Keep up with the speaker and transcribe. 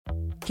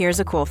Here's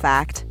a cool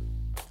fact.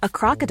 A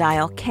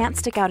crocodile can't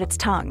stick out its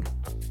tongue.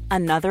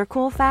 Another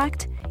cool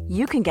fact,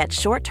 you can get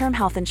short-term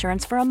health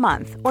insurance for a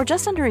month or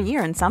just under a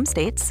year in some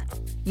states.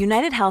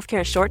 United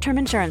Healthcare short-term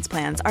insurance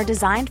plans are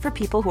designed for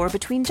people who are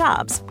between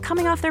jobs,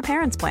 coming off their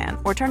parents' plan,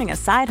 or turning a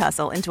side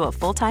hustle into a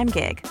full-time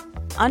gig.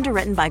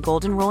 Underwritten by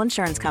Golden Rule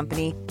Insurance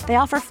Company, they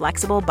offer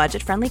flexible,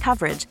 budget-friendly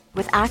coverage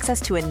with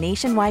access to a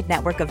nationwide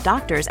network of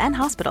doctors and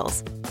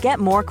hospitals. Get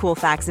more cool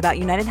facts about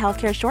United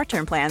Healthcare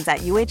short-term plans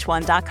at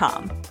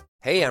uh1.com.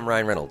 Hey, I'm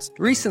Ryan Reynolds.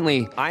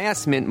 Recently, I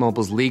asked Mint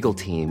Mobile's legal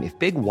team if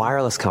big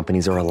wireless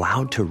companies are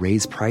allowed to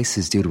raise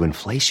prices due to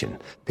inflation.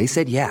 They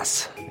said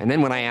yes. And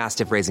then when I asked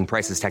if raising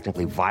prices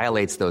technically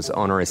violates those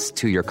onerous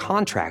two-year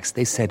contracts,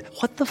 they said,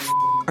 "What the f***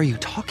 are you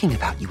talking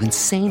about, you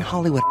insane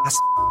Hollywood ass?"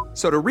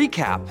 So to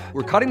recap,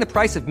 we're cutting the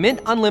price of Mint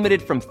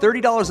Unlimited from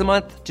 $30 a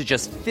month to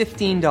just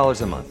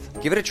 $15 a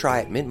month. Give it a try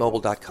at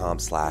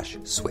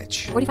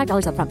mintmobile.com/switch.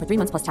 $45 up front for 3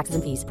 months plus taxes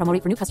and fees. Promo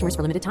rate for new customers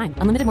for limited time.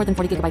 Unlimited more than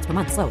 40 gigabytes per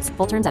month. Slows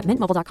full terms at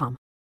mintmobile.com.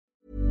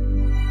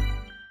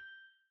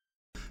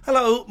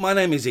 Hello, my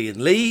name is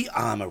Ian Lee.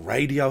 I'm a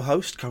radio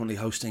host, currently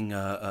hosting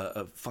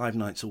a 5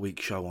 nights a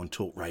week show on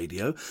Talk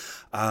Radio.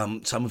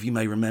 Some of you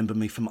may remember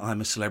me from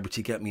I'm a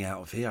Celebrity, Get Me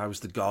Out of Here. I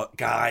was the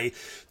guy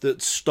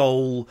that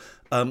stole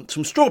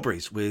some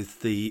strawberries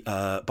with the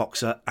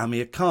boxer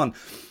Amir Khan.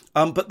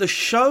 But the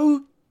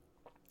show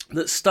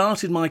that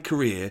started my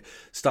career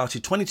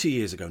started 22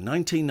 years ago,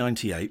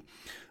 1998,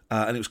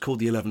 and it was called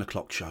The 11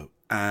 O'Clock Show.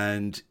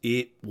 And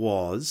it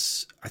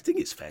was, I think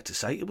it's fair to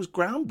say, it was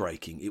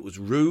groundbreaking. It was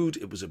rude,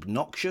 it was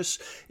obnoxious,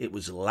 it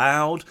was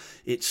loud.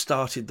 It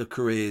started the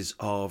careers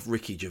of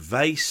Ricky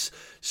Gervais,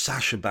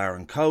 Sacha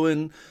Baron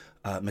Cohen,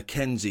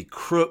 Mackenzie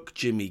Crook,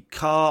 Jimmy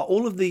Carr.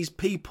 All of these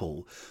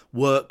people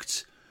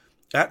worked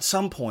at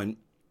some point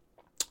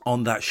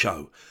on that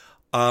show.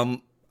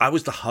 I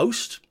was the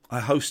host.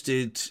 I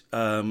hosted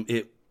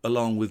it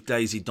along with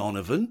Daisy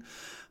Donovan.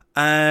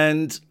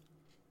 And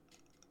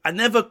I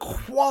never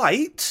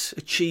quite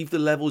achieved the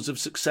levels of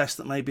success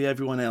that maybe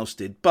everyone else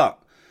did, but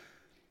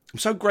I'm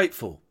so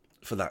grateful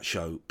for that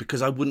show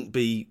because I wouldn't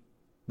be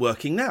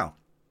working now.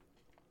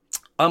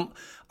 I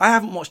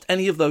haven't watched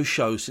any of those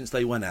shows since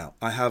they went out.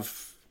 I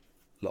have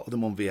a lot of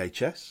them on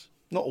VHS,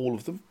 not all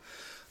of them,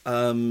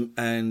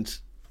 and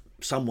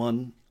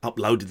someone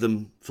uploaded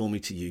them for me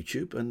to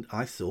YouTube, and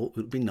I thought it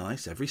would be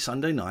nice every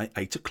Sunday night,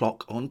 8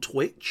 o'clock on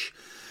Twitch,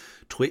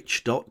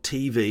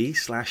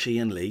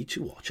 twitch.tv/Ian Lee,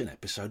 to watch an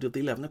episode of the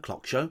 11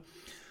 O'Clock Show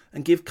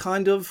and give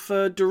kind of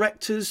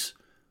director's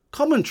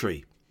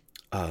commentary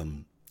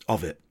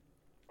of it.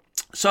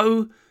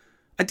 So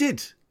I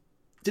did.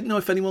 Didn't know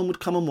if anyone would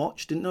come and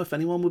watch, didn't know if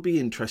anyone would be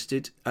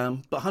interested,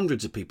 but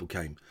hundreds of people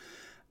came.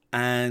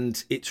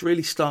 And it's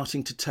really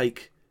starting to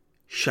take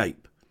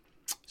shape.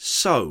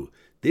 So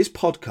this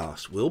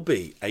podcast will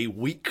be a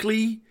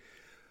weekly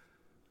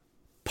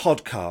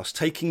podcast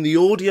taking the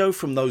audio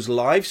from those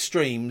live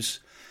streams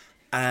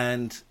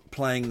and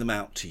playing them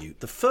out to you.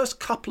 The first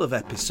couple of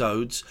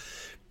episodes,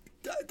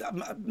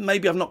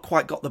 maybe I've not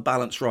quite got the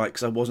balance right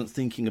because I wasn't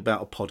thinking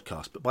about a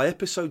podcast, but by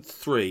episode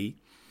 3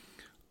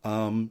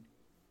 I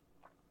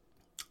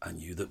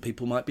knew that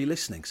people might be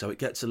listening, so it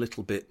gets a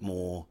little bit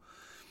more,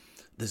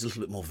 there's a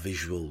little bit more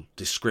visual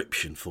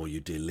description for you,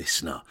 dear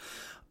listener.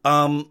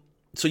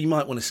 So you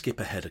might want to skip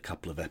ahead a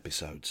couple of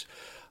episodes.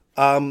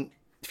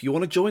 If you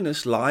want to join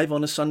us live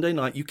on a Sunday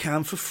night, you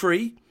can for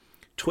free.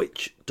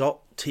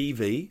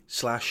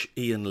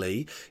 Twitch.tv/Ian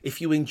Lee.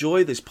 If you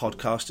enjoy this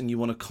podcast and you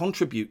want to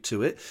contribute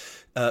to it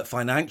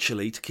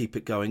financially to keep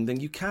it going, then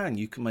you can.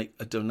 You can make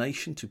a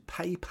donation to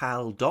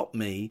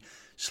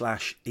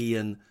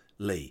paypal.me/Ian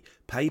Lee.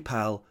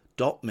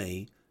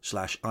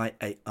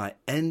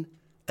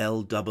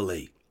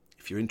 paypal.me/IAINLEE.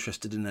 If you're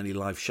interested in any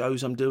live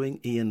shows I'm doing,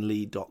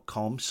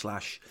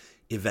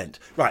 ianlee.com/event.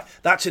 Right,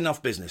 that's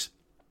enough business.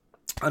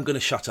 I'm going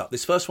to shut up.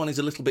 This first one is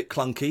a little bit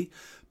clunky,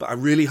 but I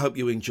really hope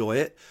you enjoy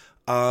it.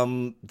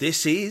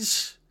 This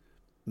is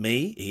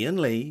me, Ian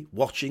Lee,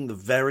 watching the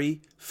very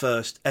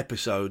first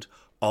episode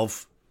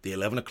of The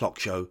 11 O'Clock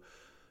Show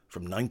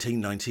from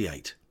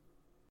 1998.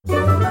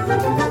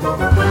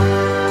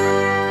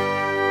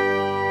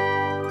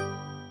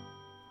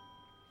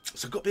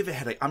 So I've got a bit of a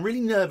headache. I'm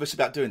really nervous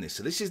about doing this.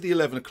 So this is The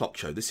 11 O'Clock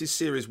Show. This is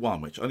Series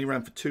 1, which only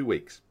ran for 2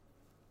 weeks.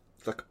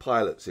 It's like a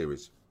pilot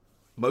series.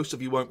 Most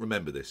of you won't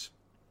remember this.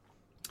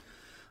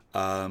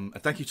 And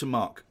thank you to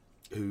Mark,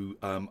 who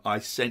I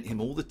sent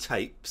him all the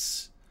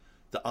tapes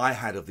that I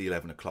had of the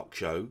 11 O'Clock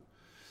Show,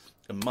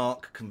 and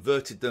Mark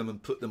converted them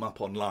and put them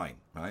up online,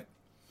 right?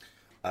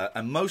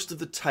 And most of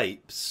the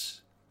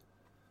tapes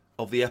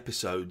of the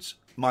episodes,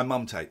 my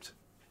mum taped.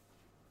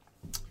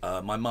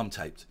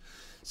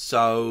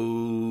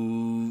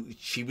 So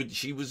she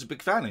was a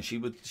big fan, and she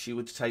would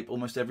tape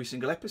almost every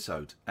single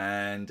episode.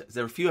 And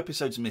there are a few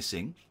episodes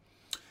missing.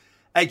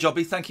 Hey,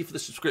 Jobby, thank you for the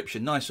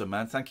subscription. Nice one,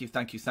 man. Thank you.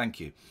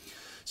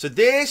 So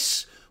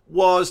this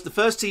was the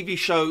first TV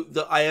show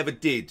that I ever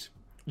did,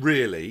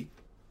 really.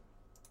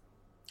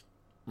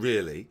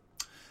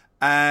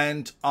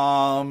 And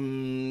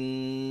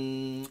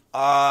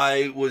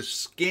I was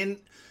skint.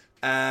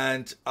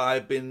 and I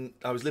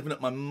was living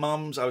at my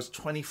mum's. I was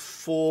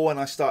 24 and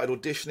I started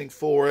auditioning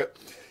for it.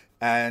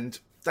 And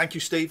thank you,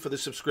 Steve, for the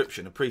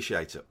subscription.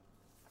 Appreciate it.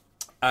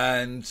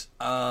 And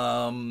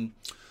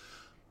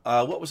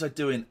what was I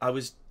doing? I'll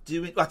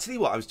tell you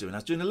what I was doing. I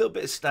was doing a little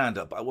bit of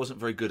stand-up, but I wasn't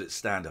very good at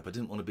stand-up. I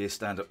didn't want to be a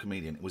stand-up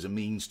comedian. It was a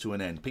means to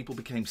an end. People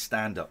became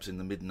stand-ups in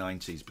the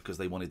mid-90s because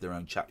they wanted their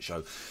own chat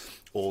show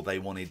or they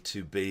wanted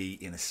to be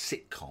in a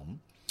sitcom.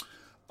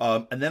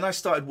 And then I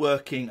started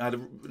working. I had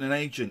an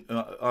agent.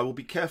 I will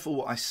be careful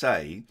what I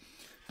say,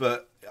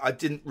 but I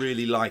didn't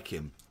really like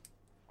him.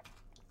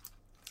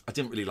 I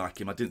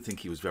didn't think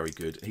he was very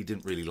good. He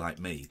didn't really like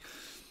me.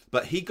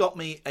 But he got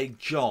me a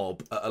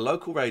job at a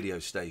local radio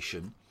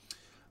station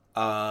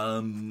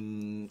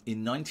in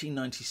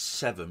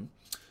 1997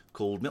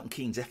 called Milton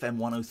Keynes FM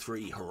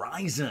 103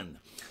 Horizon.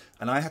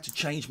 And I had to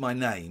change my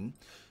name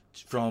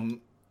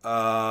from...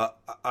 I'd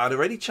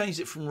already changed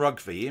it from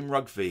Rugby. Ian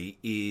Rugby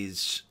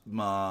is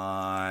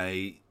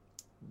my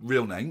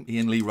real name,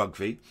 Ian Lee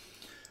Rugby.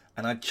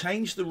 And I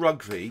changed the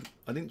Rugby.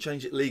 I didn't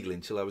change it legally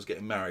until I was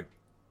getting married.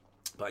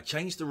 But I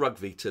changed the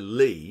Rugby to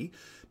Lee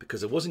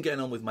because I wasn't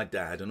getting on with my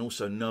dad, and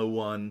also no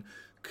one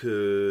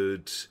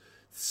could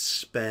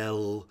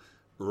spell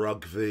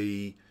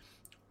Rugby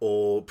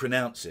or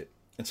pronounce it.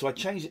 And so I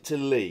changed it to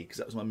Lee because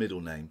that was my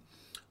middle name.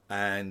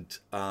 And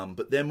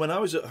but then when I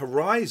was at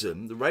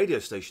Horizon, the radio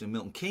station in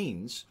Milton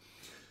Keynes,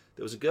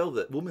 there was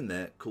a woman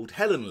there called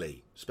Helen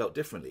Lee, spelt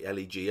differently,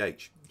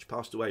 L-E-G-H, which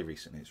passed away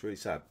recently. It's really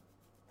sad.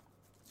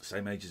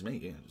 Same age as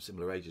me,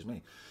 similar age as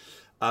me.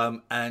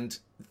 And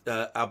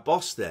our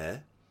boss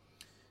there,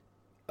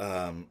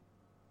 whose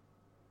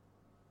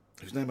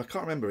name I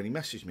can't remember, and he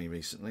messaged me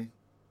recently,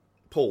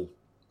 Paul.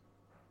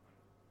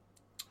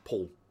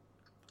 Can't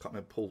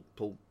remember,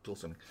 Paul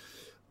something.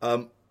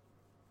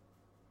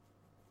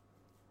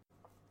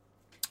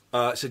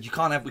 Said we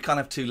can't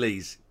have two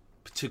Lees,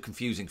 too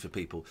confusing for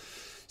people.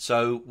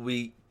 So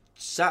we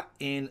sat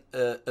in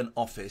an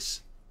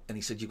office, and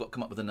he said, "You've got to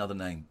come up with another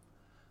name.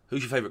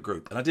 Who's your favourite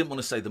group?" And I didn't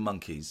want to say the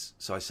Monkees,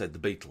 so I said the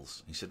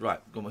Beatles. He said, "Right,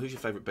 go on, who's your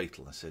favourite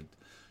Beatle?" I said,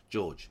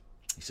 "George."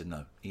 He said,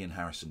 "No, Ian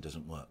Harrison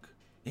doesn't work."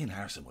 Ian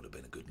Harrison would have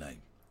been a good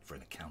name for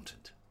an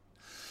accountant.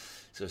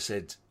 So I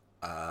said,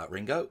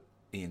 Ringo,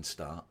 Ian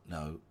Starr,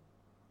 no.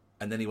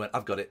 And then he went,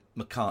 "I've got it,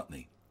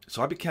 McCartney."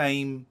 So I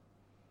became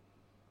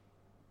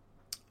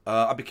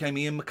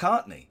Ian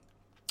McCartney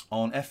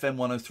on FM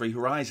 103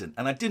 Horizon.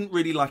 And I didn't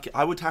really like it.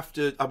 I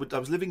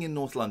was living in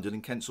North London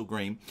in Kensal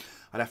Green.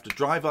 I'd have to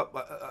drive up,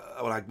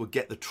 or I would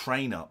get the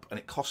train up, and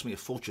it cost me a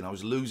fortune. I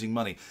was losing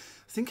money.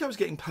 I think I was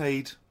getting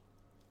paid...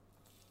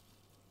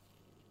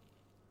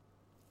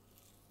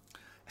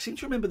 I seem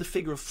to remember the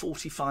figure of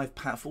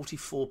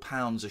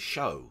 £44 a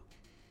show.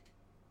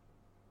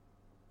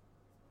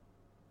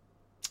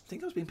 I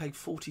think I was being paid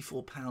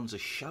 £44 a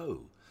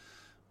show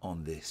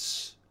on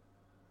this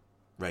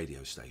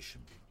radio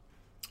station.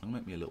 It'll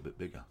make me a little bit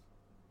bigger.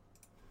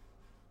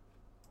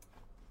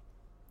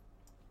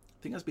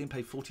 I think I was being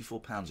paid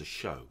 £44 a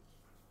show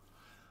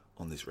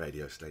on this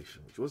radio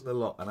station, which wasn't a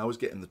lot. And I was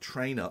getting the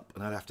train up,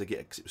 and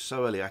because it was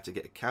so early, I had to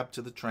get a cab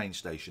to the train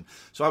station.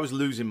 So I was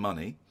losing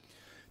money.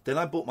 Then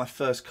I bought my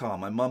first car.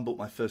 My mum bought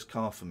my first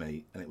car for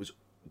me, and it was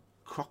a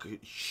crock of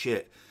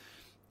shit.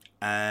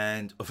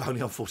 And I've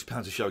only on £40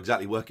 a show,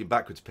 exactly, working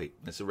backwards, Pete.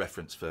 It's a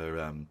reference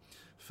for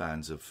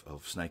fans of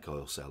snake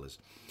oil sellers.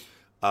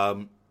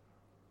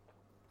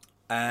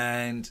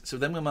 And so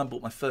then my mum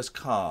bought my first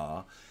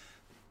car,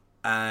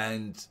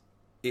 and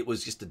it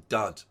was just a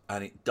dud,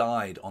 and it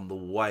died on the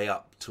way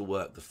up to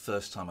work. The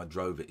first time I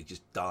drove it, it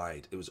just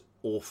died. It was an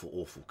awful,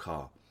 awful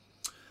car.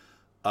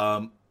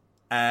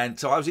 And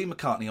so I was Ian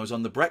McCartney. I was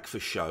on The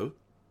Breakfast Show.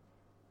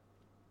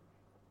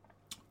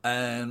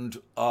 And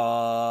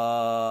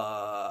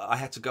I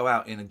had to go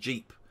out in a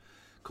Jeep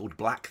called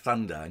Black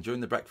Thunder. And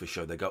during The Breakfast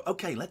Show, they go,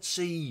 "Okay, let's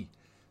see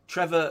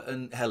Trevor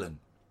and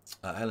Helen."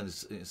 Helen,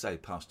 say,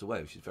 passed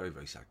away, which is very,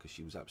 very sad because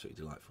she was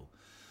absolutely delightful.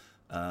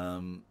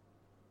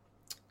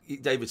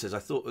 David says,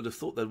 I would have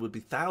thought there would be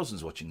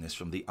thousands watching this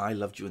from the I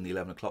Loved You and the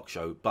 11 o'clock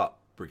show, but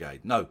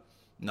Brigade. No.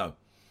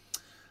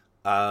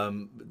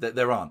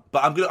 There aren't.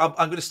 But I'm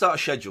going to start a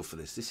schedule for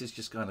this. This is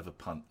just kind of a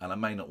punt, and I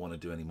may not want to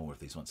do any more of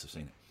these once I've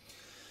seen it.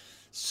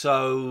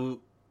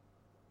 So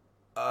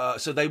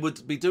they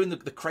would be doing the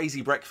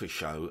crazy breakfast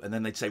show, and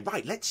then they'd say,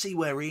 right, let's see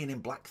where Ian in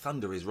Black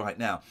Thunder is right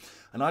now.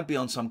 And I'd be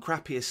on some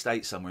crappy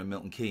estate somewhere in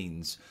Milton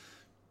Keynes,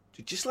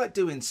 just like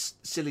doing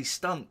silly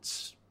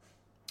stunts,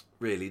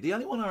 really. The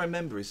only one I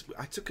remember is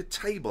I took a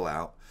table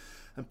out,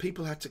 and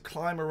people had to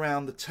climb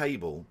around the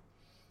table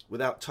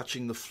without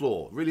touching the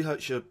floor. It really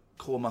hurts your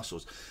core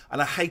muscles. And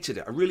I hated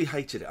it. I really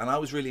hated it. And I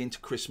was really into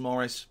Chris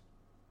Morris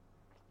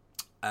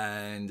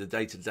and the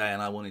day-to-day,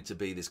 and I wanted to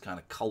be this kind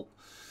of cult,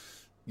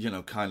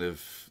 kind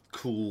of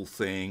cool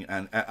thing.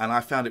 And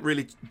I found it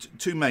really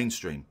too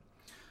mainstream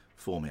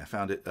for me. I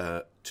found it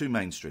too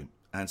mainstream.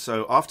 And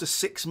so after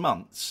 6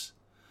 months,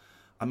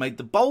 I made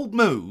the bold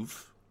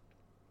move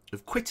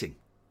of quitting,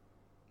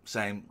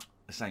 saying,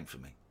 this ain't for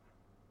me.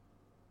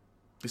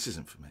 This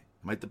isn't for me.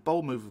 I made the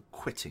bold move of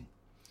quitting,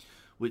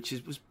 which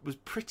was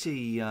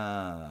pretty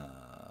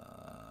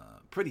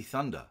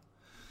thunder.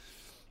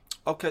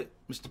 Okay,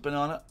 Mr.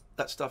 Banana,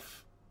 that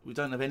stuff, we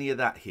don't have any of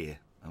that here,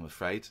 I'm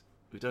afraid.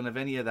 We don't have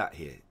any of that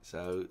here,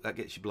 so that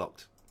gets you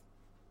blocked.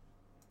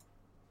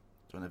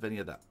 Don't have any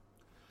of that.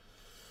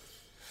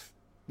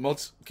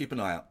 Mods, keep an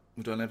eye out.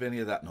 We don't have any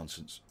of that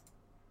nonsense.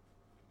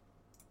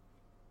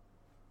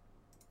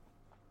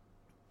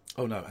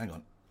 Oh no, hang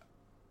on.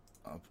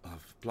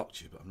 I've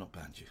blocked you, but I've not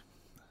banned you.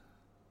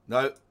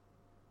 No.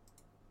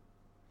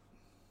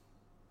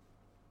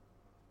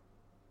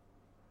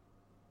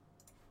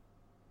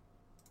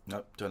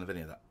 No, don't have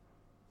any of that.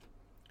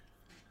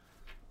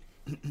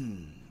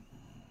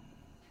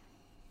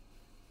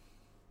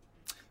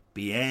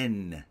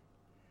 Bien.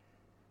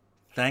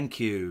 Thank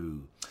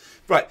you.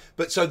 Right,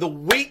 but so the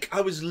week I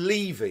was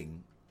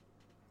leaving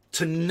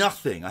to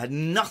nothing, I had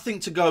nothing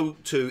to go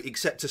to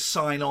except to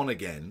sign on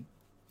again.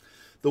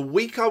 The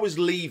week I was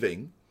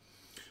leaving,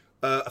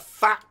 a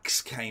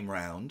fax came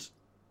round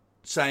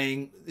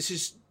saying, this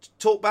is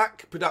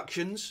Talkback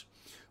Productions.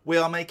 We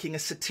are making a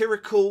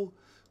satirical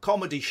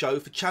comedy show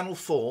for Channel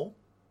 4.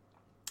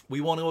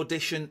 We want to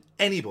audition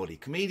anybody,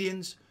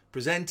 comedians,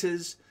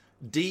 presenters,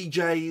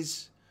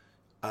 DJs,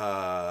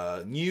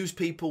 news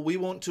people. We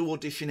want to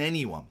audition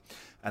anyone.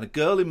 And a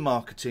girl in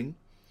marketing,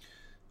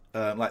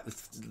 like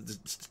the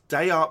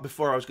day out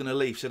before I was going to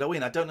leave, said, "Oh,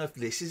 Ian, I don't know if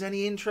this is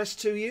any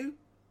interest to you."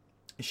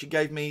 And she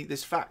gave me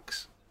this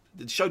fax.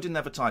 The show didn't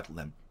have a title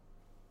then.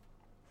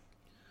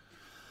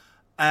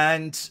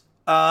 And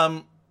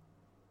I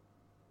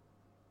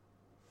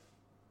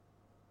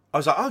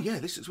was like, "Oh yeah,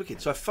 this looks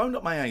wicked." So I phoned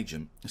up my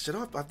agent. I said,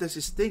 "Oh, there's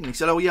this thing." He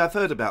said, "Oh yeah, I've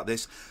heard about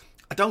this.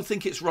 I don't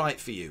think it's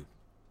right for you.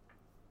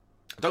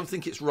 I don't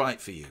think it's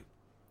right for you."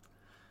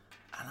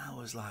 And I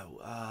was like,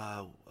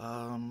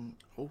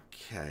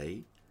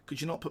 "Okay.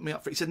 Could you not put me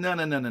up for it?" He said, "No.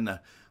 I'm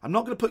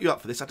not going to put you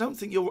up for this. I don't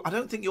think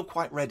you're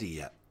quite ready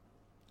yet."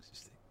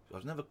 I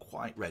was never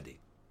quite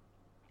ready.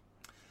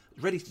 I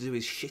was ready to do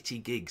his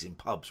shitty gigs in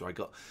pubs where I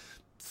got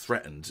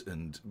threatened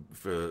and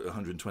for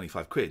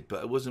 125 quid,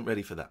 but I wasn't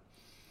ready for that.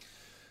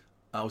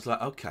 I was like,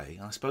 okay.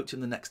 And I spoke to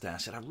him the next day. I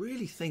said, "I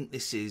really think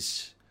this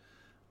is...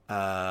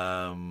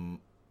 no,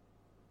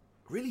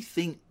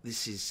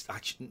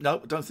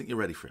 I don't think you're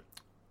ready for it."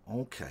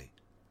 Okay.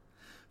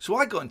 So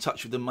I got in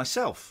touch with them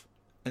myself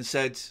and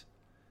said,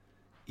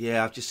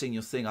 "Yeah, I've just seen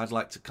your thing. I'd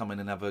like to come in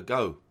and have a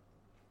go,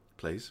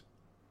 please."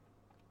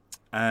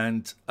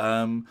 And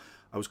I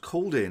was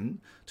called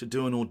in to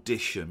do an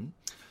audition,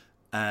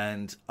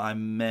 and I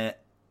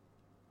met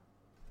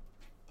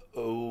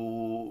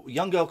a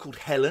young girl called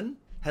Helen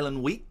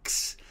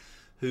Weeks,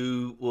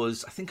 who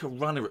was, I think, a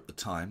runner at the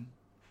time.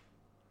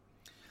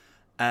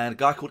 And a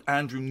guy called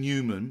Andrew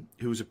Newman,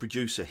 who was a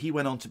producer. He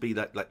went on to be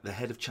the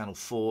head of Channel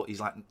 4. He's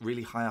like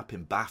really high up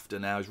in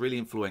BAFTA now. He's really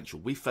influential.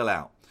 We fell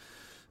out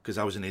because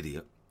I was an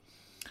idiot.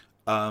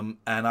 And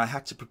I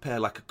had to prepare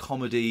like a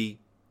comedy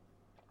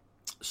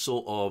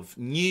sort of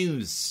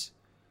news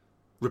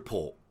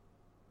report.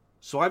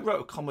 So I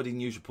wrote a comedy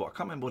news report. I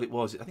can't remember what it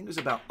was. I think it was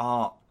about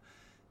art.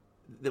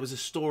 There was a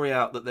story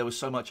out that there was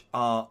so much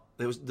art.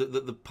 There was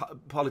the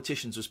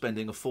politicians were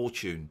spending a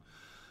fortune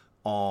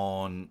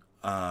on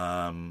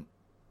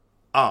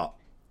art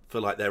for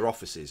like their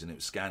offices, and it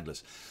was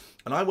scandalous.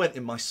 And I went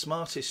in my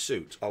smartest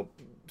suit. I'll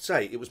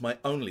say it was my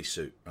only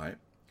suit, right?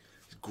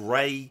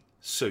 Grey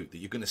suit that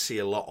you're going to see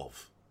a lot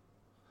of.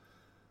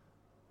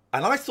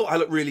 And I thought I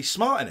looked really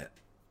smart in it.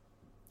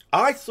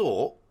 I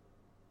thought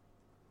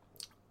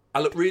I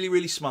looked really,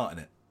 really smart in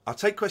it. I'll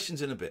take questions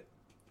in a bit.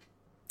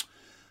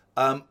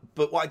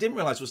 But what I didn't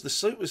realise was the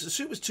suit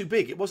was too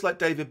big. It was like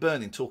David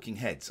Byrne in Talking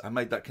Heads. I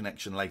made that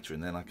connection later,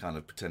 and then I kind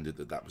of pretended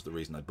that was the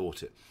reason I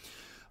bought it.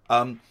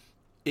 And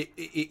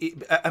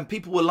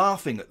people were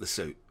laughing at the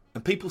suit,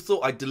 and people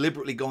thought I'd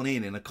deliberately gone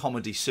in a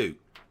comedy suit.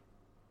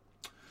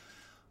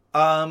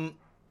 And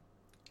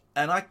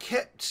I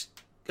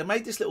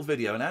made this little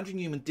video, and Andrew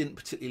Newman didn't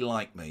particularly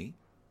like me.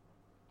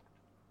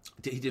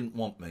 He didn't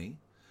want me.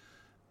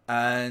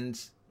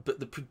 But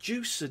the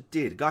producer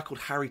did, a guy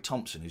called Harry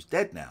Thompson, who's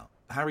dead now.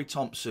 Harry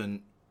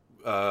Thompson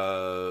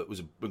was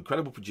an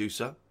incredible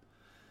producer.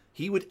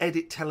 He would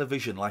edit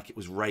television like it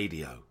was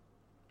radio,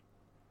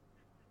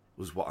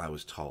 was what I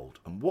was told.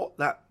 And what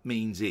that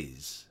means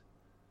is,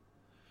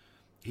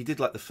 he did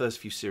like the first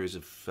few series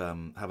of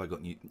Have I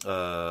Got New...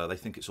 They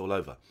Think It's All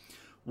Over.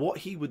 What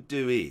he would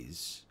do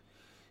is,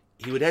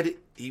 he would edit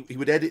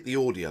the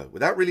audio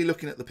without really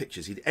looking at the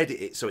pictures. He'd edit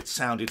it so it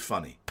sounded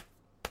funny.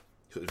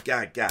 Sort of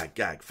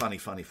gag, funny.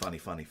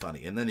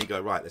 And then he'd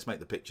go, right, let's make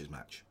the pictures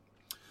match.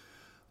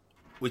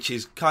 Which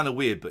is kind of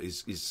weird, but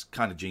is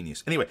kind of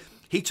genius. Anyway,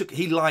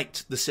 he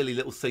liked the silly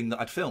little thing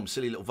that I'd filmed,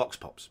 silly little vox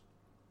pops.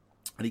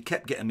 And he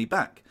kept getting me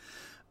back.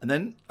 And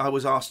then I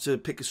was asked to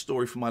pick a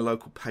story from my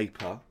local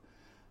paper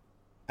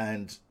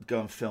and go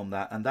and film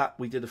that. And that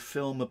we did a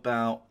film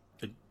about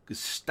a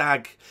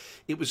stag.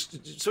 It was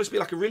supposed to be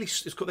like a really...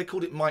 They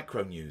called it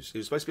micro news. It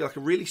was supposed to be like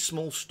a really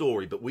small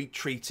story, but we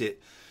treat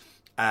it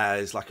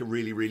as like a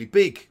really, really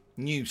big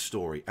news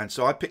story. And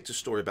so I picked a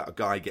story about a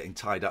guy getting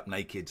tied up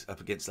naked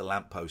up against a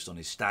lamppost on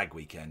his stag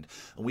weekend.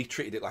 And we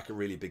treated it like a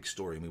really big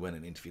story. And we went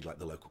and interviewed like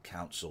the local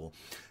council.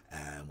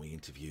 And we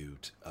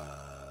interviewed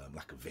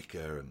like a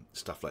vicar and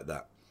stuff like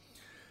that.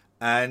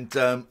 And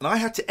I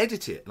had to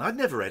edit it. And I'd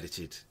never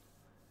edited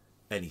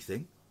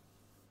anything.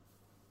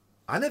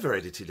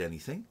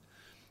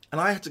 And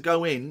I had to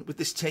go in with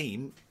this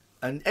team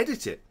and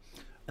edit it.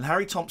 And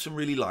Harry Thompson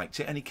really liked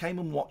it. And he came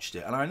and watched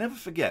it. And I'll never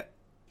forget.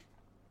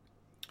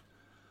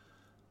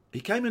 He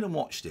came in and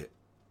watched it.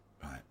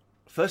 Right.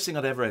 First thing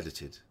I'd ever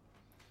edited.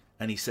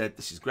 And he said,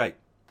 "This is great.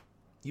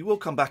 You will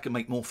come back and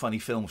make more funny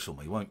films for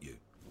me, won't you?"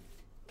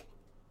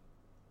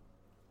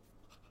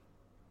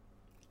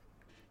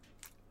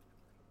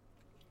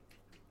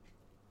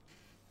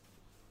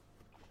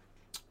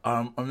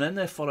 And then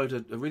there followed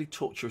a really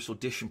torturous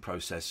audition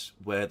process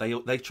where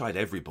they tried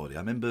everybody. I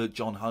remember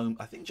John Holmes.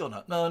 I think John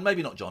Holmes. No,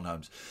 maybe not John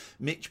Holmes.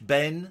 Mitch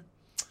Benn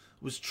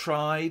was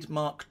tried.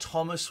 Mark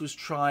Thomas was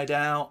tried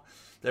out.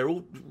 They're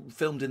all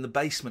filmed in the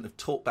basement of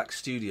Talkback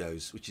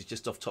Studios, which is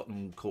just off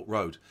Tottenham Court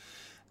Road.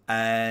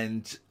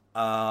 And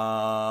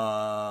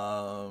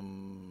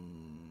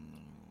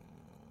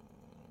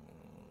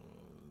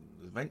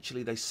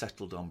eventually they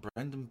settled on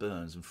Brendan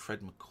Burns and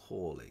Fred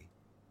McCauley.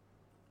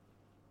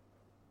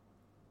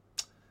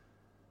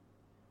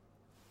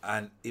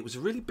 And it was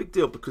a really big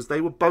deal because they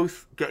were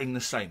both getting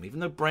the same. Even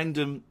though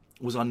Brendan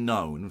was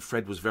unknown and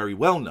Fred was very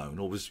well known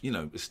or was,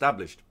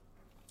 established,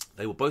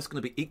 they were both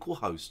going to be equal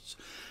hosts.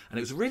 And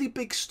it was a really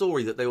big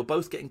story that they were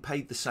both getting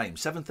paid the same,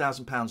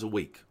 £7,000 a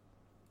week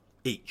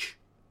each.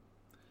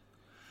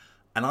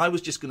 And I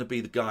was just going to be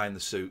the guy in the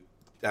suit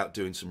out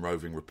doing some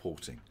roving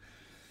reporting.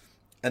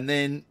 And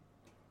then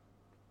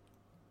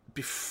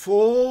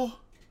the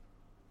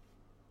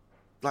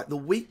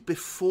week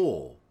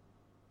before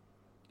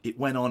it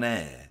went on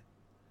air,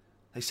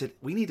 they said,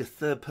 "We need a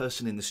third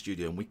person in the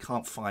studio and we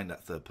can't find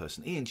that third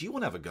person. Ian, do you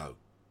want to have a go?"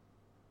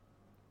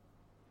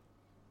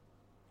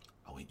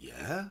 I went,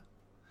 "Yeah."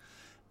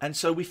 And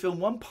so we filmed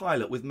one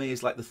pilot with me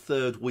as like the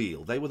third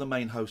wheel. They were the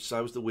main hosts.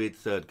 I was the weird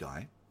third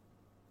guy.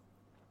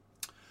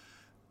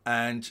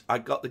 And I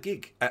got the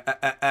gig.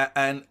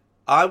 And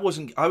I was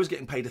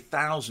getting paid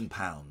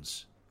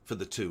 £1,000 for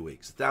the 2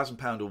 weeks,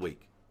 £1,000 a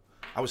week.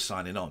 I was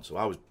signing on, so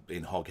I was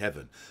in hog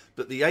heaven.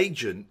 But the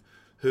agent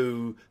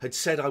who had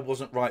said I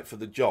wasn't right for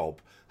the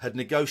job had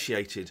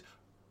negotiated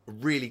a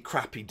really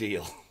crappy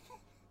deal.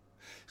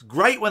 It's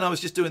great when I was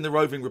just doing the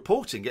roving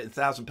reporting, getting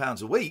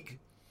 £1,000 a week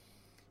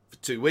for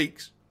 2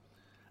 weeks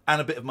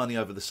and a bit of money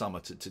over the summer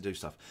to do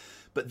stuff.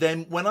 But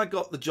then when I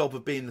got the job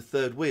of being the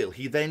third wheel,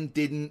 he then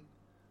didn't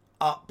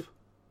up.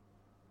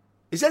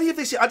 Is any of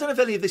this? I don't know if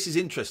any of this is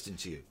interesting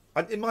to you.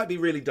 It might be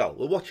really dull.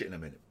 We'll watch it in a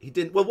minute.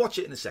 We'll watch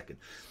it in a second.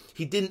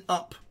 He didn't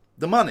up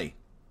the money.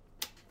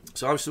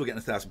 So I was still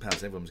getting £1,000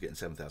 and everyone was getting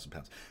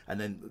 £7,000. And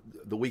then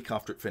the week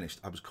after it finished,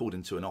 I was called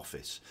into an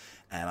office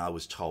and I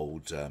was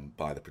told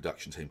by the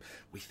production team,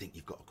 "We think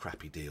you've got a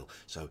crappy deal.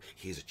 So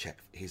here's a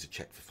check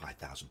for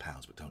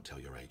 £5,000, but don't tell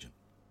your agent."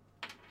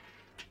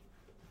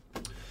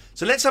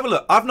 So let's have a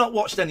look. I've not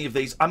watched any of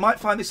these. I might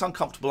find this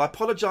uncomfortable. I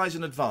apologise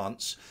in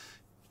advance.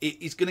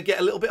 It's going to get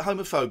a little bit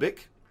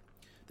homophobic.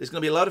 There's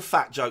going to be a lot of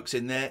fat jokes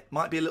in there.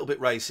 Might be a little bit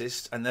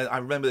racist. And then I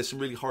remember there's some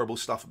really horrible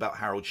stuff about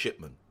Harold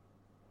Shipman.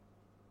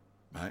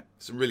 Right?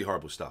 Some really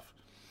horrible stuff.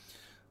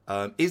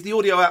 Is the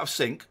audio out of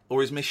sync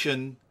or is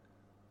Mission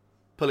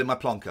pulling my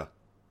plonker?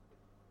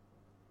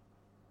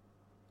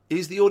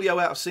 Is the audio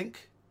out of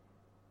sync?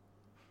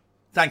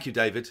 Thank you,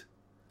 David.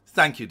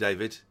 Thank you,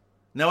 David.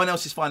 No one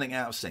else is finding it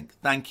out of sync.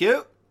 Thank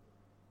you.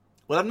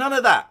 We'll have none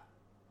of that.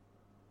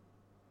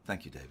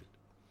 Thank you, David.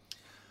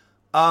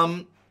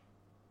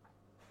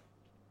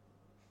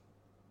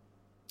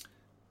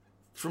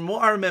 From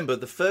what I remember,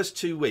 the first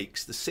 2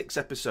 weeks, the 6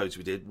 episodes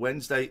we did,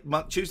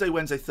 Tuesday,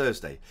 Wednesday,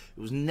 Thursday, it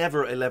was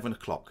never at 11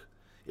 o'clock.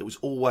 It was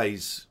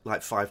always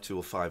like 5 to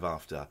or 5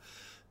 after.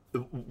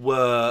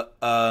 Were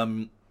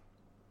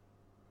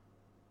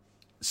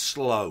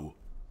slow.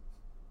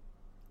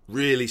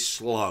 Really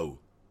slow.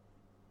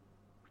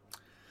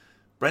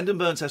 Brendan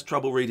Burns has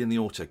trouble reading the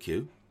auto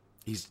cue.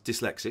 He's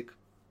dyslexic.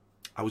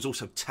 I was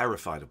also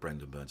terrified of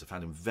Brendan Burns. I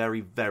found him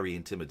very, very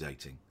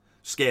intimidating.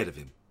 Scared of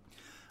him.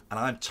 And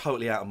I'm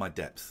totally out of my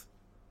depth.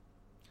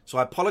 So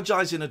I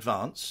apologise in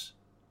advance.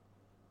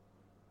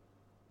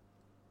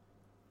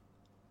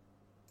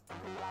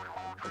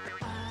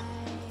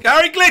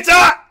 Gary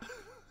Glitter!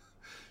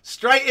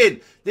 Straight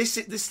in.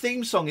 This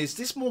theme song, is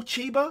this more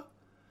Chiba?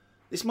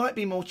 This might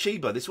be more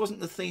Chiba. This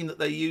wasn't the theme that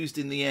they used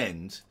in the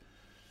end.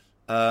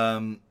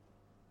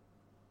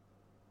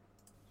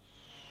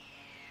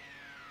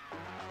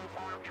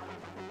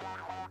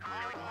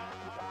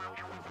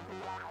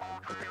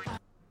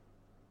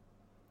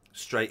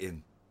 Straight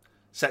in.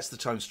 Sets the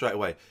tone straight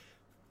away.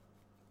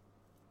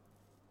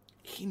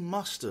 He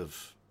must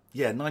have...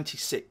 Yeah,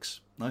 96.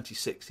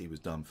 96 he was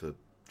done for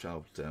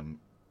child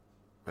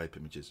rape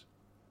images.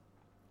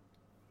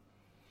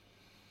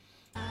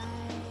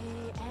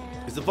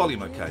 Is the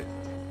volume okay?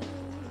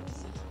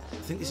 I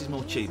think this is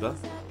more Chiba.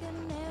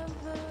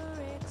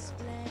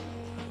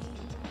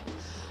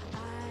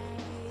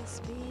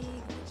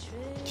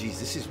 Jeez,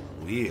 this is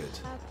weird.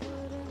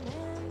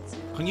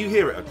 Can you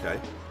hear it okay?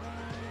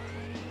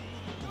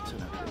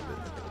 Turn up a little bit.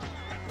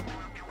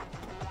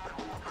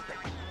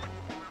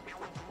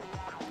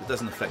 It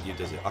doesn't affect you,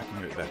 does it? I can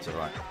hear it better,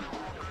 right?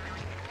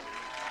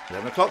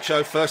 11 o'clock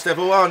show, first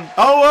ever one.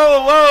 Oh,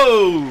 whoa,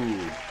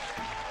 whoa!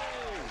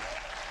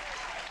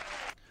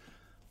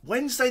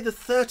 Wednesday the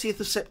 30th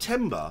of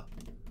September?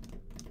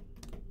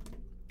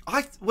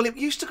 Well, it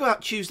used to go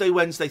out Tuesday,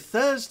 Wednesday,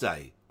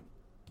 Thursday.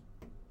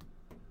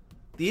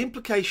 The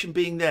implication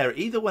being there, it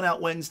either went out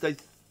Wednesday,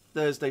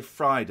 Thursday,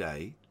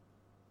 Friday,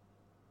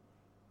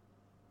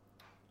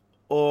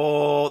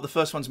 or the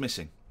first one's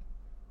missing.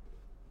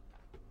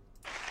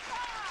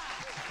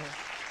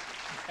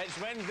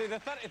 It's Wednesday the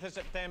 30th of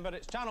September,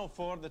 it's Channel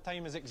 4, the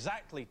time is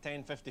exactly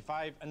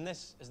 10:55, and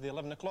this is the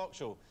 11 o'clock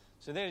show.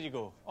 So there you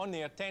go, on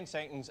the air, 10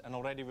 seconds, and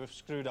already we've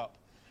screwed up.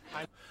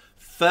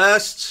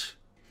 First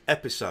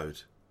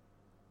episode.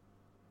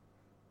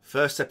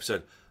 I'm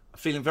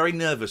feeling very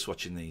nervous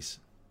watching these,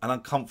 and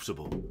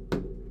uncomfortable.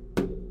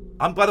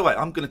 By the way,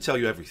 I'm going to tell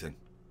you everything.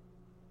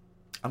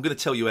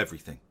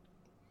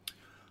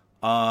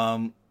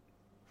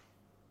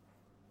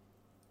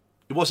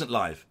 It wasn't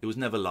live. It was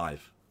never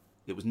live.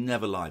 It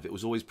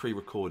was always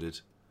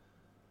pre-recorded.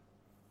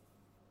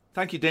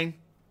 Thank you, Dean.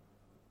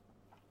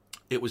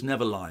 It was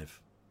never live.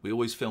 We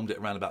always filmed it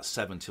around about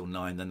 7 till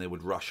 9, then they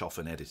would rush off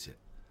and edit it.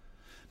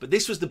 But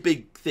this was the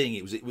big thing.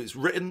 It was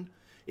written,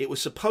 it was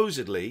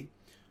supposedly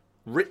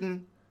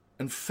written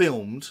and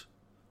filmed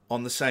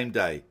on the same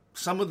day.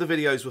 Some of the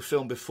videos were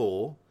filmed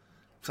before.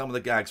 Some of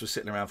the gags were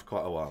sitting around for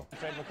quite a while.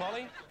 Fred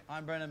McCauley.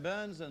 I'm Brendan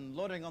Burns, and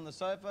loitering on the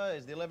sofa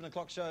is the 11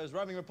 o'clock show's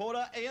roving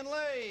reporter, Ian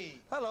Lee.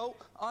 Hello,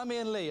 I'm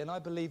Ian Lee, and I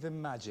believe in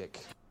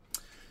magic.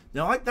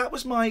 Now, I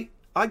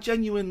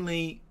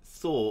genuinely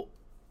thought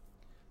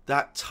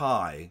that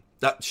tie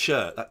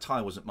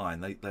wasn't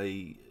mine.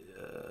 They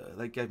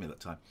gave me that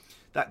tie.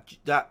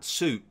 That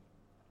suit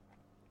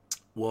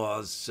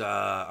was.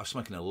 I was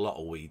smoking a lot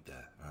of weed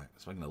there. Right,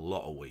 smoking a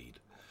lot of weed.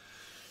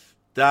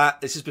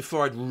 This is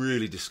before I'd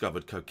really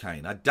discovered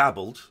cocaine. I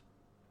dabbled,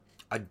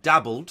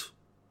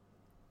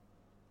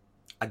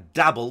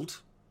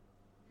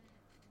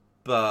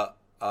 but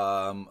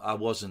I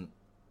wasn't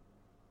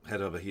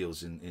head over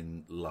heels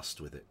in lust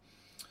with it.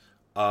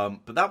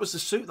 But that was the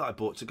suit that I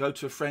bought to go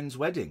to a friend's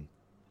wedding.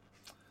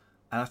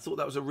 And I thought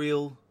that was a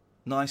real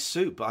nice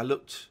suit, but I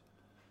looked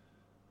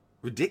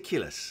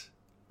ridiculous.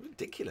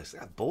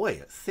 That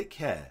boy, thick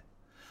hair.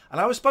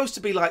 And I was supposed to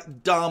be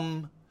like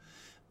dumb.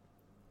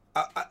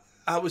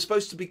 I was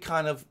supposed to be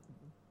kind of...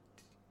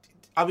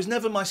 I was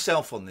never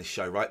myself on this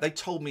show, right? They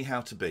told me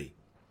how to be.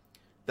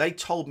 They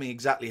told me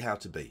exactly how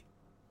to be.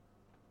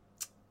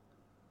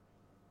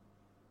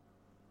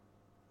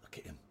 Look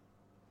at him.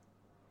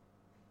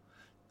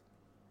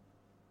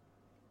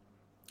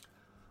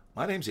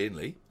 My name's Ian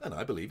Lee, and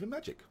I believe in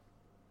magic.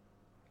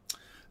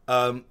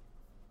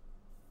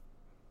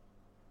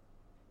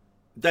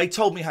 They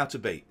told me how to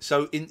be.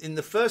 So in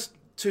the first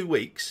 2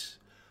 weeks,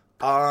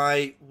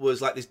 I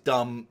was like this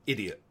dumb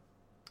idiot.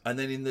 And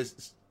then in the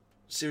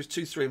series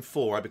 2, 3, and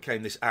 4, I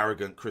became this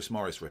arrogant Chris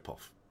Morris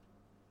ripoff.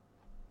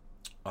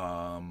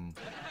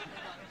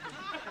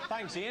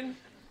 Thanks, Ian.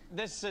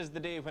 This is the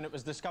day when it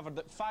was discovered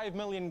that 5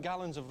 million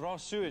gallons of raw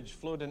sewage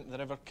flowed into the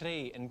River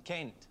Cray in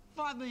Kent.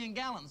 5 million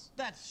gallons?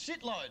 That's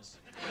shitloads.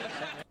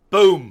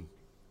 Boom.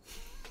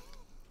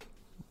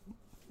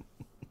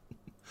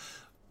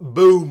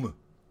 Boom.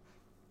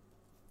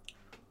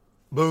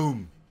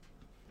 Boom.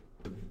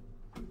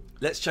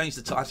 Let's change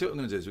the title. I see what we're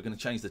going to do is we're going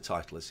to change the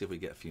title. Let's see if we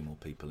get a few more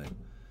people in.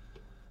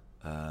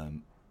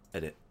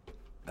 Edit.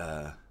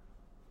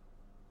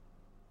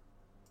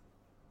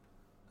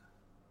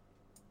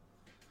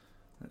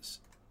 Let's.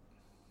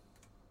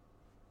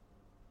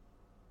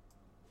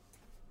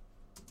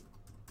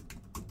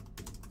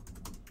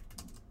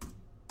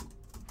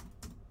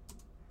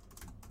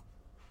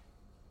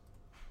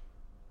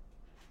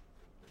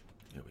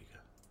 Here we go.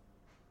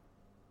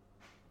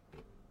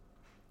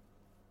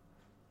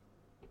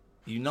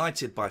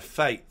 United by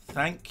Fate,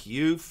 thank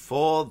you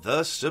for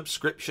the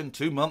subscription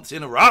 2 months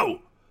in a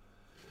row.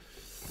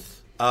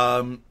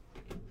 I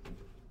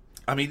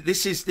mean,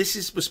 this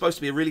was supposed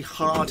to be a really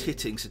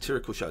hard-hitting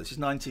satirical show. This is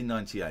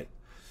 1998.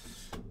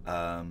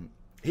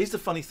 Here's the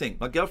funny thing.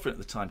 My girlfriend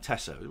at the time,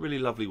 Tessa, was a really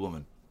lovely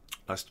woman.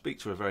 I speak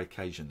to her very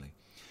occasionally.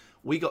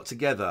 We got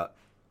together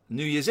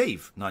New Year's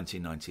Eve,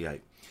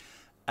 1998.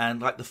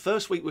 And like the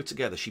first week we were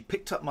together, she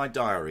picked up my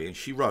diary and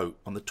she wrote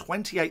on the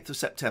 28th of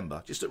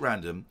September, just at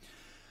random,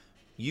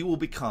 "You will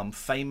become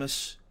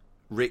famous,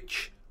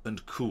 rich,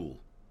 and cool."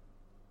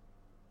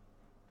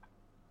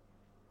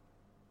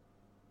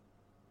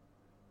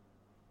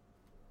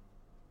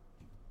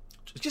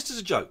 Just as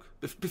a joke,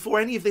 before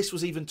any of this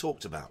was even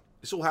talked about.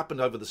 This all happened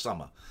over the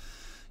summer.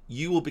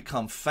 You will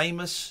become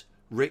famous,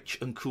 rich,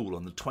 and cool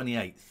on the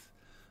 28th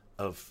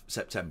of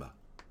September.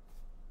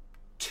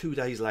 2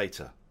 days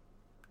later.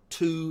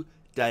 2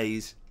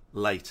 days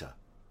later.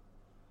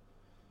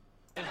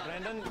 It's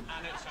Brendan,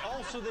 and it's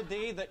also the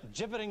day that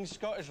gibbering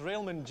Scottish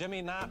railman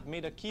Jimmy Knapp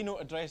made a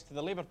keynote address to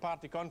the Labour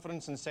Party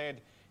conference and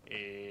said,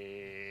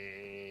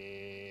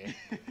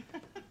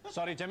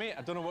 Sorry, Jimmy,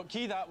 I don't know what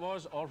key that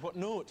was or what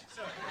note.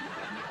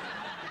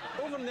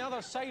 Over on the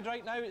other side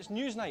right now, it's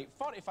Newsnight.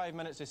 45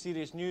 minutes of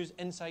serious news,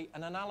 insight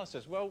and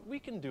analysis. Well, we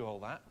can do all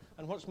that.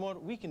 And what's more,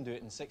 we can do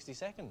it in 60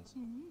 seconds.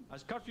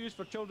 As curfews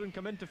for children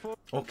come into force...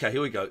 Okay,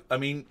 here we go. I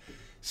mean,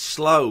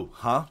 slow,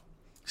 huh?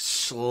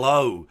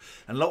 Slow.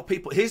 And a lot of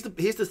people... Here's the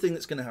thing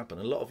that's going to happen.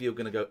 A lot of you are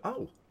going to go,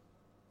 oh.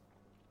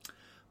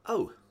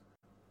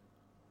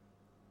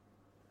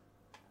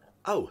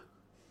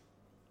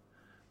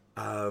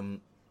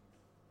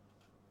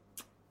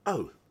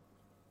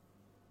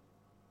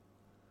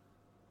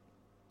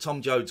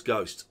 Tom Joad's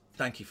Ghost,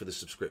 thank you for the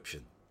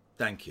subscription.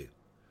 Thank you.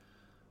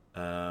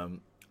 A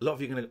lot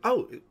of you are going to go,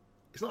 oh,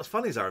 it's not as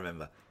funny as I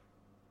remember.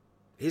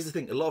 Here's the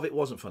thing, a lot of it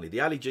wasn't funny. The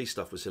Ali G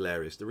stuff was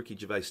hilarious. The Ricky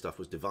Gervais stuff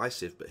was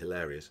divisive but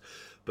hilarious.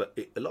 But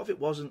a lot of it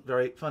wasn't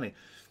very funny.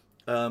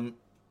 Here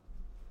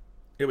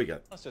we go.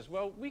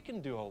 Well, we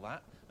can do all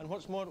that. And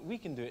what's more, we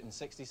can do it in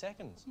 60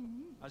 seconds.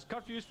 As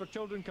curfews for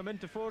children come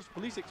into force,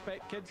 police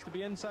expect kids to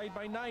be inside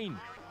by 9.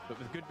 But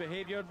with good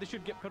behaviour, they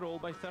should get parole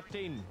by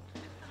 13.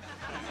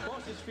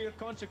 Bosses fear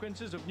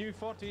consequences of new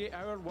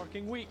 48-hour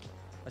working week.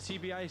 A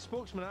CBI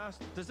spokesman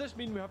asked, does this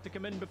mean we have to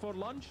come in before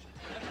lunch?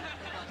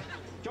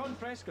 John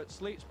Prescott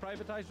slates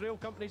privatised rail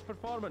company's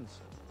performance.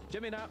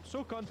 Jimmy Knapp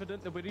so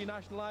confident that we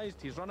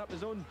renationalised, he's run up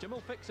his own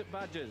Jim'll Fix It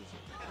badges.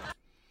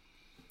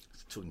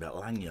 Talking about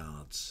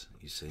lanyards,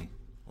 you see.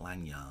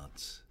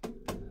 Lanyards.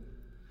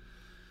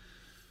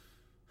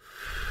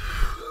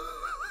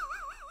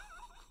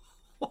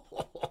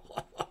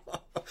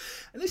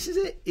 And this is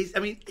it.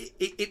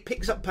 It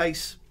picks up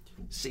pace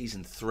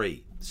season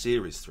 3,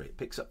 series 3. It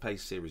picks up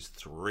pace series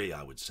 3,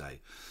 I would say.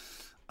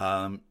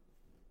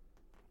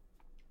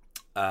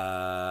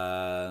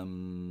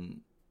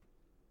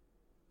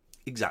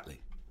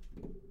 Exactly.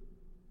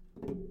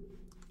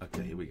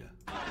 Okay, here we go.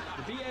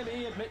 The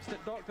BMA admits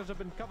that doctors have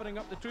been covering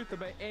up the truth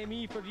about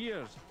ME for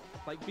years.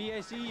 Like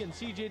BSE and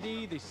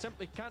CJD, they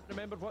simply can't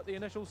remember what the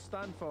initials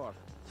stand for.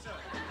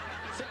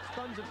 6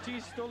 tons of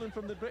cheese stolen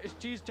from the British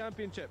Cheese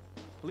Championship.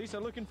 Police are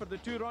looking for the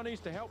 2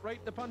 Ronnies to help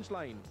write the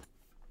punchline.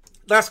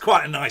 That's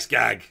quite a nice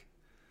gag.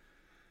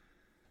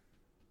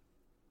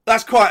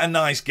 That's quite a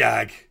nice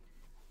gag.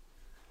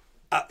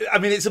 I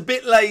mean, it's a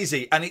bit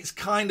lazy, and it's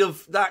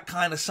that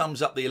kind of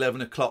sums up the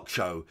 11 o'clock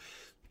show.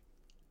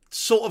 It's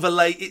sort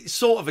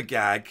of a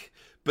gag,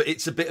 but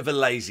it's a bit of a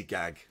lazy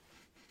gag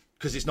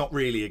because it's not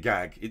really a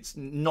gag. It's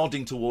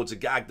nodding towards a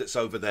gag that's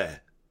over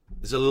there.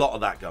 There's a lot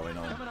of that going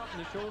on. Coming up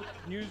in the show,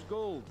 News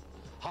Gold.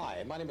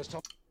 Hi, my name is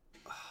Tom.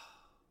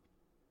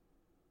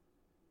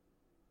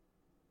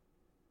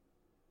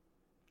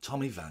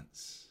 Tommy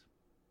Vance.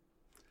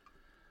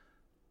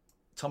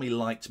 Tommy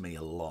liked me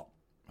a lot,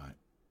 right?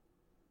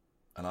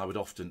 And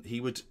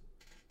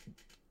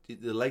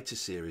the later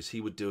series,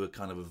 he would do a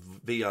kind of a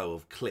VO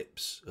of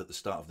clips at the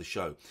start of the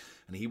show.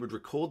 And he would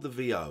record the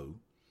VO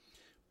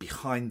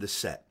behind the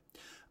set.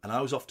 And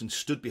I was often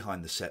stood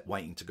behind the set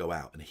waiting to go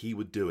out. And he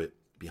would do it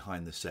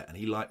behind the set. And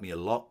he liked me a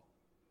lot.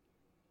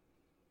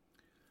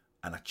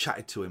 And I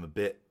chatted to him a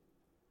bit.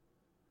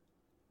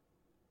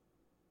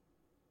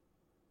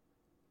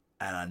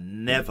 And I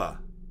never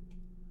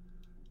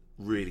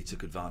really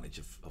took advantage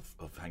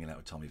of hanging out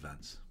with Tommy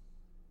Vance.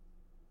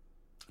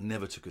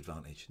 Never took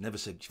advantage. Never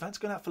said, do you fancy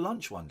going out for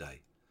lunch one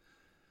day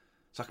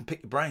so I can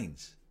pick your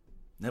brains?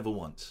 Never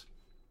once.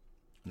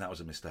 And that was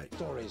a mistake.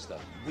 Stories that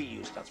we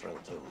used to thrill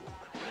to.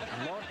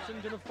 Lord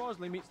St. John of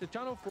Fawsley meets the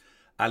Channel 4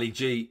 Ali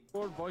G.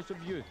 Voice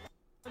of Youth.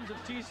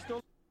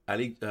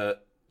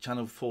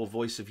 Channel 4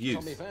 Voice of Youth.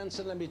 Tommy Vance,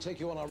 and let me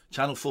take you on a...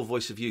 Channel 4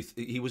 Voice of Youth.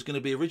 He was going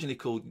to be originally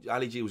called...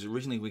 Ali G was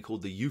originally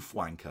called the Youth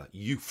Wanker.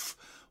 Youth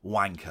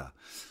Wanker.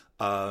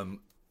 And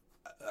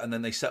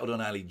then they settled on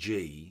Ali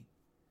G.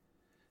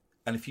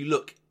 And if you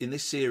look in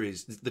this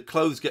series, the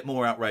clothes get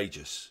more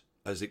outrageous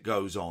as it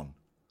goes on.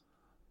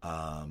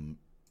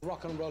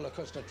 Rock and roller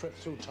coaster trip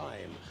through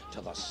time to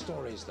the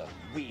stories that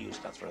we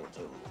used to thrill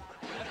to.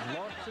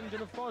 Lord St.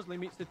 John of Fawsley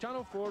meets the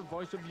Channel 4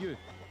 Voice of Youth.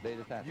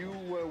 You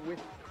were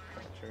with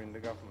Thatcher in the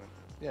government?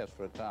 Yes,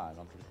 for a time,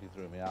 until she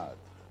threw me out.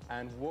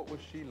 And what was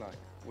she like?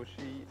 Was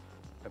she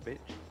a bitch?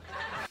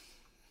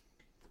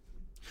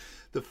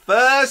 The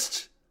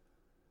first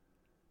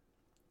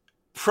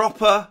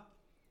proper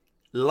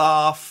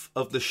laugh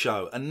of the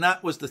show, and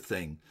that was the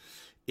thing,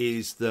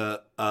 is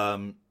that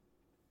Ali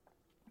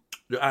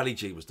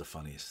G was the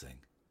funniest thing.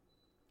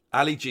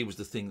 Ali G was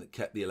the thing that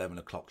kept the 11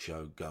 o'clock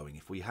show going.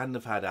 If we hadn't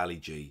have had Ali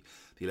G,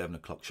 the 11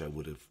 o'clock show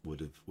would have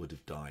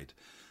died.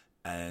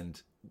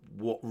 And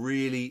what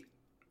really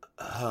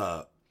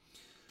hurt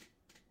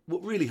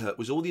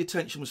was all the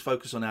attention was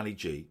focused on Ali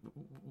G,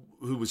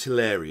 who was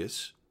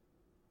hilarious.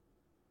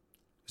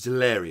 It was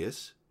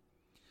hilarious.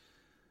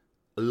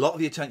 A lot of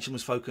the attention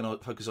was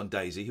focused on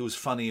Daisy, who was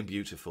funny and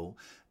beautiful,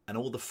 and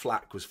all the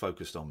flack was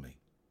focused on me.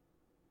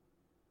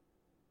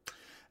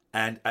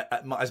 And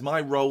as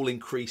my role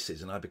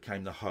increases and I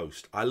became the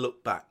host, I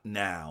look back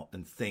now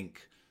and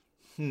think,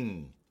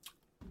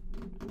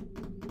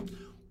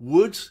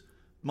 would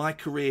my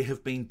career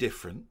have been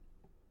different?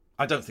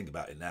 I don't think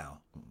about it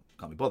now.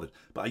 Can't be bothered.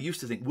 But I used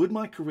to think, would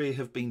my career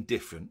have been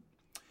different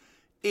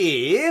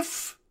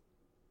if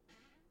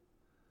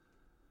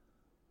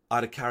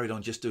I'd have carried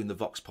on just doing the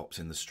Vox Pops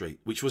in the street,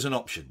 which was an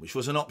option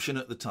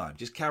at the time.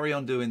 Just carry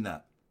on doing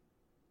that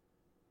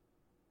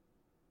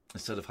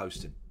instead of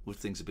hosting. Would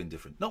things have been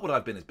different? Not would I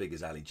have been as big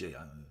as Ali G.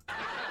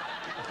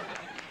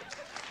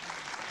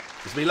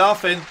 There's me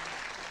laughing.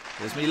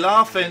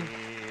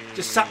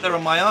 Just sat there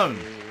on my own,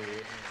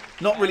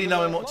 not really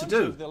knowing what to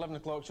do. The 11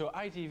 o'clock show,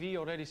 ITV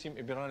already seem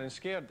to be running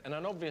scared. In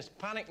an obvious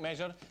panic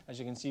measure, as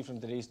you can see from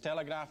today's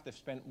Telegraph, they've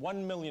spent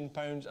 £1 million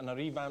on a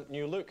revamped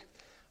new look.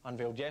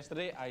 Unveiled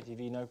yesterday,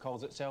 ITV now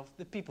calls itself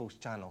the People's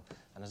Channel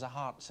and has a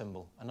heart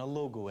symbol and a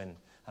logo in,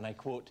 and I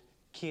quote,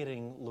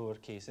 caring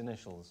lowercase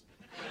initials.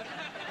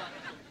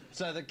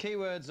 So the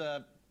keywords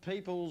are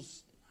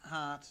people's,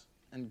 heart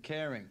and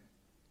caring.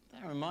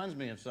 That reminds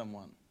me of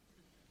someone.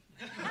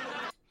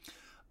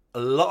 A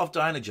lot of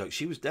Diana jokes.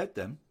 She was dead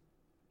then.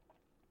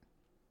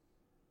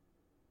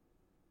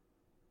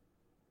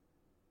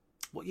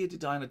 What year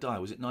did Diana die?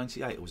 Was it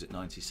 98 or was it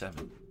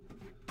 97?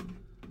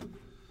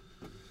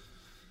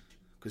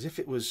 Because if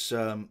it was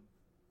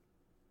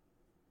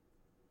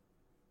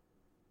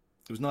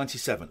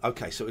 97.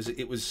 Okay, so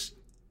it was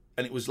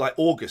like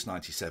August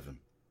 97.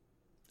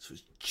 So it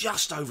was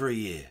just over a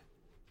year.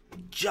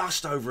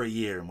 Just over a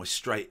year, and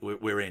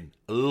we're in.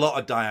 A lot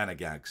of Diana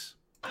gags.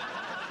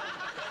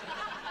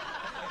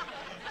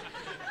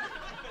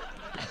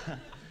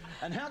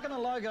 And how can a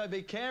logo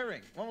be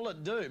caring? What will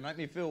it do? Make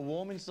me feel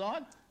warm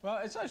inside? Well,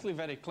 it's actually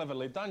very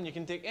cleverly done. You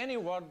can take any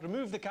word,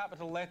 remove the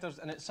capital letters,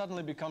 and it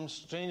suddenly becomes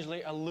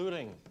strangely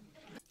alluring.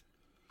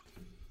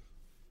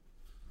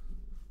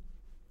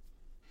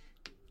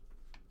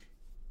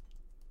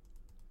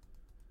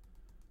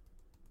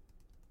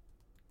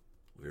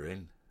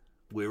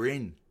 We're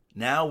in.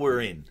 Now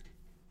we're in.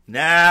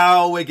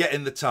 Now we're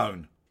getting the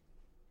tone.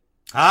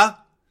 Huh?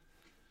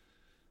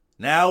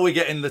 Now we're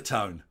getting the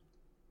tone.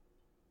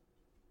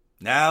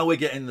 Now we're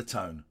getting the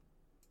tone.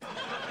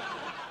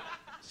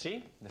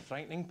 See? The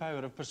frightening power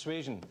of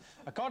persuasion.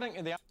 According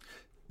to the...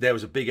 There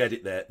was a big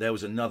edit there. There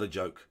was another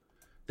joke.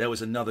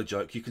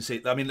 You can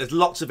see... I mean, there's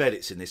lots of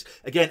edits in this.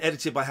 Again,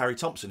 edited by Harry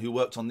Thompson, who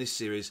worked on this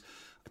series.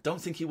 I don't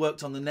think he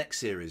worked on the next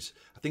series.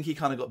 I think he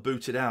kind of got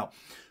booted out.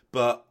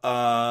 But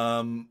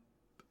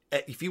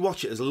if you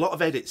watch it, there's a lot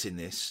of edits in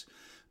this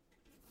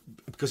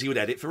because he would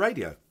edit for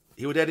radio.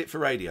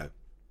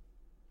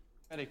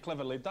 Very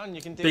cleverly done.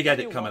 You can take big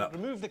edit any coming word, up.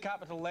 remove the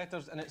capital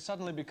letters, and it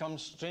suddenly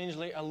becomes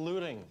strangely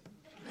alluring.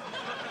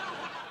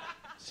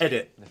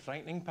 Edit. The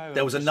frightening power.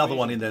 There was another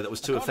one in there that was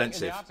too According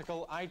offensive. To the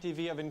article,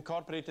 ITV have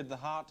incorporated the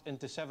heart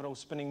into several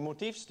spinning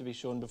motifs to be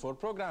shown before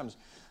programmes.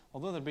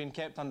 Although they're being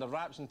kept under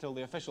wraps until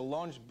the official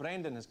launch,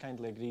 Brendan has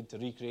kindly agreed to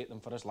recreate them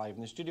for us live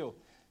in the studio.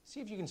 See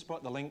if you can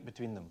spot the link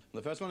between them.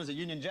 The first one is a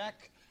Union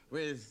Jack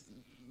with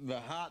the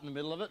heart in the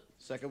middle of it.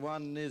 Second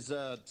one is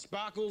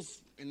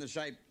sparkles in the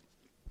shape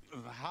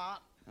of a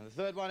heart. And the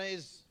third one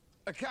is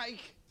a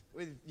cake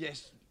with,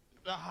 yes,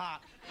 a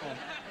heart.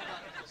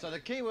 So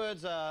the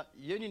keywords are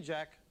Union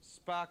Jack,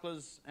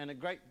 sparklers, and a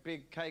great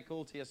big cake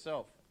all to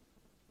yourself.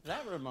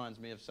 That reminds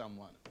me of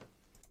someone.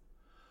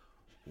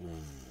 Ooh.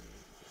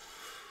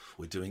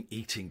 We're doing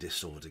eating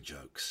disorder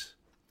jokes.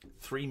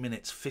 3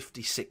 minutes,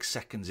 56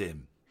 seconds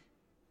in.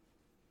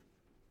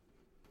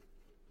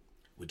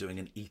 We're doing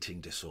an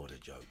eating disorder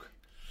joke.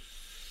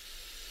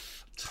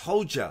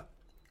 Told ya.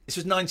 This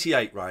was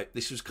 98, right?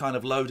 This was kind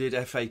of loaded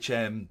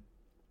FHM.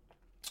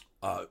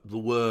 The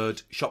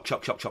word shock,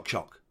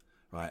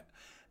 right?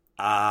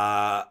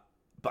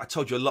 But I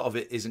told you a lot of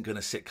it isn't going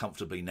to sit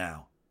comfortably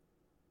now.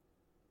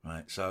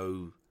 Right?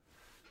 So,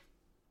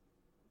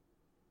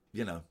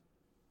 you know.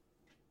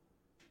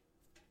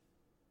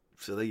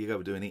 So there you go,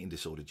 we're doing eating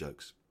disorder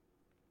jokes.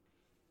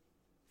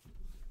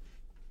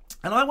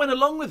 And I went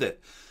along with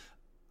it.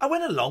 I was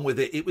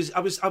 28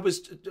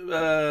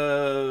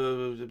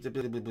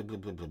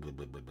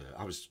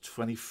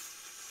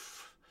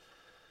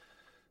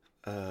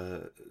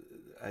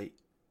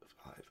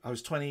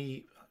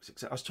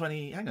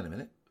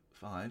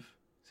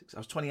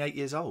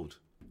 years old.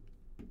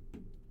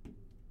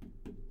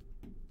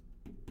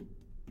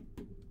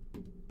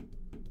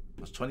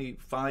 I was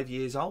 25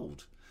 years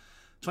old.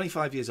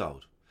 25 years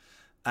old.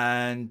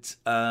 And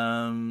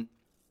I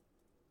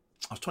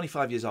was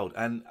 25 years old,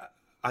 and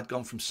I'd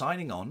gone from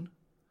signing on,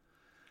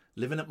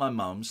 living at my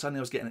mum's. Suddenly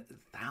I was getting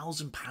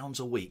 £1,000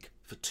 a week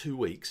for 2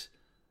 weeks,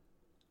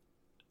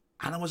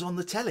 and I was on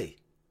the telly.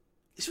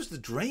 This was the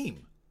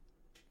dream.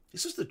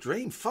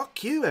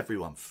 Fuck you,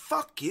 everyone.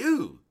 Fuck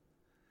you.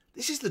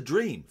 This is the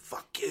dream.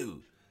 Fuck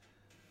you.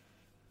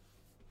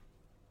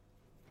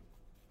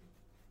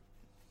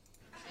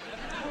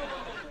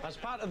 As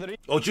part of the...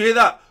 Oh, do you hear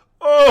that?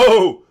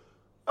 Oh!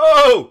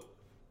 Oh!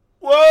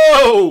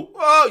 Whoa!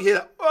 Oh,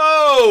 yeah.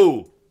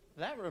 Whoa!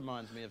 That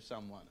reminds me of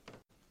someone.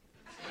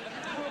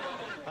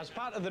 As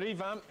part of the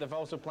revamp, they've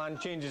also planned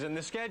changes in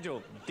the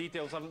schedule.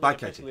 Details haven't Bye,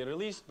 been officially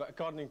released, but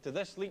according to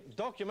this leaked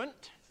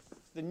document,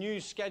 the new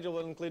schedule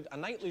will include a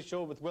nightly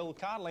show with Will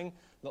Carling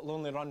that will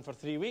only run for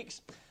 3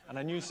 weeks, and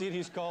a new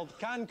series called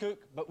Can Cook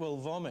But Will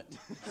Vomit.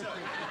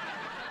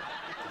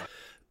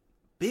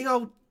 Big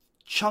old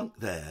chunk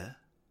there.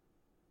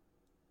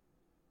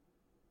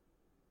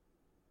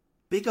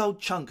 Big old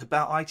chunk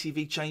about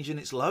ITV changing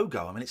its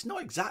logo. I mean, it's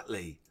not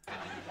exactly...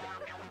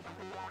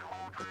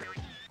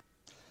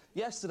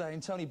 Yesterday,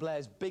 in Tony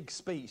Blair's big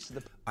speech to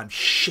the... I'm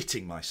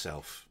shitting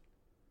myself.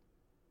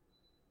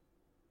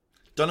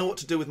 Don't know what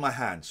to do with my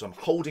hands, so I'm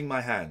holding my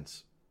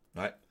hands,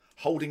 right?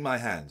 Holding my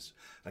hands.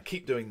 I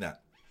keep doing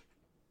that.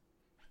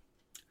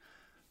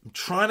 I'm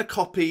trying to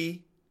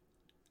copy...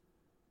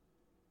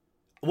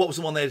 What was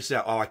the one they had to say?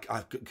 Oh, I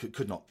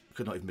could not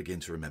even begin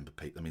to remember,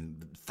 Pete. I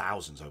mean,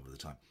 thousands over the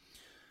time.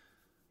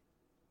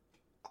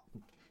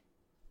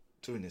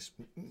 Doing this.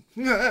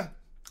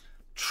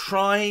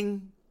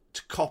 Trying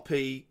to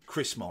copy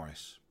Chris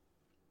Morris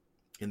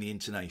in the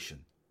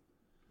intonation.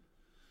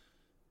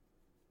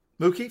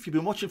 Mookie, if you've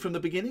been watching from the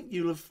beginning,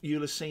 you'll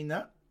have seen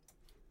that.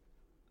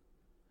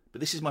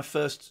 But this is my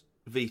first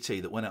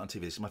VT that went out on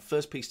TV. This is my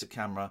first piece to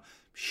camera.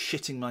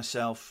 Shitting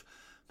myself.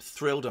 I'm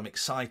thrilled. I'm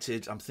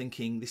excited. I'm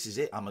thinking, this is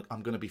it. I'm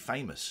going to be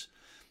famous.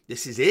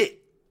 This is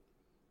it.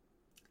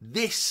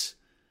 This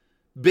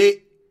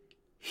bit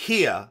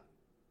here.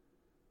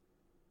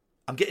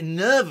 I'm getting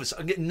nervous.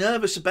 I'm getting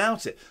nervous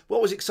about it.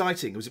 What was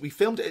exciting was that we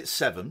filmed it at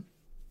 7,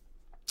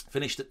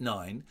 finished at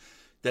 9,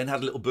 then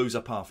had a little booze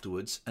up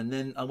afterwards, and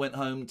then I went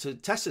home to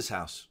Tessa's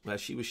house, where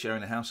she was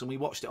sharing a house, and we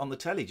watched it on the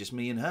telly, just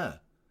me and her.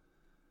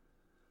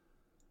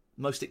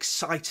 The most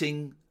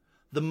exciting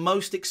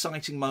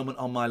moment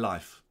of my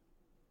life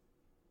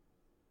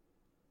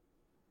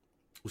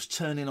was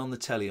turning on the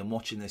telly and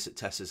watching this at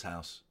Tessa's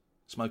house,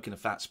 smoking a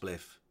fat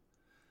spliff.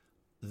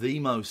 The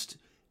most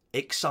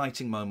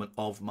exciting moment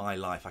of my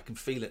life. I can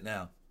feel it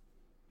now.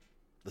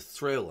 The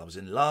thrill. I was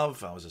in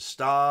love. I was a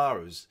star.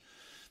 There's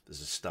a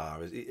star.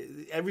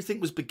 Everything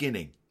was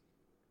beginning.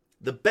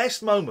 The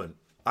best moment,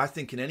 I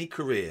think, in any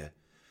career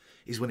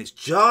is when it's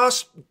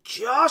just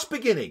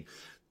beginning.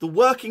 The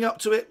working up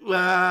to it,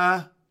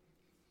 it's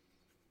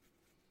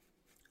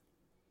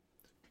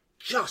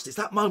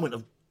that moment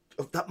of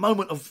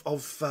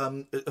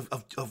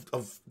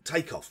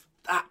takeoff.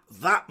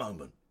 That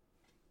moment.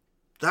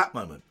 That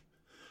moment.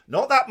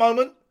 Not that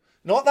moment.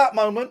 Not that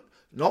moment.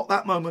 Not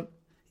that moment.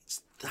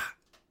 It's that.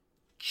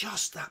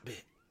 Just that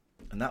bit.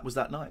 And that was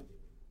that night.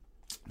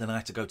 Then I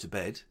had to go to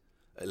bed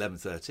at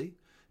 11:30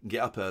 and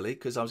get up early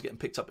because I was getting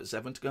picked up at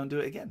 7 to go and do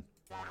it again.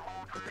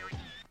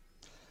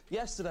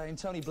 Yesterday, in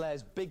Tony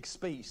Blair's big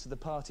speech to the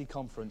party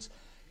conference,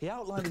 he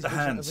outlined his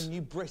vision of a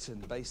new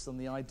Britain based on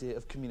the idea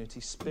of community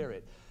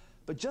spirit.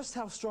 But just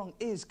how strong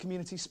is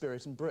community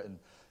spirit in Britain?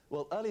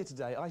 Well, earlier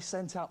today, I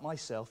sent out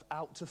myself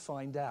out to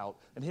find out.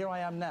 And here I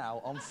am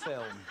now on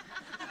film.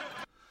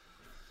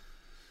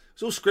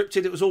 It's all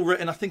scripted. It was all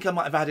written. I think I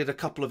might have added a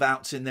couple of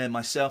outs in there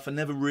myself. I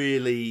never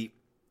really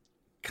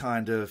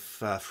kind of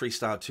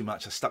freestyled too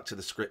much. I stuck to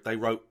the script. They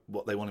wrote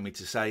what they wanted me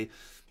to say.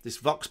 This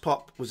Vox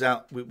Pop was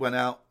out. We went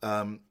out.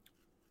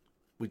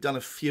 We'd done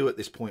a few at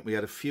this point. We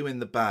had a few in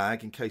the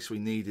bag in case we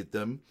needed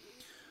them.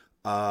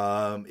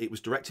 It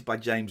was directed by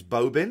James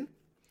Bobin,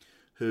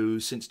 who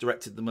since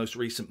directed the most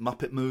recent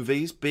Muppet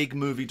movies. Big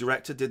movie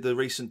director, did the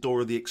recent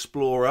Dora the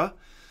Explorer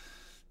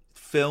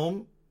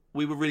film.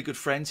 We were really good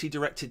friends. He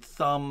directed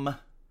Thumb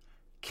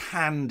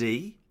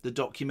Candy, the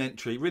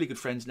documentary. Really good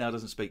friends, now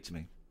doesn't speak to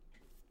me.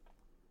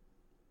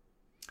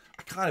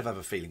 I kind of have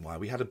a feeling why.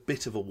 We had a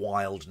bit of a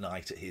wild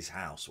night at his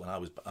house when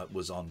I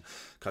was on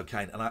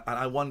cocaine, and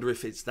I wonder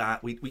if it's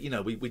that we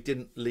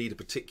didn't lead a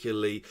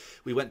particularly.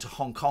 We went to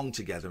Hong Kong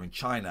together in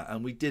China,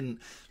 and we didn't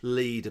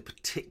lead a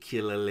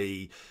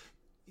particularly.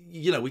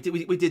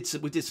 We did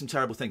some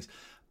terrible things,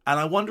 and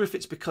I wonder if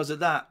it's because of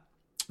that.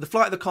 The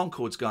Flight of the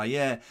Conchords guy,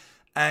 yeah,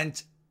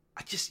 and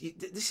this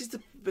has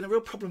been a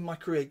real problem in my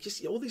career.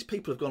 Just all these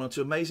people have gone on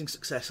to amazing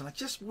success, and I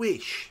just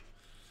wish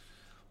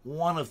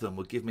one of them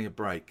would give me a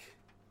break.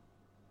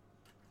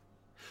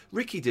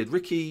 Ricky did.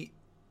 Ricky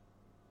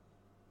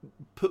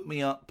put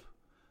me up,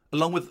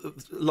 along with a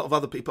lot of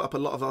other people.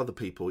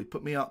 He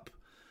put me up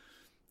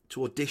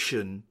to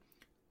audition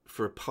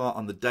for a part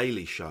on The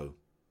Daily Show.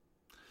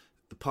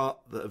 The part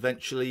that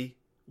eventually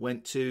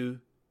went to,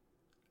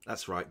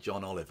 that's right,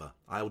 John Oliver.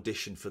 I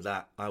auditioned for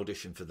that.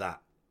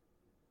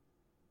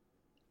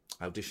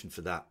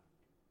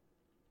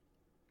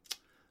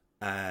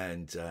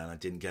 And I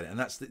didn't get it. And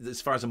that's,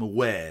 as far as I'm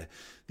aware,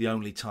 the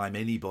only time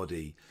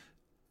anybody...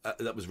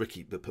 that was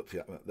Ricky that put me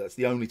up. That's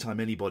the only time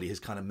anybody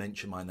has kind of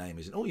mentioned my name.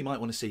 You might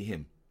want to see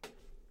him.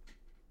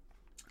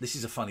 This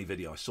is a funny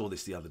video. I saw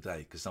this the other day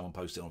because someone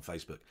posted it on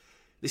Facebook.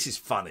 This is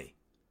funny.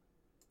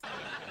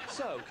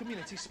 So,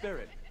 community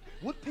spirit.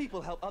 Would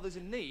people help others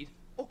in need,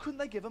 or couldn't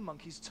they give a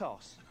monkey's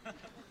toss?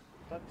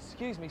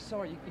 Excuse me,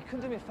 sorry, you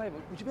couldn't do me a favour.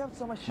 Would you be able to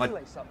tie my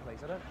shoelace up, please?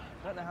 I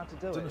don't know how to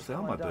do it. I don't know if they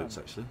are my boots,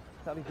 actually.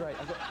 That'd be great.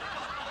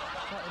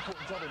 quite an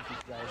important job in for you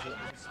today as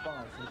a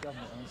spy for the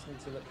government. I just need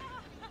to look...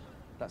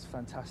 That's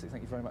fantastic,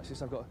 thank you very much.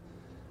 I've got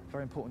a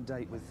very important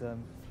date with, well,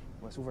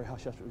 it's all very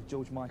hush-hush, with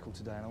George Michael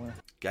today, and I want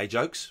to... Gay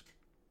jokes?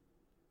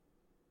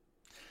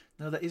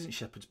 No, that isn't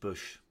Shepherd's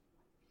Bush.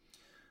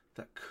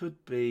 That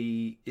could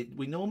be...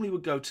 we normally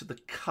would go to the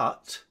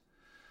Cut,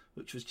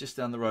 which was just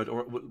down the road,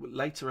 or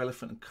later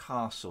Elephant and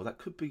Castle. That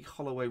could be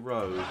Holloway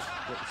Road.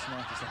 Get the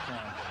smartest I can.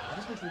 I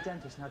just went to the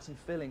dentist and had some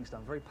fillings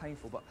done, very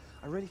painful, but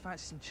I really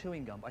fancy some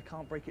chewing gum, but I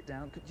can't break it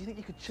down. Do you think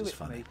you could chew it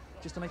for me,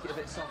 just to make it a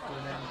bit softer,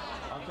 and then...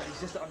 It's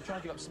just that I'm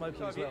trying to give up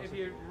smoking as well. If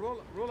you roll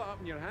it up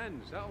in your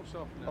hands, that'll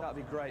soften it. That'd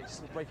be great,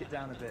 just break it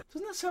down a bit.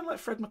 Doesn't that sound like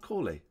Fred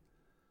Macaulay?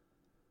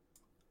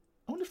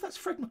 I wonder if that's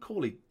Fred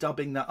Macaulay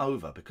dubbing that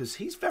over, because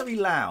he's very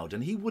loud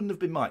and he wouldn't have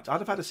been mic'd. I'd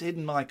have had a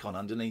hidden mic on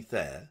underneath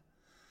there.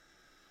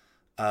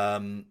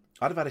 I'd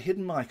have had a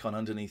hidden mic on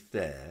underneath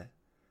there.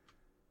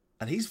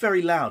 And he's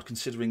very loud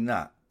considering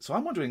that. So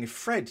I'm wondering if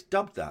Fred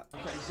dubbed that.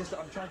 Okay, it's just that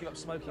I'm trying to give up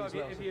smoking as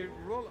well. If you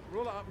roll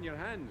it up in your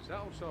hands,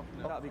 that'll soften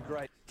it. That'd be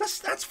great.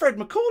 That's Fred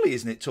Macaulay,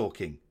 isn't it,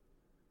 talking?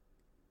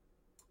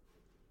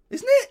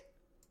 Isn't it?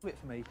 It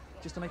for me,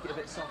 just to make it a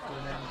bit softer,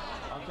 and then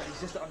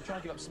it's just that I'm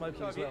trying to give up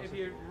smoking as well. If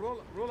you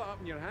roll it up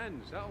in your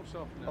hands, that'll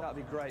soften it. That'd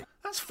be great.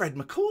 That's Fred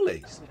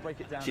Macaulay. Just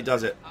break it down. She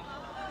does it.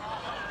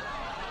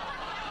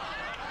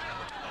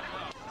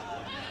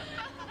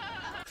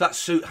 That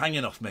suit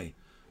hanging off me.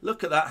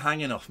 Look at that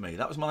hanging off me.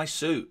 That was my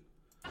suit.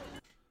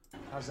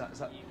 How's that?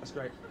 That's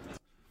great.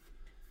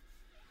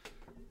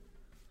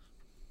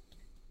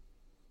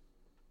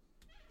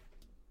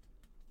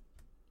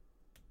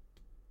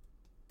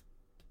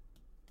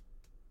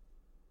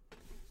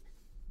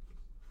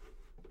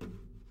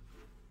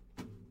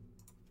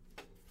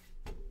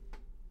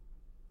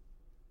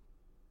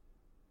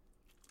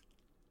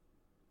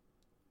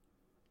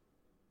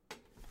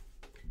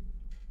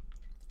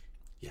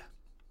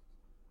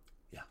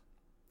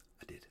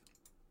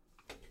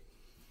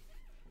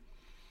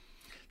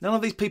 None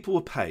of these people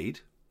were paid.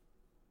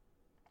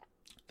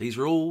 These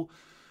are all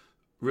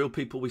real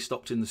people we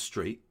stopped in the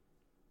street.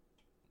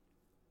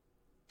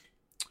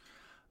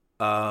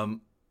 You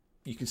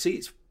can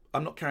see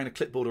I'm not carrying a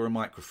clipboard or a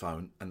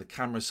microphone, and the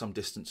camera's some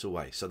distance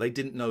away. So they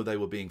didn't know they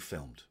were being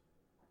filmed.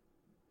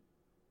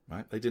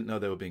 Right? They didn't know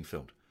they were being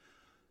filmed.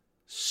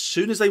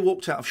 Soon as they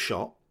walked out of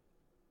shot,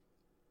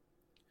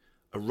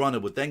 a runner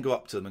would then go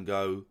up to them and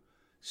go,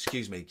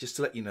 "Excuse me, just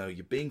to let you know,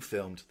 you're being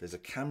filmed. There's a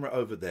camera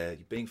over there.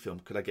 You're being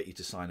filmed. Could I get you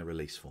to sign a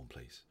release form,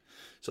 please?"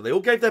 So they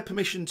all gave their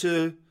permission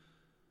to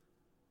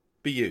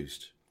be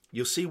used.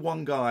 You'll see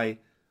one guy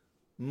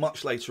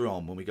much later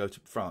on when we go to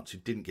France who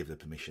didn't give their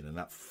permission, and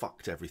that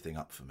fucked everything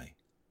up for me.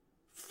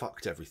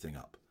 Fucked everything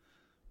up.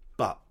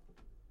 But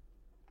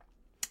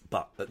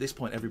at this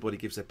point, everybody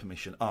gives their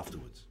permission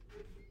afterwards.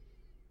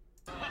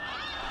 That's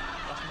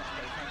much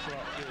better. Thanks a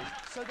lot.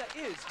 So there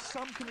is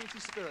some community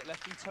spirit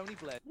left in Tony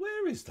Blair.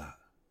 Where is that?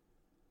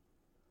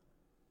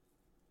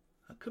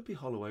 That could be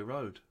Holloway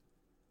Road.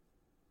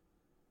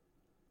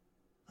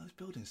 Those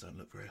buildings don't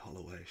look very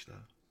Hollowayish,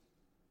 though.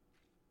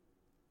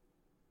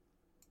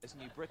 It's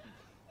New Britain.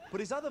 But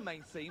his other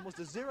main theme was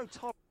the zero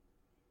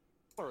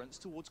tolerance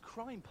towards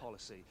crime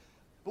policy.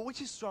 But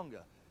which is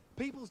stronger?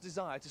 People's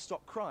desire to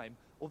stop crime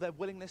or their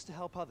willingness to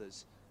help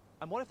others?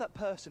 And what if that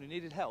person who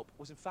needed help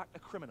was in fact a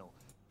criminal?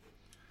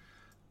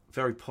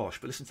 Very posh,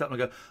 but listen to that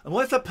one and go, and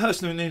what if that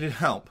person who needed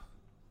help?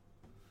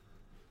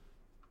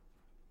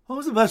 What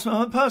was the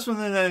person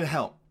who needed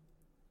help?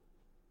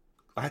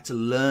 I had to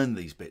learn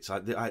these bits.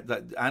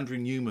 Andrew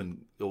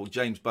Newman, or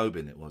James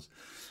Bobin it was,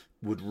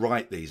 would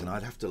write these, and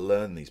I'd have to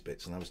learn these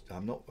bits, and I was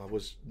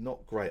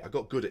not great. I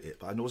got good at it,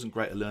 but I wasn't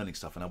great at learning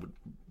stuff, and I would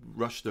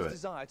rush through it.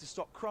 Desire to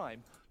stop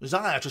crime.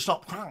 Desire to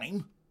stop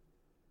crime?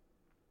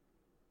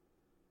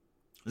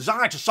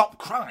 Desire to stop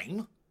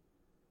crime?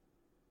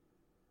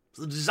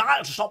 The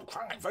desire to stop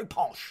crime, very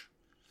posh.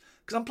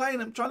 Because I'm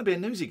trying to be a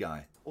newsy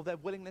guy. Or their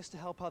willingness to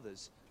help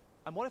others.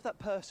 And what if that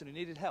person who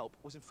needed help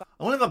was in fact...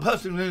 And what if that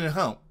person who needed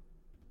help?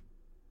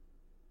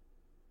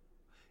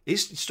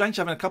 It's strange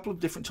having a couple of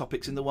different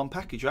topics in the one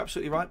package. You're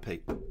absolutely right,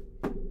 Pete.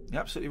 You're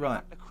absolutely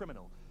right. A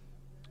criminal.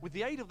 With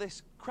the aid of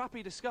this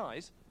crappy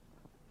disguise,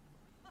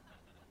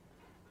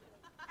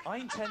 I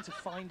intend to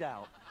find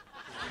out.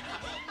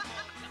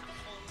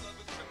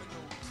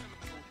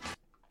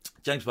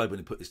 James Bobin,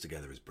 who put this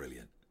together, is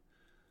brilliant.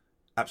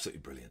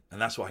 Absolutely brilliant.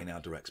 And that's why he now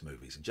directs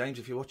movies. And James,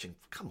 if you're watching,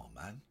 come on,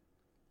 man.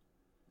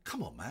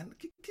 Come on, man.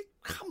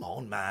 Come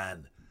on,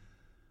 man.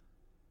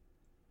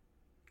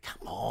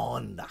 Come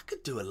on. I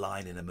could do a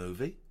line in a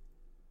movie.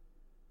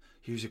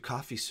 Here's your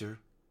coffee, sir.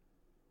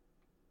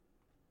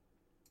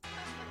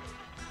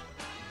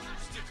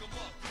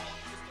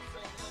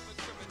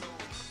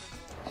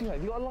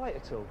 Have you got a light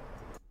at all?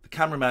 The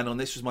cameraman on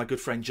this was my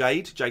good friend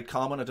Jade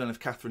Carman. I don't know if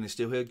Catherine is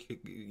still here.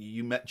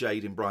 You met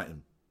Jade in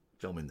Brighton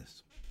filming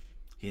this.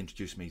 He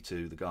introduced me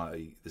to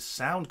the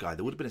sound guy.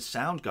 There would have been a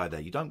sound guy there.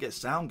 You don't get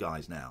sound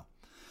guys now.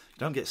 You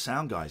don't get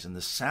sound guys. And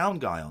the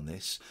sound guy on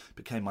this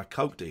became my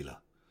coke dealer.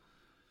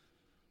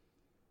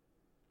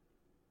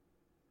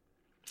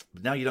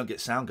 But now you don't get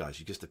sound guys,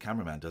 you just the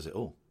cameraman does it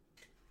all.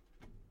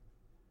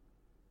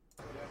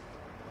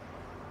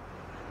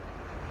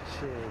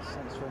 Cheers,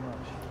 thanks very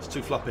much. It's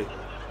too floppy.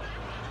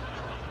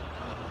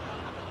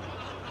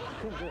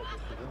 Couldn't do it.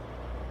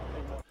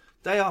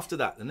 Day after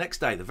that,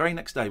 the very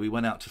next day, we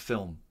went out to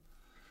film.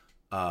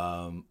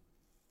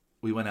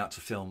 We went out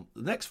to film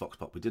the next Vox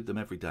Pop. We did them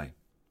every day.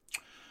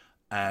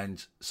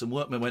 And some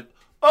workmen went,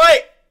 "Oi!"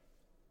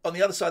 on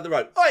the other side of the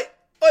road. "Oi,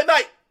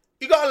 mate,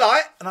 you got a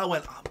light?" And I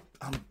went,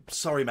 I'm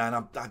sorry, man,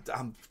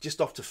 I'm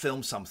just off to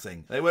film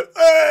something. They went,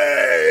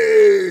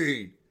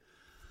 "Hey!"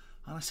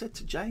 And I said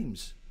to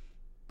James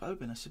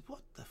Bobin, I said, "What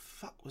the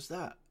fuck was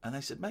that?" And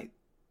they said, "Mate,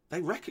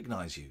 they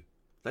recognise you.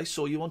 They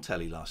saw you on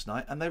telly last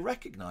night and they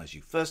recognise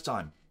you. First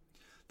time.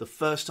 The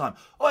first time.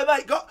 "Oi,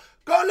 mate, got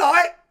a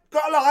light?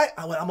 Got a light?"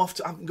 I went, "I'm off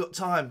to, I haven't got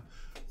time."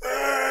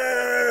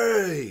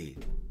 Hey!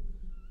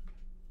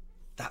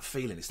 That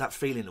feeling, it's that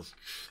feeling of,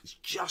 it's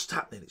just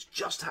happening, it's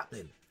just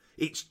happening.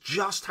 It's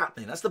just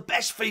happening. That's the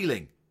best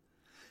feeling.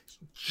 It's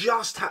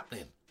just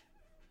happening.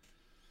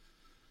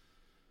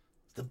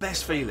 The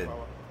best feeling.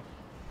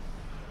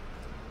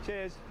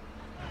 Cheers.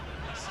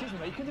 Excuse me,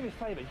 mate, you couldn't do me a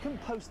favour. You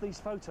couldn't post these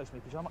photos for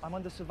me because I'm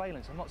under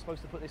surveillance. I'm not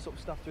supposed to put this sort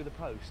of stuff through the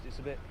post. It's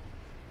a bit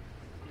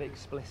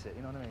explicit,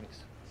 you know what I mean?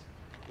 It's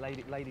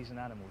ladies and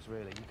animals,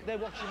 really. They're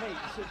watching me.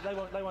 They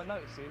won't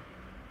notice you.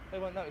 They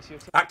won't notice you.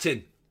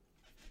 Acting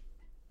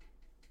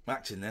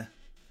there.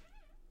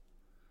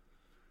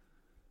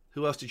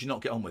 Who else did you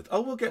not get on with?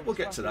 Oh, we'll get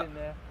to that. In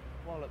there.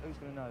 Well, look, who's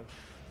going to know?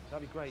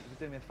 That'd be great. You could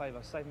do me a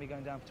favour. Save me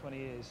going down for 20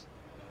 years.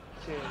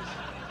 Cheers.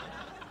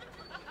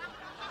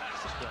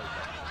 This is great.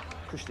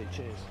 Christy,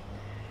 cheers.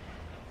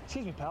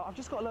 Excuse me, pal. I've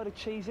just got a load of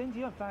cheese in. Do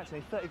you have fancy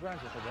me? 30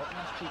 grams worth of it.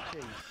 Nice cheap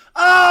cheese.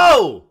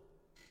 Oh!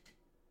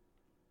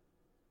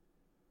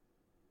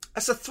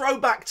 That's a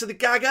throwback to the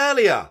gag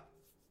earlier.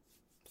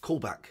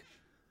 Callback.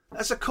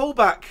 That's a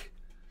callback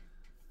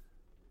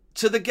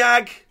to the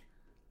gag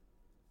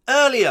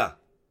earlier.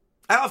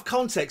 Out of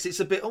context, it's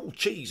a bit, a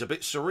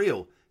bit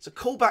surreal. It's a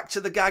callback to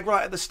the gag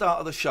right at the start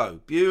of the show.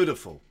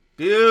 Beautiful.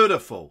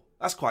 Beautiful.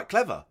 That's quite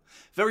clever.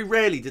 Very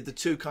rarely did the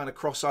two kind of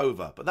cross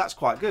over, but that's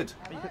quite good.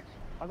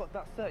 I got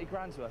that 30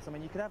 grand's worth. I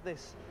mean, you could have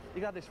this.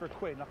 You could have this for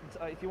 £1.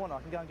 And if you want, I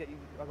can go and get you.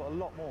 I've got a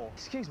lot more.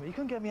 Excuse me, you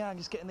couldn't get me out and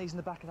just getting these in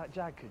the back of that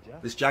Jag, could you?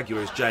 This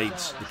Jaguar is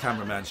Jade's, the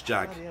cameraman's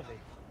Jag.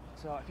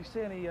 So if you see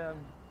any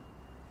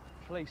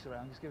police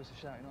around, just give us a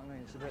shout. You know what I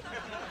mean? It's a bit.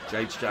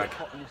 Jade's Jag.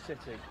 Hot in the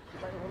city.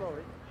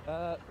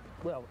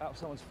 Well, out of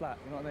someone's flat.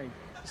 You know what I mean?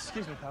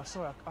 Excuse me, pal.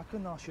 Sorry, I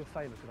couldn't ask you a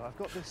favour, could I? I've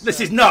got this. This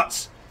is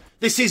nuts.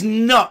 This is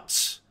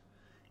nuts.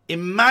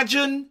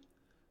 Imagine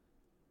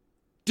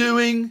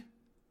doing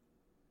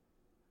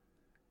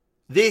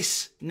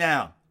this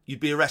now. You'd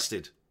be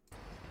arrested.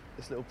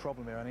 This little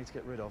problem here I need to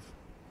get rid of.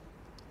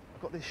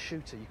 I've got this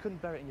shooter. You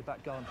couldn't bury it in your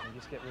back garden for me.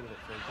 Just get rid of it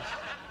for me.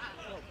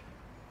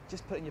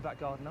 Just put it in your back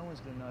garden. No one's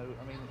going to know.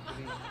 I mean,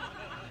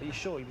 are you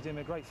sure? You'd be doing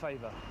me a great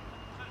favour.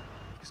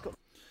 Just got...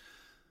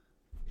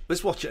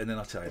 Let's watch it and then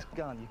I'll tell you. This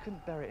gun. You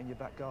couldn't bury it in your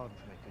back garden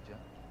for me, could you?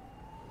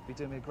 You'd be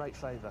doing me a great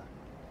favour.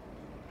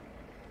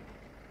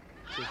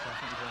 Cheers, pal.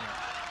 Thank you very much.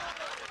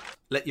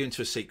 Let you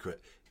into a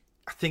secret.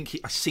 I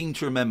seem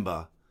to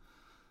remember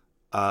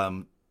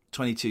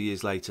 22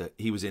 years later,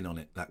 he was in on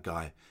it, that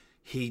guy.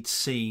 He'd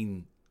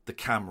seen the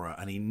camera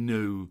and he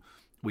knew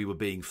we were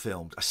being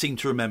filmed. I seem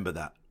to remember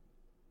that.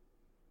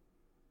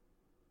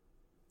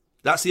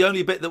 That's the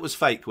only bit that was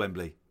fake,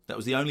 Wembley. That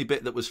was the only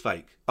bit that was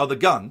fake. Oh, the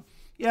gun?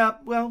 Yeah,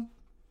 well,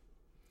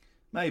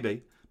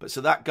 maybe. But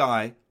so that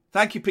guy,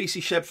 thank you,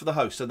 PC Sheb, for the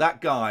host. So that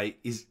guy,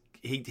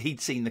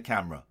 he'd seen the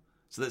camera.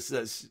 So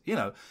that's you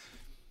know,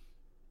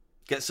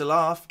 gets a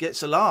laugh.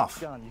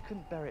 Gun, you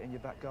couldn't bury it in your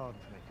back garden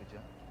for me, could you?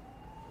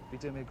 You'd be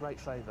doing me a great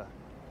favour.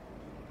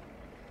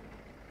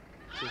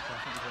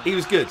 He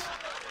was good.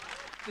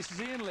 This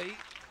is Ian Lee,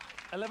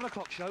 11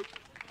 o'clock show.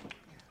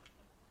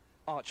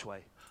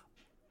 Archway.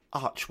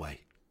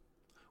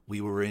 We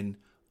were in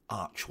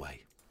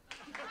Archway.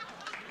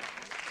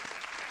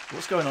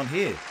 What's going on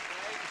here?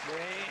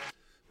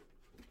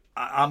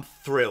 I'm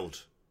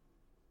thrilled.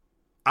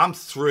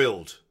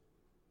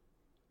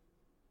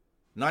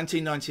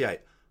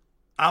 1998.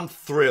 I'm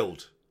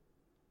thrilled.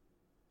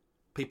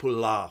 People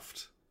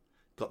laughed.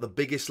 Got the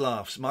biggest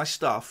laughs. My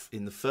stuff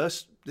in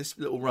this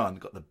little run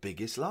got the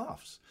biggest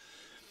laughs.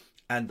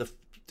 And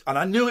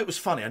I knew it was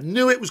funny. I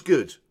knew it was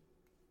good.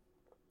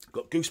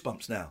 Got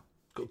goosebumps now.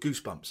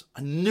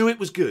 I knew it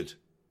was good.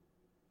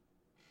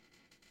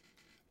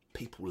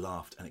 People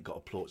laughed and it got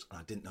applause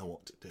and I didn't know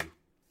what to do.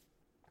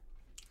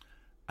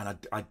 And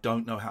I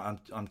don't know how.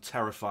 I'm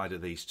terrified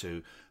of these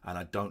two and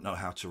I don't know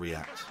how to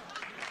react.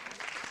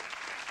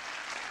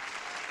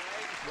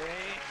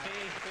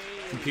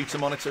 Computer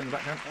monitor in the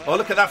background. Oh,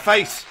 look at that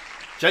face.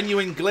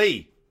 Genuine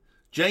glee.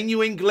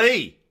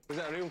 Was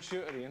it a real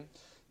shooter, Ian?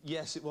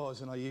 Yes, it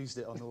was, and I used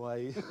it on the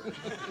way.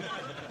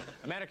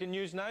 American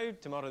news now.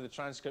 Tomorrow the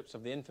transcripts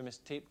of the infamous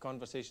taped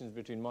conversations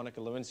between Monica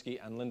Lewinsky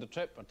and Linda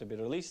Tripp are to be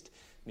released.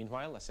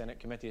 Meanwhile, a Senate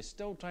committee is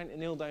still trying to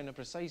nail down a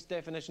precise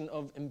definition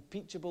of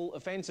impeachable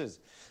offences.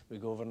 We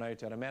go over now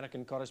to our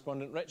American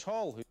correspondent Rich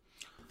Hall.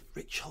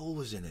 Rich Hall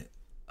was in it.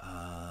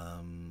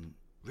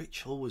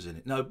 Rich Hall was in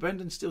it. No,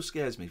 Brendan still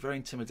scares me. Very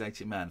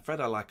intimidating man. Fred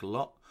I like a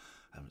lot.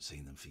 I haven't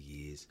seen them for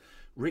years.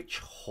 Rich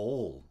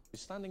Hall. He's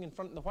standing in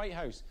front of the White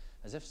House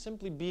as if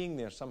simply being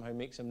there somehow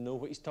makes him know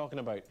what he's talking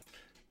about.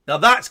 Now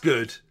that's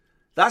good.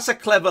 That's a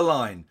clever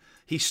line.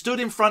 He stood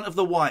in front of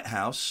the White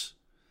House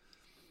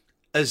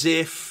as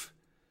if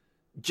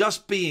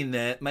just being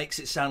there makes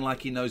it sound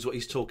like he knows what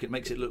he's talking,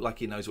 makes it look like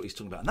he knows what he's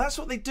talking about. And that's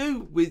what they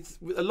do with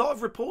a lot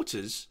of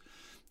reporters.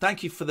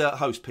 Thank you for the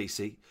host,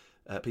 PC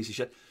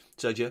Shed,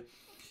 Sergio.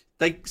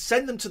 They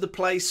send them to the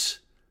place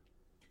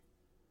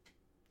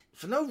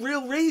for no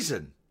real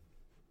reason.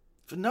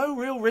 For no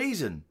real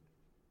reason.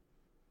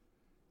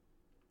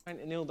 Trying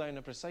to nail down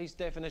a precise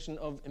definition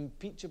of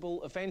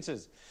impeachable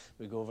offences.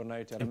 We go over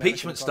now to our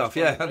impeachment stuff.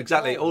 Yeah,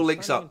 exactly. It all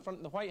links up. In front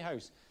of the White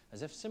House,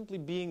 as if simply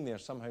being there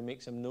somehow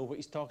makes him know what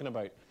he's talking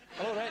about.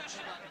 Hello, Rich.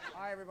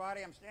 Hi,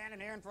 everybody. I'm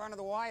standing here in front of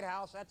the White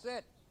House. That's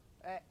it.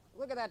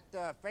 Look at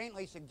that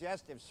faintly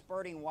suggestive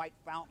spurting white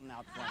fountain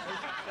out front. They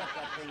should shut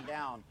that thing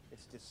down.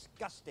 It's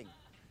disgusting.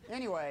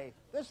 Anyway,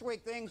 this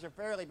week things are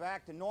fairly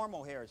back to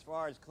normal here as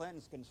far as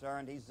Clinton's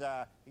concerned.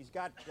 He's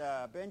got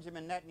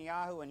Benjamin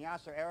Netanyahu and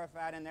Yasser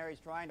Arafat in there. He's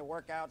trying to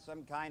work out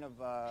some kind of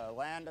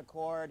land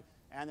accord.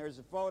 And there's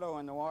a photo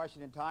in the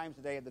Washington Times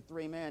today of the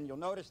three men. You'll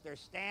notice they're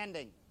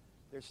standing.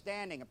 They're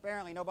standing.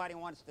 Apparently nobody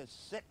wants to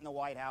sit in the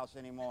White House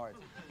anymore.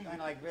 It's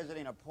kind of like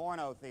visiting a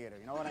porno theater,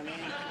 you know what I mean?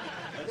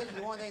 But this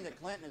is one thing that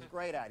Clinton is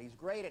great at. He's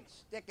great at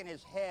sticking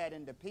his head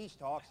into peace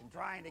talks and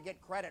trying to get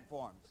credit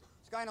for them.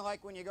 It's kind of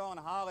like when you go on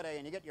a holiday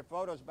and you get your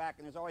photos back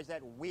and there's always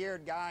that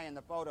weird guy in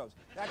the photos.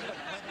 That's what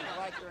Clinton's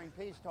like during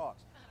peace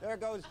talks. There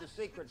goes the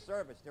Secret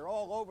Service. They're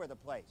all over the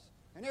place.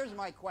 And here's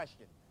my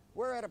question.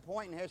 We're at a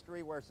point in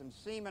history where some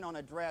semen on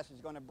a dress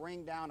is going to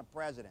bring down a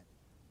president.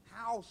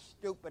 How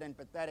stupid and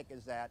pathetic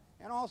is that?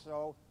 And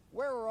also,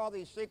 where were all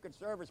these Secret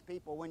Service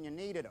people when you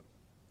needed them?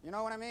 You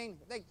know what I mean?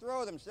 They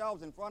throw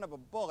themselves in front of a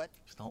bullet.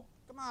 Stop.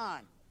 Come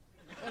on.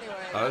 Anyway,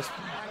 I'm Rich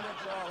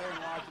Hall here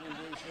in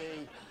Washington,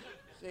 D.C.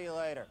 See you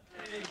later.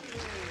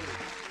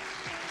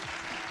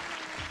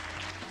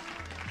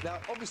 Now,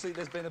 obviously,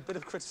 there's been a bit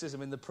of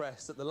criticism in the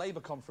press that the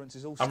Labour conference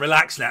is also... I'm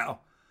relaxed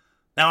now.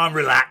 Now I'm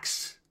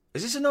relaxed.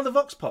 Is this another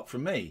Vox Pop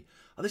from me?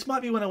 Oh, this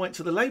might be when I went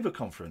to the Labour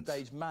conference.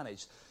 ...stage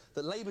managed.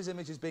 That Labour's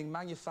image is being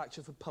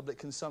manufactured for public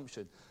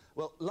consumption.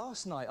 Well,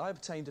 last night I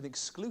obtained an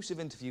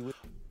exclusive interview with...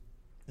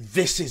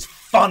 This is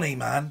funny,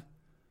 man.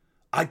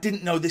 I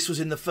didn't know this was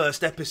in the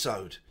first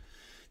episode.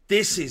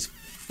 This is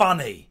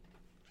funny.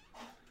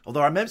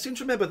 Although I seem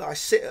to remember that I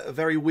sit at a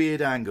very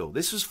weird angle.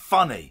 This was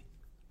funny,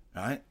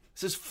 right?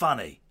 This is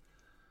funny.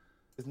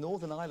 With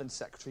Northern Ireland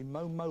Secretary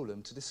Mo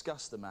Mowlam to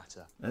discuss the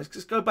matter. Let's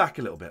just go back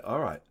a little bit.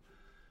 All right.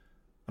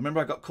 I remember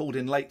I got called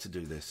in late to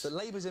do this. That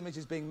Labour's image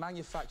is being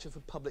manufactured for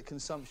public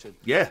consumption.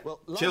 Yeah,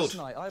 well, last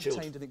night I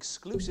obtained an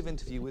exclusive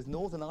interview with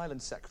Northern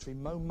Ireland Secretary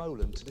Mo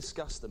Mowlam to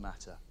discuss the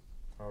matter.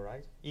 All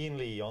right. Ian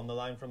Lee on the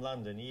line from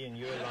London. Ian,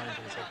 you're aligned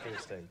to the Secretary of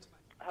State.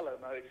 Hello,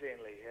 Mo. It's Ian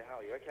Lee here. How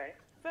are you? Okay?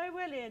 Very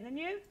well, Ian. And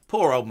you?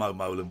 Poor old Mo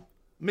Mowlam.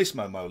 Miss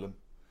Mo Mowlam.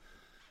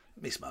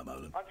 Miss Mo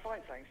Mowlam. I'm fine,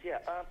 thanks. Yeah,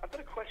 I've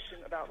got a question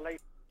about Labour's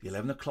The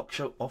 11 o'clock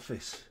show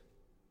office.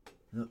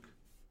 Look.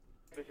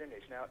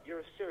 image. Now, you're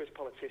a serious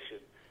politician,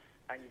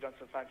 and you've done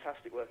some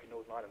fantastic work in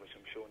Northern Ireland, which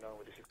I'm sure no one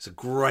would disagree. It's a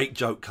great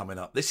joke coming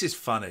up. This is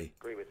funny.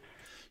 Agree with.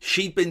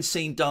 She'd been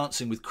seen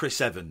dancing with Chris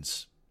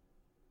Evans,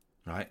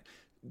 right?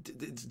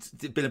 It's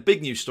been a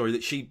big news story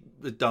that she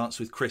danced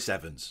with Chris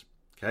Evans,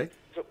 okay?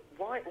 So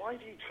why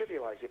do you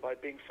trivialise it by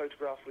being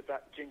photographed with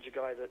that ginger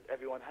guy that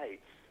everyone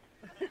hates?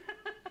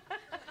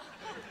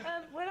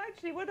 Well,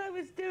 actually, what I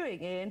was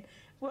doing, Ian,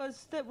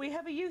 was that we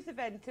have a youth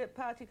event at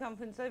Party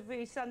Conference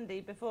every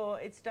Sunday before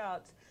it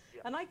starts.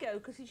 Yeah. And I go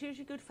because it's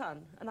usually good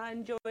fun, and I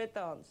enjoy a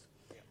dance.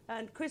 Yeah.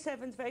 And Chris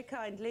Evans, very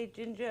kindly,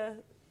 ginger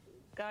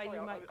guy,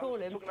 you might call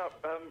him. I was talking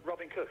about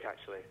Robin Cook,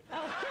 actually.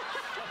 Oh.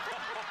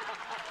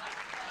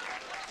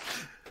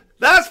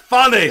 That's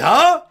funny,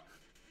 huh?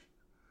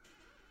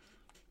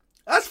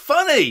 That's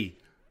funny.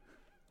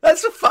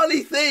 That's a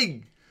funny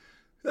thing.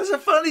 That's a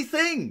funny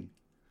thing.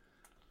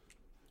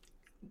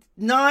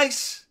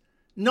 Nice,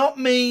 not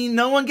mean,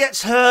 no one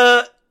gets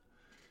hurt.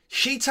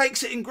 She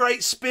takes it in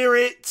great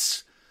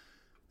spirits.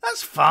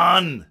 That's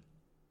fun.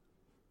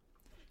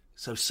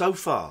 So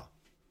far,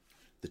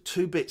 the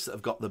two bits that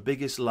have got the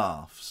biggest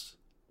laughs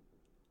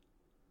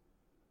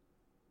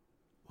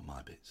were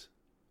my bits.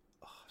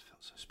 Oh, I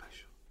felt so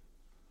special.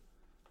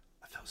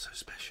 I felt so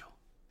special.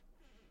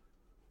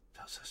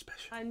 Felt so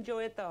special. I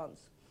enjoy a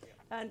dance.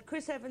 And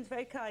Chris Evans,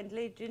 very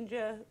kindly,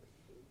 ginger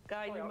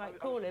guy, you might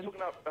call him. I was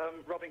talking about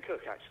Robin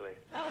Cook, actually.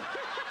 Oh.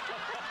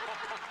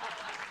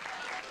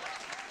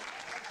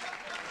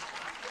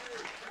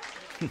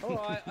 All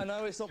right, I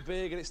know it's not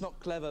big and it's not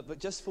clever, but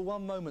just for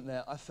one moment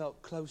there, I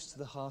felt close to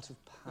the heart of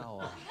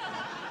power.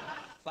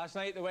 Last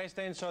night, the West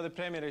End saw the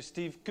premiere of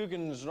Steve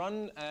Coogan's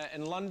Run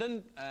in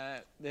London.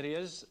 There he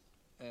is,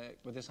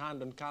 with his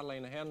hand on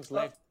Caroline Ahern's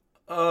left.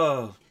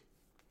 Oh.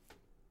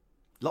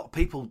 A lot of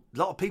people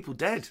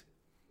dead.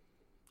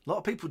 A lot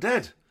of people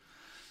dead.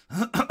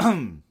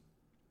 A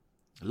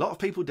lot of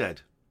people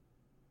dead.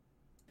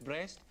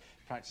 Breast,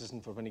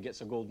 practising for when he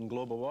gets a Golden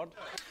Globe Award.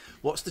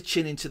 What's the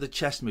chin into the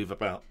chest move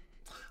about?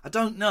 I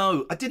don't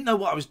know. I didn't know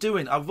what I was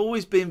doing. I've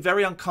always been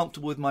very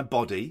uncomfortable with my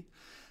body,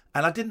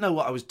 and I didn't know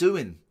what I was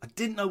doing.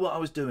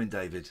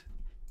 David.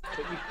 But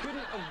you couldn't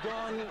have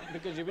gone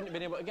because you wouldn't have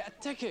been able to get a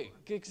ticket,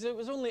 because it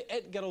was only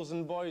it girls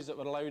and boys that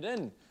were allowed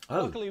in.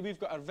 Oh. Luckily, we've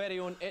got our very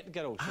own it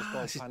girl. She's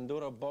called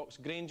Pandora Box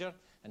Granger.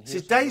 And This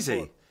is here's her Daisy.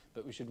 report.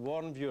 But we should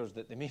warn viewers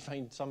that they may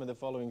find some of the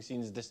following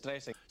scenes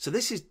distressing. So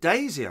this is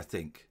Daisy, I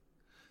think.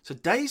 So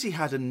Daisy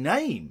had a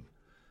name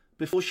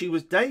before she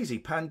was Daisy,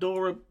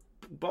 Pandora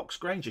Box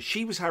Granger.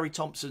 She was Harry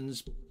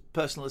Thompson's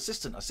personal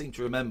assistant, I seem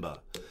to remember.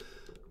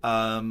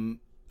 And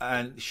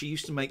she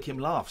used to make him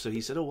laugh. So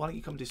he said, why don't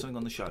you come do something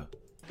on the show?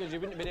 Because you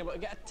wouldn't have been able to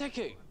get a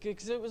ticket,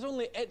 because it was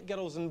only it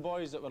girls and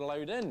boys that were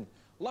allowed in.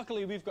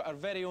 Luckily, we've got our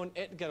very own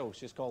it girl.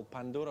 She's called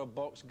Pandora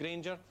Box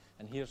Granger,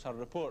 and here's her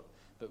report.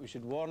 But we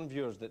should warn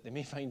viewers that they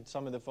may find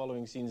some of the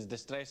following scenes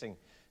distressing.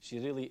 She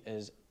really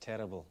is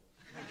terrible.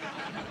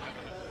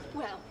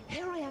 Well,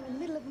 here I am in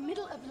the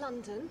middle of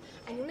London,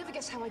 and you'll never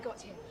guess how I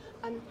got here.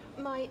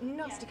 My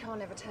nasty car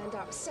never turned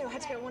up, so I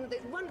had to go on one of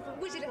those wonderful,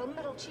 wizzy little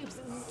metal tubes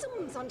that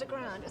zooms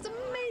underground. It was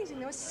amazing.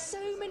 There were so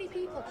many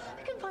people.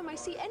 I couldn't find my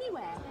seat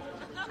anywhere.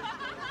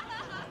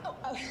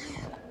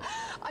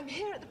 I'm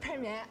here at the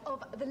premiere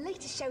of the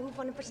latest show of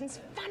one of Britain's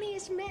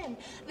funniest men,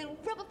 the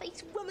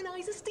rubber-faced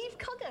womanizer Steve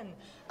Coogan.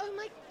 Oh,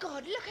 my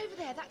God, look over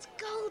there. That's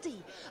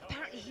Goldie.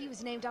 Apparently he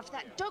was named after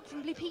that dog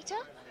from Blue Peter.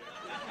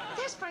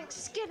 There's Frank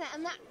Skinner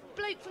and that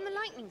bloke from the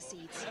Lightning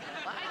Seeds.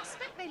 Well, I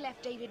expect they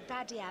left David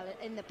Baddiel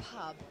in the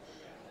pub.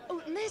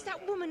 Oh, and there's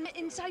that woman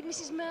inside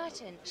Mrs.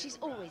 Merton. She's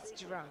always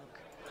drunk.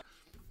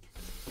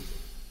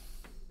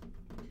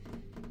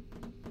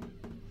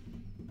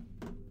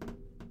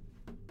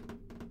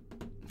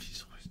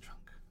 She's always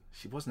drunk.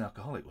 She was an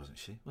alcoholic, wasn't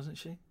she?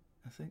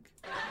 I think.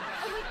 Oh,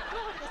 my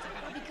God, there's a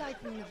grubby guy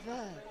from the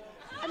Verve.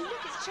 And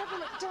look, it's Trevor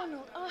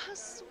McDonald. Oh, how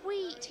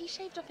sweet. He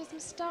shaved off his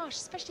moustache,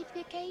 especially for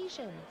the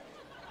occasion.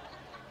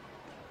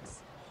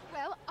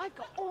 Well, I've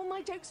got all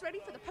my jokes ready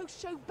for the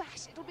post-show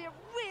bash. It'll be a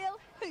real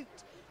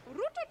hoot.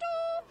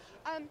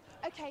 Roo-doo-doo.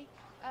 Okay,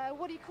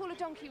 what do you call a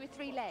donkey with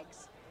 3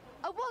 legs?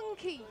 A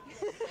wonky.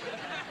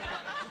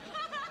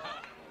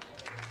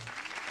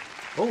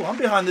 Oh, I'm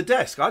behind the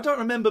desk. I don't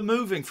remember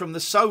moving from the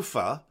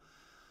sofa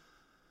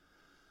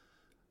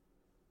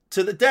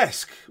to the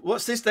desk.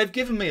 What's this? They've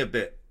given me a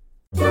bit.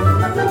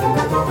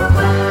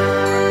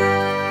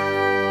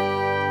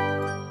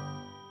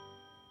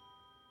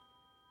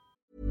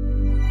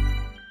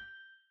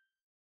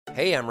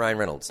 Hey, I'm Ryan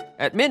Reynolds.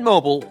 At Mint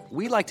Mobile,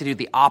 we like to do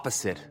the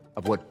opposite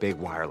of what Big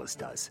Wireless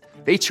does.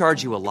 They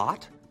charge you a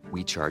lot,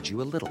 we charge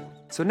you a little.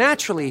 So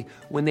naturally,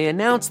 when they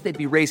announced they'd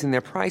be raising their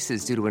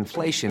prices due to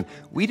inflation,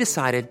 we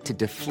decided to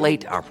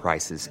deflate our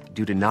prices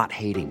due to not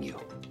hating you.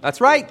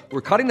 That's right. We're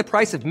cutting the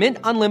price of Mint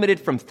Unlimited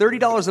from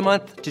 $30 a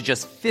month to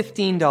just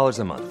 $15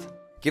 a month.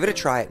 Give it a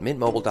try at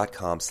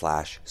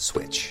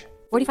mintmobile.com/switch.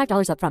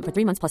 $45 up front for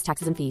 3 months plus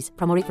taxes and fees.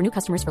 Promo rate for new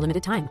customers for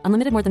limited time.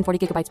 Unlimited more than 40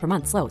 gigabytes per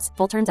month. Slows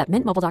full terms at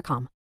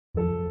mintmobile.com.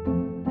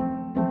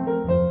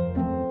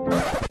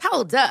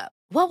 Hold up.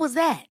 What was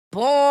that?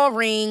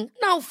 Boring.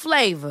 No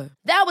flavor.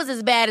 That was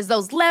as bad as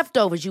those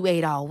leftovers you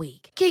ate all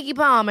week. Keke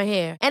Palmer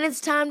here, and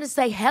it's time to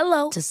say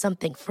hello to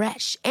something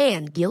fresh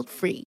and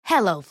guilt-free.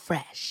 Hello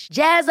Fresh.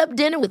 Jazz up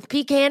dinner with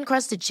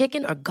pecan-crusted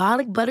chicken or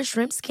garlic butter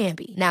shrimp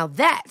scampi. Now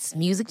that's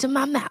music to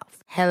my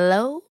mouth.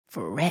 Hello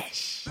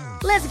Fresh.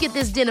 Let's get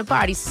this dinner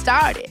party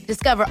started.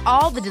 Discover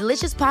all the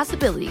delicious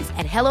possibilities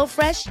at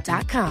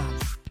hellofresh.com.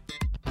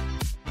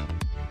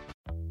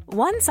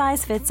 One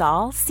size fits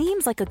all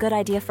seems like a good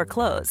idea for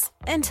clothes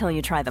until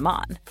you try them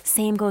on.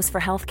 Same goes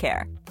for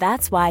healthcare.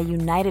 That's why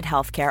United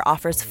Healthcare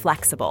offers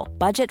flexible,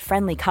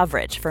 budget-friendly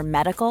coverage for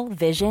medical,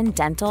 vision,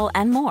 dental,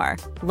 and more.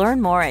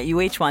 Learn more at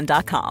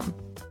uh1.com.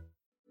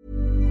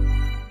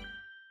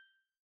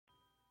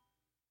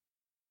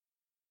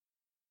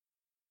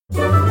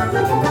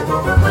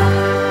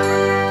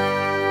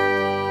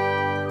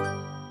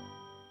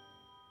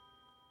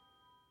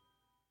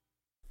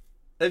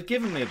 They've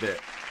given me a bit.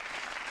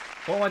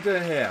 What am I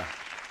doing here?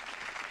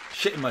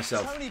 Shitting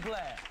myself. Tony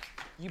Blair.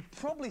 You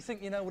probably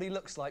think you know what he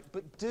looks like,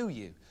 but do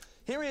you?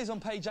 Here he is on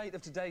page 8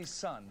 of today's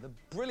Sun. The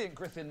brilliant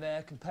Griffin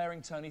there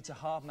comparing Tony to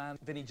hard-man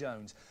Vinnie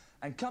Jones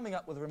and coming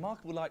up with a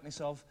remarkable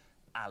likeness of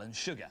Alan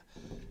Sugar.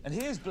 And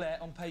here's Blair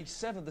on page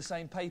 7 of the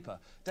same paper,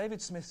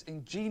 David Smith's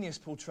ingenious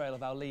portrayal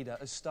of our leader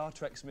as Star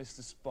Trek's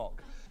Mr.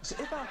 Spock. So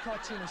if our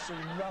cartoonists are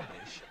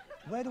rubbish,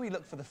 where do we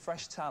look for the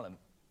fresh talent?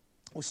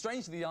 Well,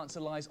 strangely, the answer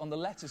lies on the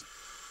letters.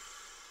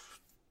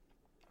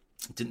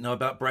 Didn't know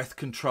about breath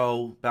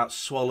control, about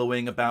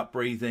swallowing, about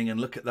breathing,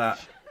 and look at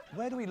that.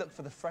 where do we look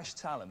for the fresh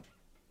talent?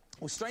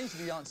 Well,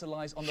 strangely, the answer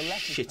lies on the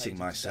letters Shitting page of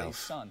myself. today's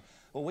Sun.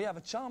 Well, we have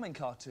a charming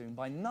cartoon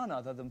by none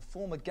other than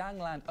former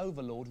gangland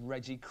overlord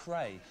Reggie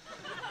Kray.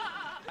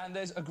 And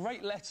there's a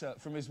great letter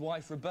from his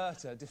wife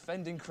Roberta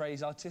defending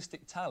Kray's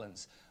artistic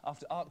talents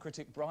after art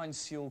critic Brian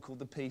Sewell called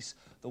the piece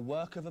the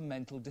work of a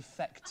mental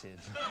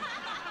defective.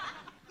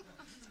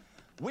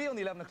 We on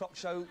the 11 o'clock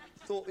show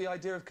thought the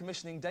idea of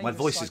commissioning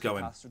dangerous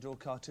psychopaths to draw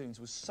cartoons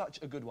was such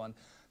a good one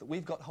that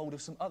we've got hold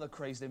of some other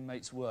crazed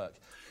inmates' work.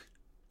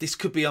 This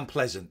could be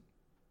unpleasant.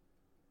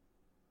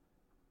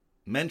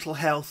 Mental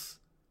health,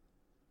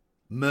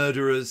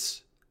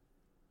 murderers,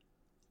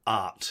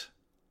 art.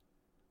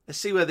 Let's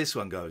see where this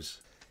one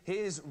goes.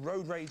 Here's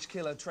road rage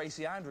killer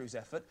Tracy Andrews'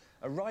 effort,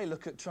 a wry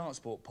look at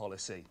transport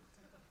policy.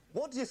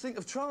 What do you think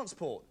of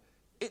transport?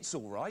 It's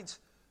all right.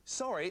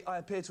 Sorry, I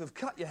appear to have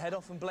cut your head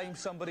off and blamed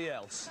somebody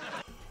else.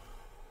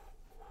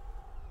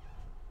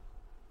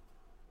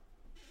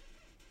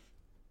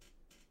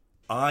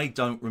 I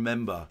don't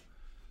remember.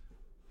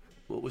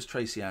 What was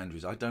Tracy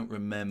Andrews? I don't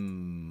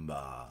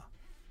remember.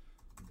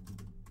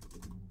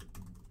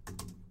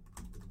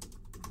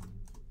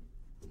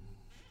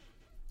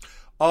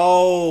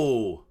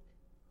 Oh!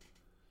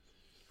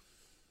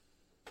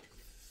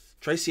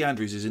 Tracy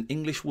Andrews is an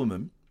English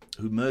woman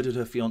who murdered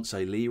her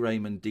fiancé Lee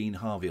Raymond Dean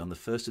Harvey on the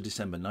 1st of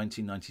December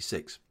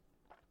 1996.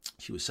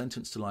 She was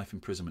sentenced to life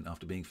imprisonment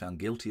after being found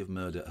guilty of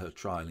murder at her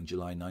trial in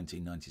July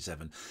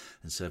 1997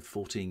 and served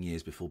 14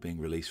 years before being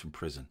released from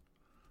prison.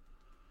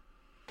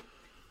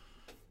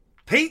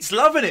 Pete's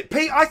loving it.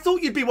 Pete, I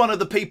thought you'd be one of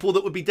the people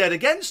that would be dead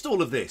against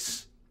all of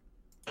this.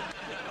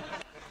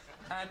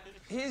 And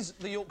here's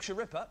the Yorkshire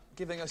Ripper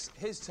giving us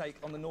his take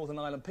on the Northern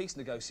Ireland peace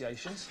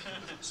negotiations.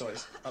 Sorry,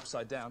 it's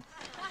upside down.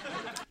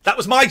 That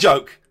was my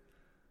joke.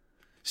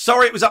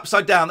 Sorry it was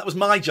upside down. That was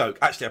my joke.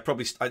 Actually,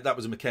 that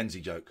was a Mackenzie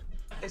joke.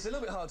 It's a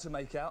little bit hard to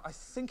make out. I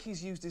think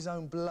he's used his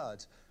own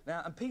blood.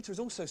 Now, and Peter has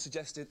also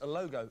suggested a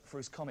logo for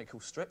his comical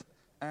strip,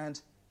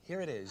 and here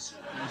it is.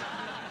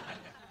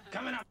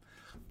 Coming up.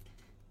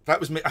 That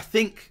was me. I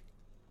think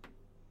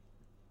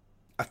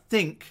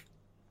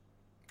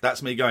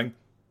that's me going,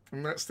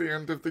 and that's the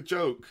end of the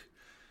joke.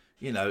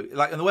 You know,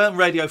 like in the way on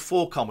Radio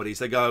 4 comedies,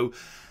 they go,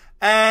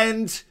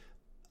 and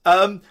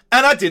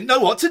I didn't know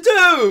what to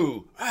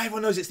do.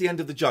 Everyone knows it's the end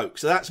of the joke.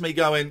 So that's me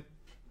going,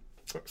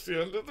 that's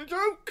the end of the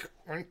joke.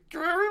 Thank you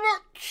very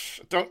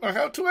much. I don't know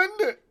how to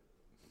end it.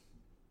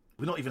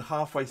 We're not even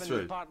halfway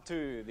through. Part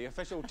 2, the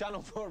official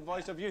Channel 4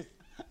 Voice of Youth.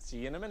 See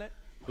you in a minute.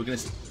 We're going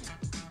to...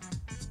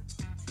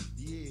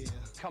 Yeah.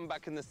 Come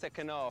back in the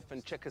second half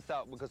and check us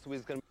out because we're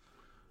going to...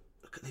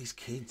 Look at these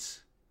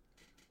kids.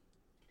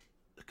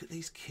 Look at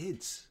these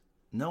kids.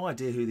 No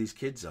idea who these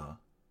kids are.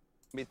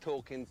 Be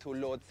talking to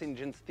Lord St.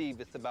 John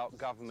Stevens about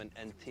government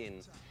and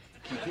tin.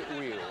 Keep it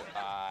real,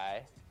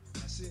 aye.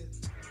 That's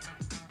it.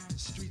 The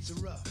streets are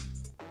rough.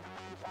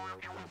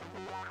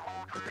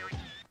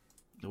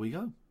 There we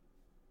go.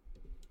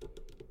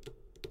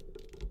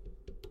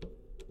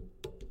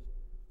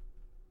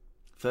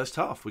 First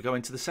half. We go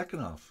into the second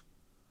half.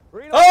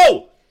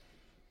 Oh!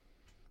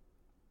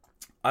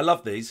 I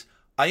love these.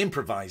 I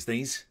improvise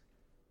these.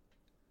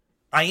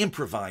 I've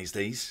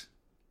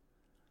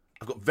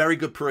got very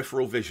good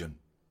peripheral vision.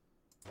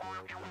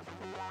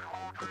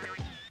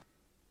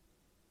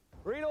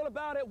 Read all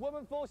about it.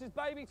 Woman forces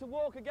baby to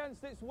walk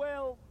against its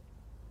will.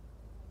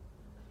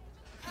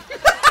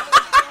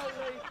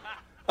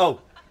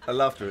 Oh, I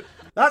laughed at it.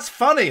 That's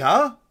funny,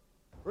 huh?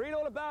 Read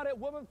all about it.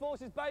 Woman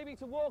forces baby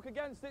to walk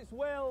against its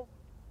will.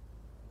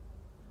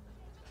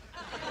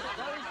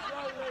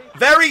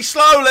 Very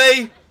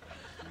slowly.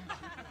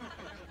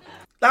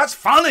 That's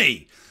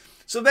funny.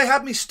 So they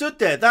had me stood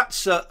there.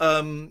 That's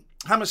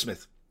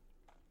Hammersmith.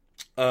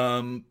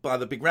 By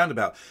the big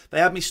roundabout. They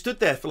had me stood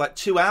there for like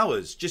 2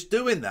 hours just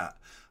doing that.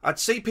 I'd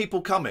see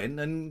people come in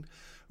and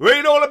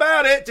read all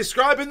about it,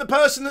 describing the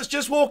person that's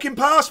just walking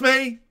past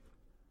me.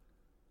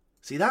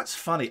 See, that's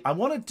funny. I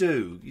want to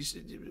do...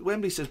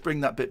 Wembley says bring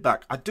that bit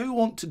back. I do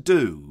want to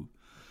do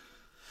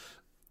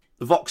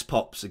the Vox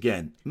Pops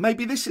again.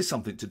 Maybe this is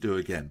something to do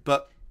again,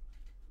 but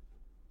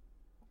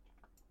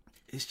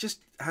it's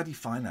just, how do you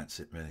finance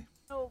it, really?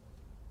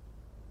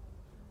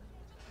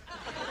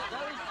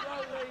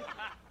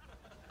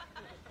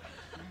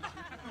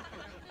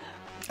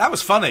 That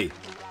was funny.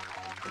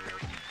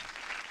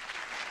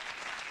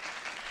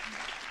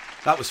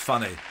 That was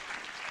funny.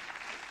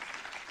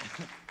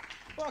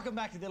 Welcome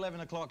back to the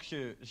 11 o'clock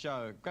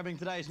show. Grabbing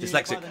today's news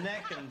Dyslexic. by the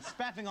neck and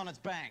spaffing on its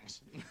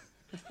bangs.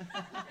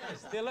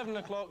 It's the 11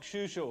 o'clock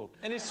show.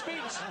 In his speech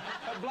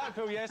at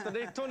Blackpool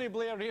yesterday, Tony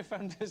Blair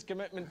reaffirmed his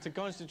commitment to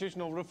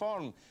constitutional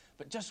reform.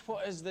 But just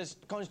what is this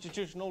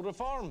constitutional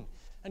reform?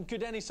 And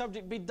could any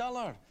subject be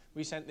duller?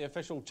 We sent the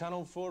official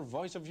Channel 4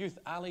 Voice of Youth,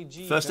 Ali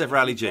G. First ever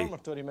Ali G. Former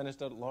Tory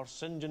Minister Lord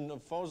St. John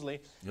of Fawsley.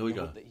 Here we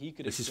go.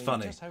 This is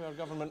funny. Just how our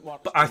government works.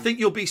 But I think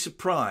you'll be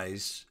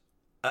surprised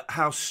at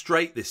how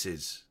straight this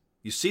is.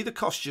 You see the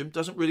costume,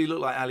 doesn't really look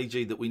like Ali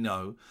G that we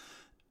know.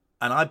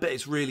 And I bet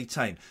it's really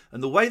tame.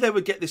 And the way they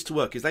would get this to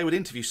work is they would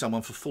interview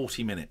someone for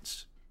 40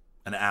 minutes.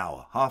 an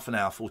hour, half an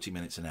hour, 40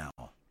 minutes, an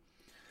hour.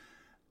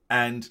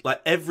 And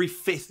like every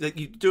fifth, that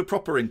you do a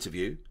proper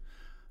interview,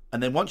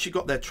 and then once you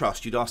got their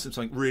trust, you'd ask them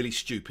something really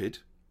stupid,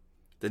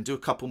 then do a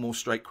couple more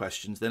straight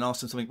questions, then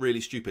ask them something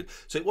really stupid.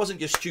 So it wasn't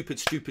just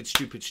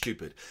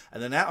stupid.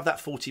 And then out of that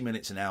 40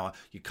 minutes, an hour,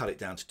 you cut it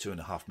down to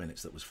 2.5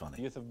 minutes that was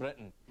funny. Youth of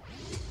Britain.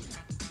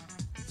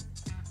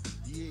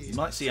 You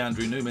might see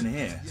Andrew Newman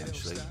here,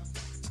 actually.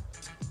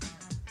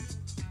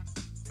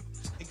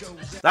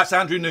 That's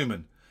Andrew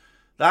Newman.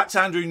 That's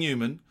Andrew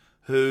Newman,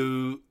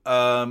 who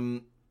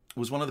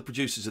was one of the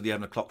producers of the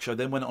 11 O'Clock Show,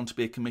 then went on to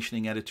be a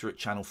commissioning editor at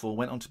Channel 4,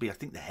 went on to be, I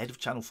think, the head of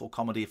Channel 4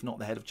 Comedy, if not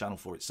the head of Channel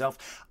 4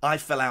 itself. I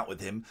fell out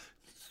with him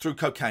through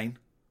cocaine.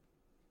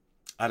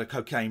 I had a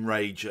cocaine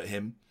rage at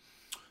him.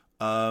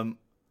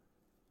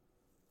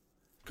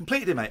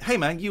 Completed it, mate. Hey,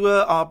 man, you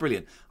are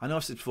brilliant. I know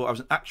I've said before, I was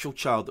an actual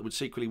child that would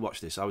secretly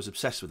watch this. I was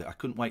obsessed with it. I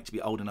couldn't wait to be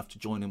old enough to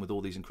join in with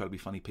all these incredibly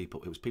funny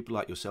people. It was people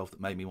like yourself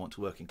that made me want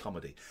to work in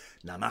comedy.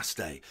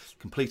 Namaste.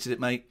 Completed it,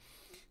 mate.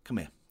 Come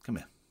here.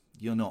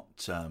 You're not...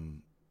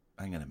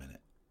 Hang on a minute.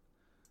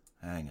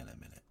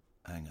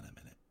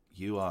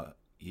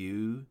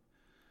 You...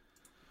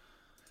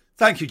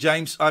 Thank you,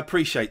 James. I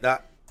appreciate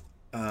that.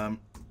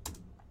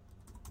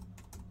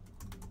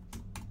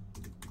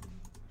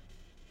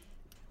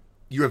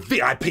 You're a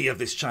VIP of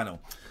this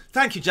channel.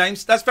 Thank you,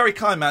 James. That's very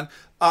kind, man.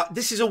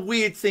 This is a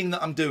weird thing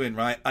that I'm doing,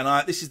 right?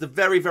 And this is the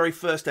very, very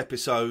first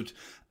episode,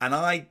 and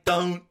I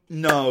don't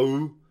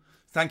know...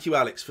 Thank you,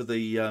 Alex, for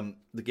the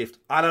gift.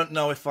 I don't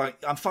know if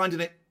I'm finding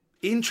it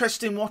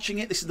interesting watching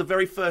it. This is the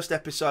very first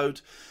episode.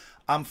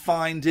 I'm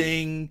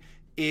finding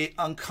it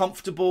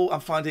uncomfortable. I'm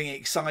finding it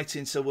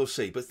exciting, so we'll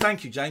see. But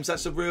thank you, James.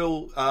 That's a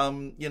real,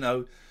 a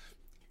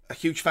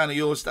huge fan of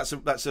yours. That's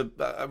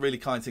a really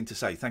kind thing to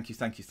say. Thank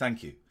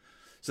you.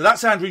 So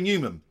that's Andrew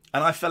Newman,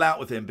 and I fell out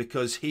with him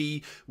because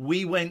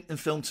we went and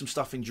filmed some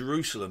stuff in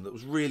Jerusalem that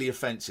was really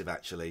offensive,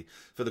 actually,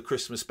 for the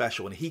Christmas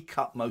special, and he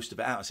cut most of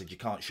it out. I said, you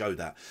can't show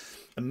that.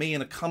 And me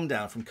and a come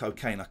down from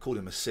cocaine, I called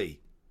him a C,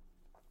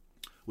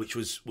 which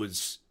was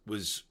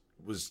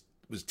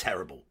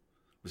terrible.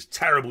 It was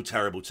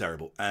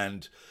terrible.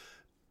 And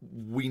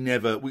we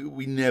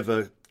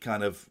never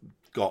kind of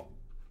got...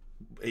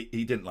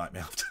 He didn't like me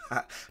after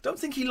that. I don't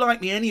think he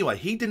liked me anyway.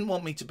 He didn't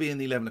want me to be in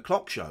the 11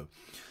 O'Clock Show.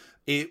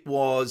 It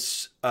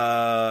was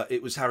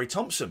Harry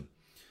Thompson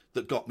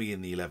that got me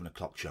in the 11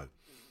 O'Clock Show.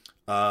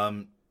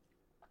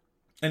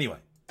 Anyway.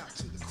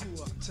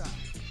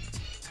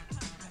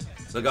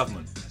 The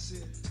government.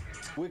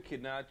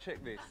 Wicked, now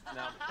check this.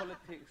 Now,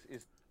 politics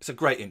is... It's a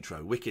great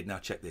intro. Wicked, now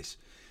check this.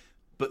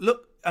 But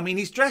look, I mean,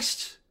 he's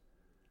dressed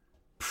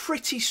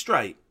pretty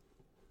straight.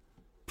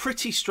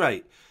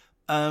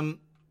 Remember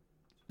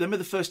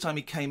the first time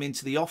he came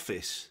into the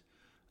office?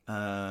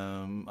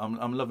 I'm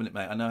loving it,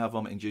 mate. I know how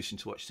vomit-inducing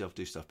to watch yourself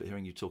do stuff, but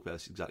hearing you talk about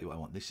this is exactly what I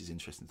want. This is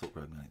interesting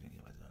thought-provoking.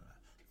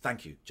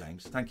 Thank you,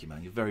 James. Thank you,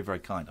 man. You're very, very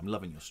kind. I'm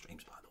loving your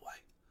streams, by the way.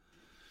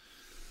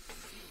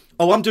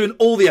 Oh, I'm doing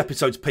all the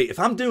episodes, Pete. If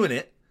I'm doing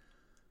it,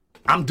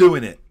 I'm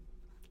doing it.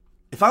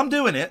 If I'm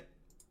doing it,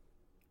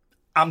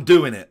 I'm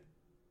doing it.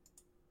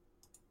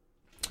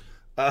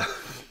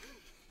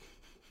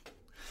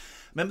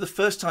 Remember the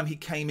first time he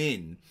came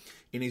in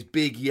his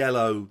big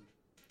yellow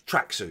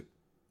tracksuit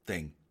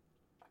thing?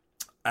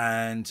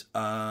 And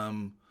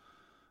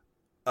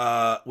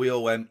we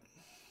all went,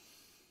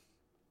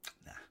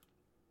 nah,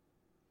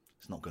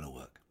 it's not going to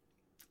work.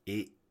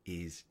 It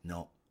is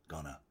not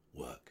going to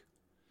work.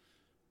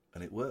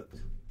 And it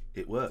worked.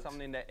 It worked.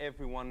 Something that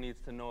everyone needs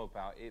to know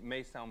about. It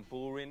may sound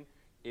boring,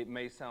 it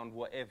may sound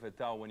whatever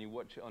dull when you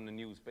watch it on the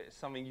news, but it's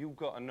something you've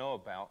got to know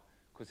about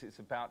because it's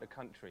about the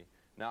country.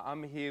 Now,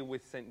 I'm here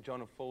with St.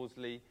 John of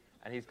Fawsley,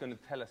 and he's going to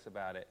tell us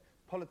about it.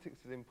 Politics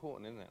is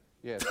important, isn't it?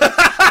 Yes.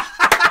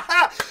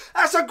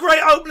 That's a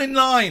great opening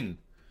line.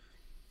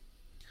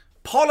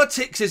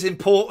 Politics is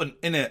important,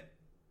 isn't it?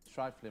 It's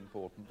trifling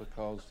important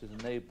because it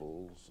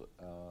enables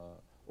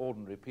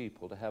ordinary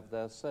people to have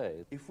their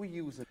say. If we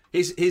use it...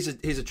 Here's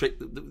a trick.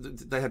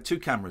 They had two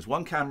cameras.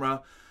 One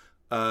camera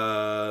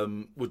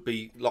would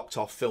be locked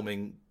off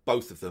filming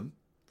both of them,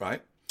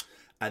 right?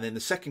 And then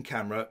the second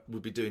camera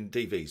would be doing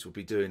DVs, would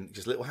be doing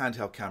just a little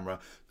handheld camera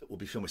that will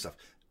be filming stuff.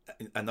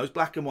 And those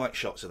black and white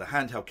shots are the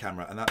handheld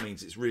camera, and that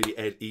means it's really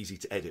easy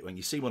to edit. When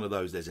you see one of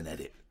those, there's an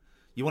edit.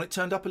 You want it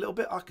turned up a little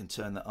bit? I can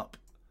turn that up.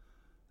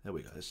 There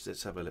we go.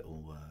 Let's have a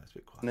little... it's a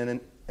bit quiet. And then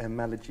an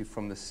analogy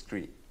from the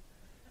street.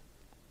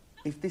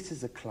 If this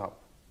is a club,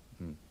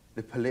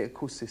 the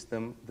political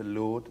system, the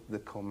Lord, the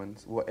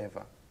Commons,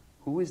 whatever,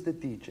 who is the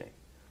DJ?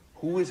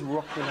 Who is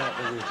rocking out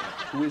the rhythm?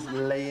 Who is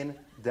laying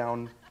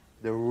down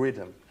the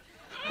rhythm?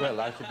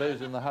 Well, I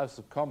suppose in the House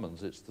of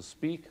Commons it's the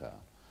Speaker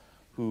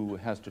who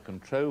has to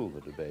control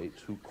the debate,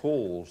 who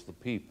calls the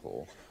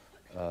people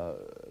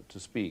to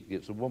speak.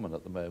 It's a woman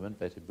at the moment,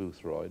 Betty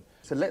Boothroyd.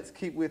 So let's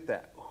keep with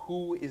that.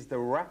 Who is the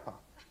rapper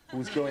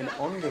who's going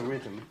on the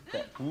rhythm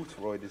that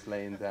Boothroyd is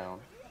laying down,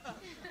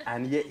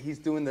 and yet he's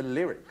doing the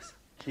lyrics?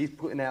 He's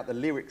putting out the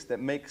lyrics that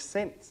make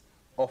sense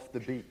off the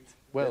beat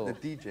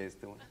that the DJ is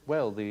doing.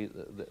 Well, the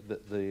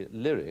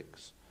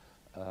lyrics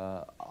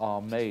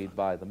are made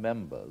by the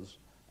members,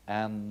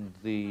 and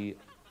the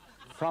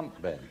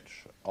front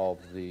bench of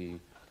the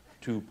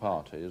two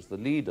parties, the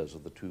leaders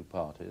of the two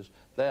parties,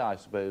 they, I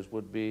suppose,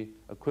 would be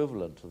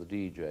equivalent to the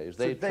DJs.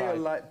 So they are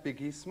like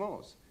Biggie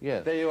Smalls?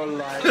 Yes. They are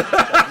like...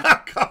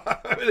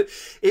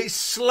 It's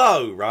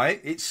slow,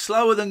 right? It's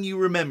slower than you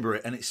remember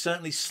it, and it's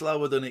certainly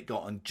slower than it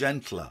got and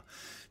gentler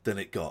than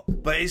it got.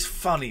 But it's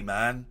funny,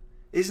 man,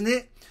 isn't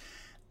it?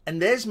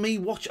 And there's me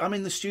watching. I'm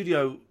in the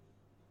studio.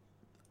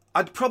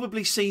 I'd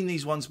probably seen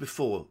these ones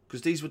before,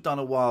 because these were done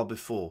a while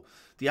before.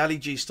 The Ali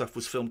G stuff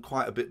was filmed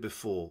quite a bit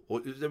before.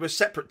 Or they were a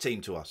separate team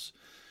to us.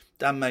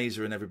 Dan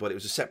Mazer and everybody. It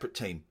was a separate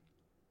team.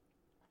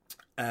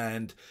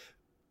 And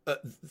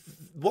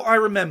what I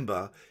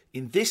remember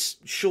in this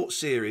short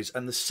series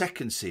and the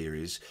second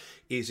series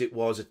is it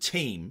was a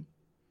team.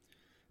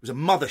 It was a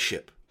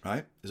mothership,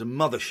 right? It was a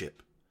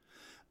mothership.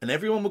 And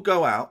everyone would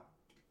go out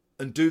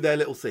and do their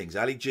little things.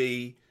 Ali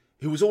G,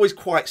 who was always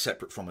quite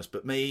separate from us,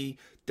 but me,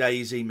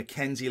 Daisy,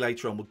 Mackenzie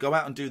later on would go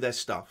out and do their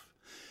stuff.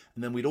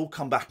 And then we'd all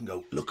come back and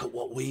go, look at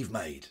what we've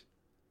made.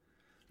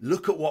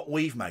 Look at what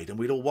we've made. And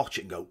we'd all watch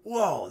it and go,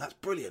 whoa, that's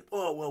brilliant.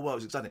 Whoa, whoa, whoa,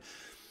 it's exciting.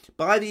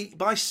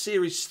 By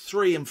series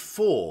 3 and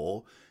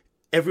 4,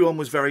 everyone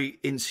was very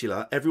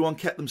insular. Everyone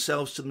kept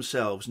themselves to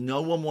themselves.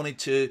 No one wanted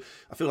to,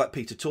 I feel like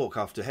Peter Talk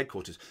after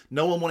Headquarters,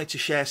 no one wanted to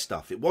share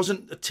stuff. It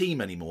wasn't a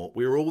team anymore.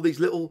 We were all these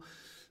little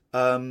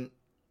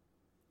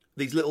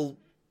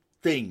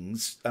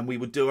things, and we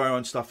would do our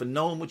own stuff, and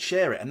no one would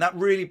share it. And that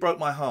really broke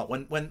my heart.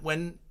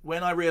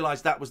 When I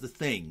realised that was the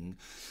thing,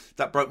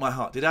 that broke my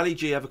heart. Did Ali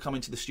G ever come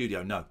into the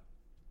studio? No.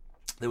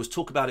 There was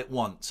talk about it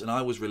once, and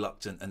I was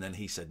reluctant, and then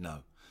he said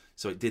no.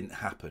 So it didn't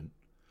happen.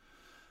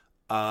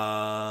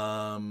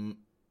 I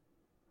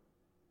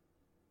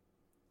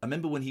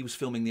remember when he was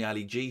filming the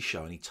Ali G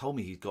show, and he told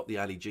me he'd got the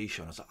Ali G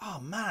show, and I was like,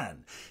 oh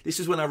man. This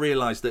is when I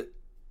realised that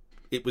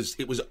it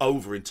was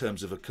over in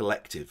terms of a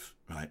collective,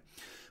 right?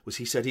 Was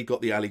he said he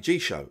got the Ali G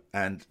show,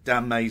 and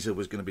Dan Mazer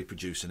was going to be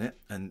producing it,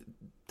 and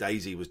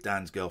Daisy was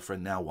Dan's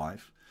girlfriend, now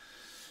wife.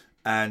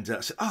 And I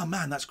said, oh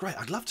man, that's great.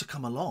 I'd love to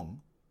come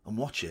along and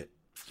watch it.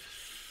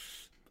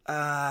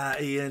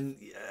 Ian,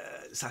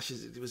 Sasha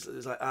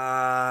was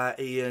like,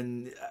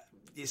 Ian,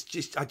 it's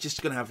just, I'm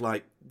just going to have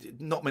like,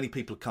 not many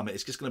people come.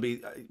 It's just going to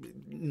be,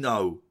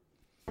 no.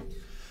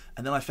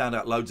 And then I found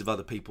out loads of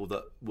other people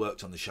that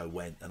worked on the show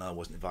went, and I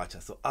wasn't invited.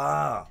 I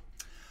thought,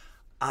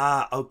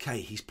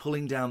 okay, he's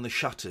pulling down the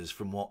shutters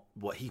from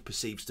what he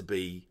perceives to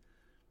be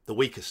the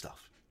weaker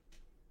stuff.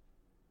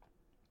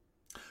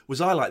 Was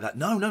I like that?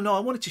 No. I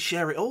wanted to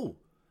share it all.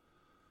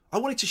 I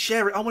wanted to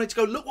share it. I wanted to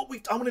go, look what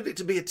I wanted it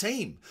to be a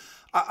team.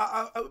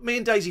 Me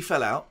and Daisy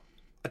fell out.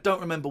 I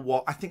don't remember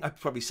what. I think I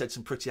probably said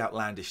some pretty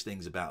outlandish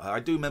things about her. I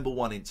do remember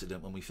one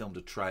incident when we filmed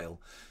a trail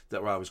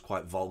where I was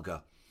quite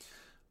vulgar.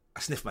 I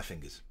sniffed my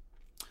fingers.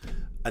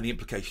 And the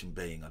implication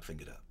being I'd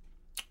fingered her.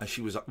 And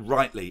she was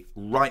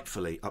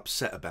rightfully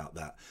upset about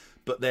that.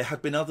 But there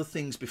had been other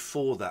things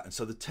before that. And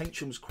so the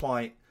tension was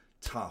quite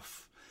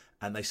tough.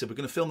 And they said, we're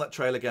going to film that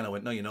trail again. I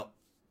went, no, you're not.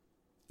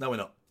 No, we're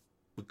not.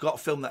 We've got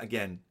to film that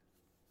again.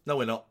 No,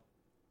 we're not.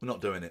 We're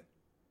not doing it.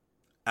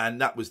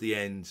 And that was the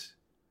end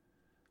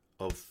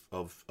of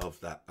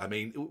that. I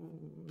mean,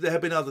 there have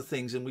been other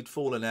things and we'd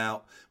fallen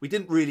out. We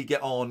didn't really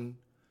get on.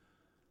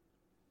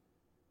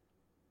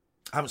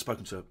 I haven't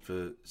spoken to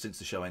her since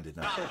the show ended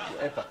now.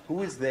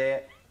 Who is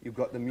there? You've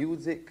got the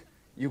music,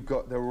 you've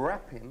got the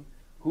rapping.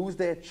 Who's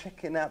there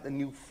checking out the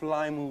new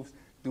fly moves,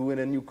 doing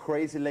a new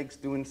crazy legs,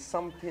 doing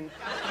something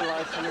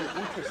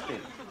interesting,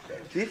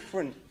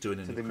 different to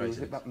the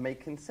music, but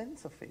making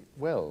sense of it?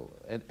 Well,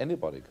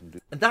 anybody can do.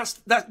 And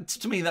that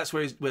to me, that's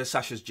where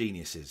Sasha's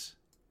genius is.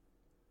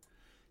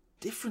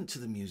 Different to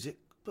the music,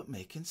 but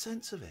making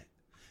sense of it.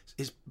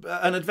 It's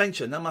an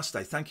adventure.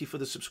 Namaste. Thank you for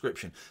the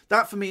subscription.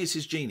 That for me is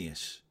his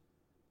genius.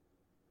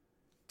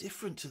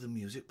 Different to the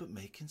music, but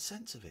making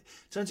sense of it.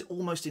 Turns it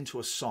almost into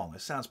a song. It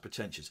sounds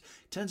pretentious.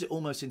 Turns it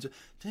almost into.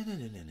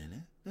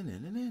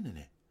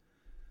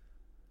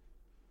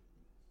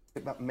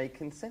 But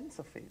making sense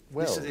of it.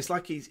 Well, it's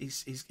like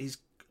he's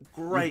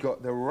great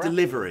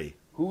delivery.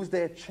 Who's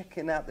there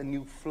checking out the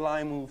new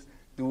fly moves,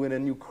 doing a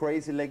new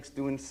crazy legs,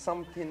 doing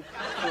something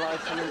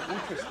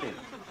interesting,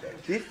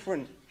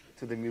 different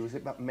to the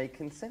music, but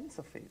making sense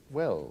of it?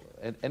 Well,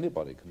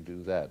 anybody can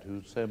do that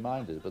who's so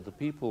minded, but the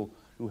people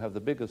who have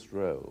the biggest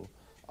role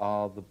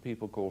are the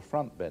people called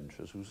front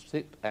benchers, who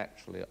sit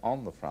actually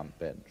on the front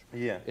bench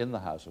in the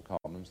House of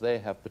Commons. They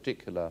have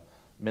particular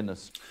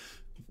ministers.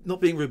 Not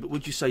being rude, but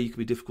would you say you could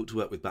be difficult to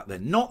work with back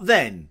then? Not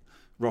then,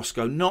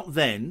 Roscoe, not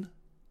then.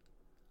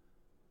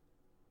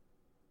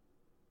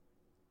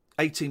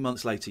 18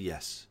 months later,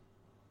 yes.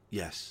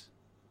 Yes.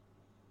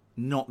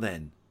 Not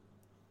then.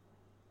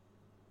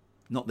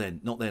 Not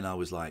then I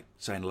was like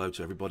saying hello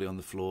to everybody on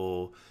the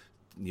floor,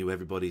 knew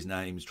everybody's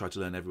names, tried to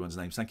learn everyone's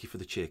names. Thank you for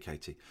the cheer,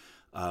 Katie.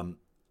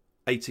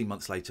 18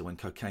 months later, when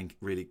cocaine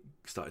really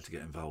started to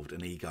get involved,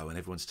 and ego, and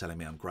everyone's telling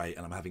me I'm great,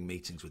 and I'm having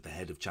meetings with the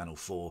head of Channel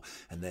 4,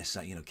 and they're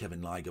saying,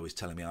 Kevin Ligo is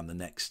telling me I'm the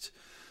next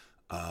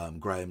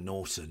Graham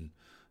Norton.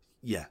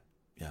 Yeah.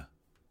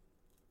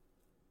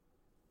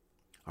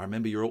 I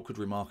remember your awkward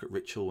remark at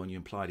Rich Hall when you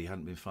implied he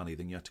hadn't been funny,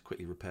 then you had to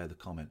quickly repair the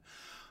comment.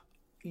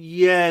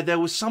 Yeah, there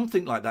was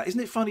something like that.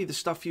 Isn't it funny, the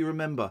stuff you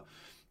remember?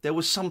 There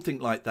was something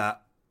like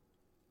that.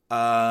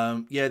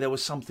 Yeah, there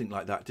was something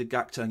like that. Did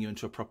Gak turn you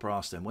into a proper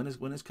arse then? When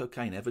has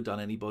cocaine ever done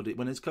anybody...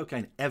 When has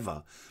cocaine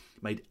ever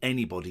made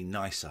anybody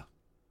nicer?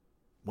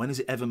 When has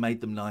it ever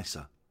made them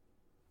nicer?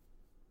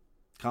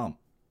 Can't.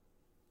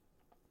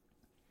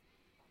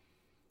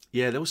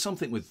 Yeah, there was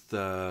something with...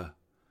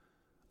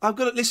 I'm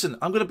going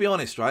to be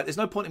honest, right? There's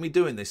no point in me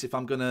doing this if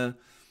I'm going to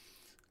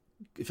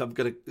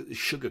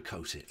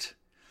sugarcoat it.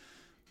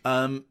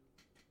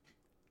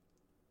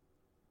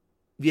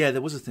 Yeah,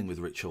 there was a thing with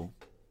Rich Hall.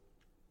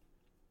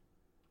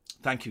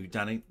 Thank you,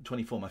 Danny.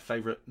 24, my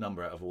favourite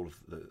number out of all of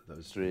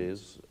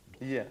those.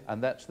 Yeah.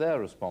 And that's their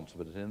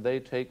responsibility, and they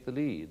take the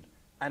lead.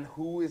 And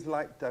who is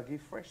like Dougie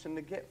Fresh and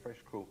the Get Fresh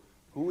crew?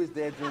 Who is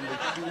there doing the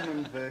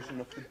human version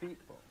of the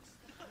beatbox?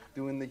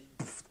 Doing the...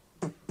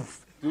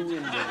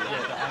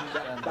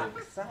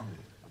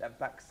 that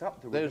backs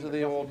up the rhythm. Those are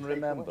the ordinary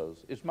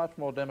members. It's much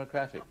more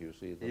democratic, you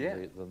see,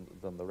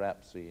 than the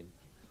rap scene.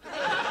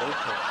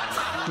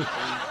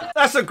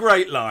 That's a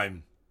great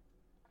line.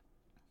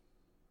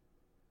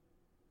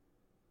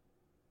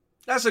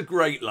 That's a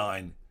great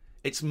line.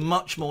 It's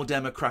much more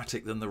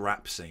democratic than the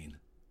rap scene.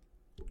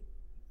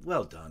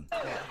 Well done.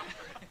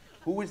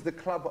 Who is the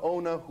club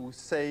owner who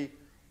say,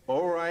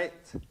 all right,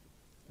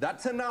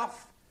 that's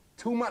enough,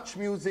 too much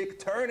music,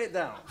 turn it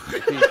down?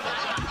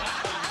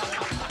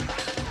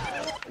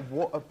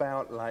 What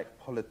about, like,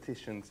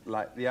 politicians,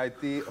 like the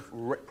idea of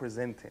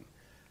representing?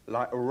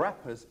 Like,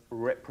 rappers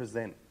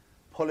represent,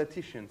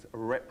 politicians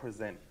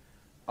represent.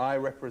 I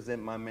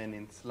represent my men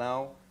in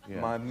Slough,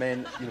 my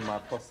men, my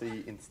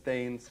posse in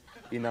Staines,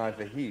 in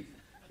Ivor Heath,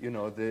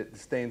 the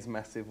Staines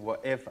Massive,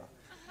 whatever.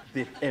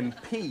 The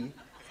MP,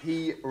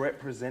 he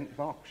represent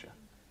Berkshire.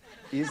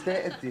 Is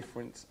there a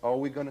difference? Are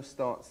we going to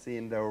start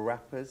seeing the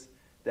rappers,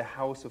 the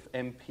House of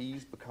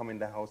MPs becoming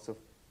the House of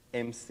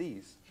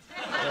MCs?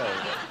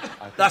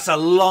 That's a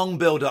long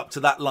build-up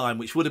to that line,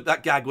 that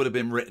gag would have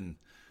been written.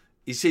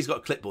 You see he's got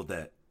a clipboard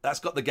there. That's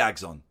got the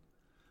gags on.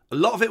 A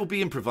lot of it will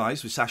be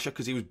improvised with Sasha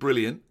because he was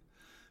brilliant.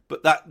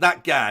 But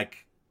that gag,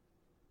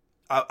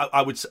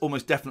 I would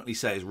almost definitely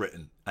say is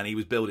written. And he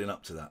was building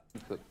up to that.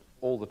 But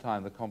all the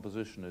time the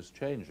composition is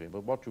changing.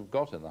 But what you've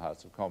got in the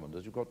House of Commons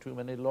is you've got too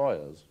many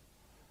lawyers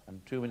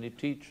and too many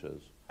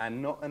teachers.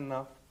 And not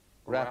enough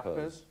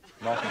rappers.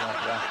 Not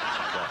enough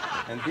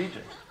rappers. And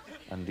DJs.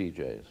 And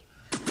DJs.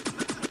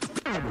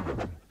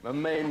 My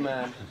main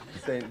man,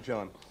 St.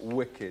 John,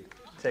 wicked,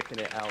 taking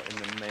it out in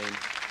the main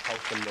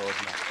House of Lords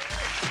match.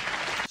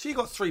 So you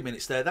got 3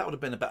 minutes there. That would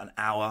have been about an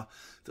hour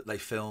that they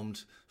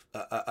filmed.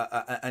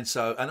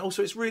 And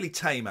also it's really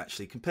tame,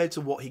 actually, compared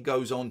to what he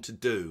goes on to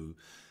do.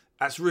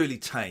 That's really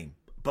tame.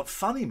 But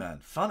funny, man,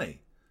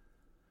 funny.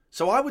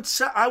 So I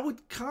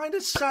would kind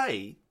of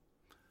say,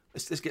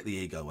 let's get the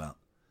ego out.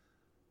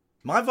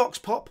 My Vox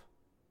Pop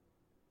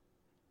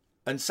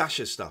and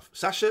Sasha's stuff.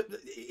 Sasha,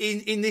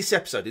 in this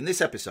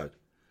episode,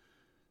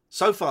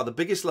 so far the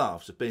biggest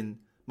laughs have been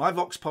my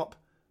Vox Pop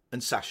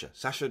and Sasha.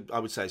 Sasha, I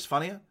would say, is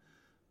funnier,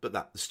 but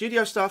the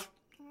studio stuff.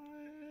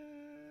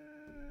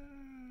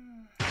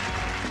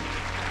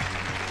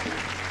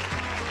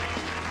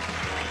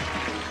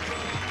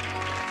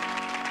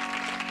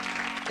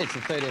 It's the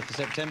 30th of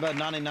September,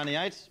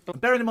 1998.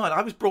 Bearing in mind,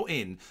 I was brought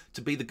in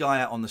to be the guy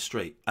out on the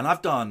street, and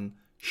I've done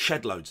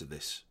shed loads of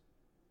this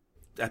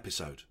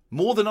episode.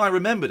 More than I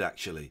remembered,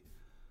 actually.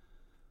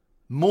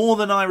 More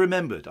than I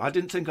remembered. I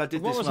didn't think I did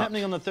this much. What was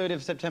happening on the 30th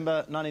of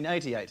September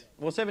 1988?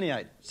 Or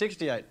 78,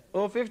 68,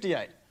 or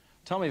 58?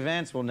 Tommy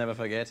Vance will never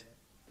forget.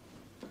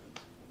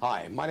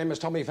 Hi, my name is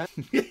Tommy Vance.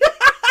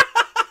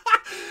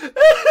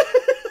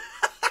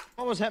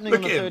 What was happening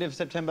on the 30th of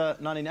September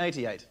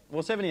 1988?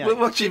 Or 78? Well,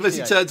 watch him as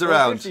he turns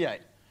around. 58.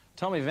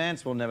 Tommy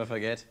Vance will never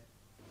forget.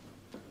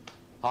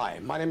 Hi,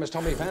 my name is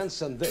Tommy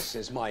Vance, and this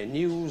is my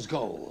News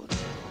Gold.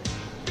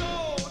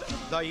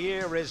 The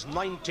year is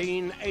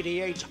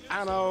 1988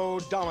 Anno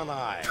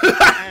Domini.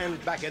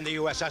 And back in the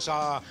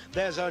USSR,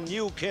 there's a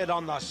new kid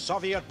on the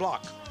Soviet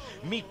bloc.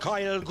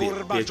 Mikhail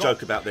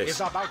Gorbachev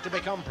is about to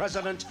become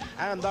president,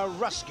 and the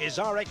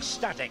Ruskies are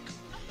ecstatic.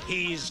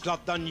 He's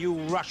got the new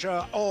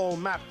Russia all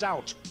mapped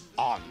out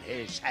on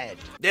his head.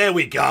 There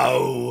we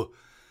go.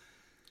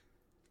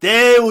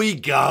 There we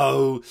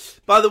go.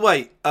 By the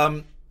way,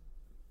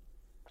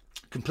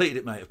 completed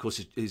it, mate, of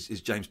course,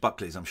 is James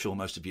Buckley, as I'm sure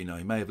most of you know.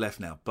 He may have left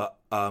now, but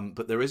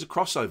there is a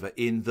crossover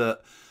in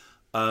that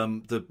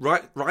the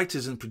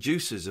writers and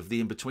producers of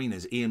The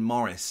Inbetweeners, Ian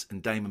Morris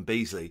and Damon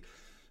Beasley,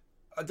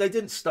 they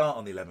didn't start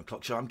on the 11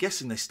 o'clock show. I'm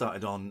guessing they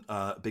started on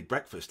Big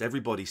Breakfast.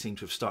 Everybody seemed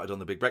to have started on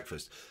the Big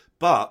Breakfast.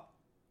 But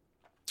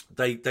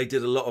they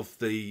did a lot of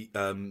the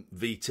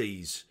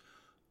VTs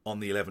on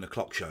the 11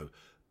 o'clock show.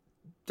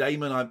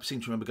 Damon, I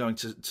seem to remember going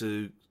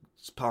to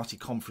party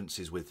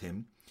conferences with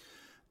him.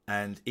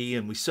 And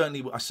Ian, I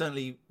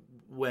certainly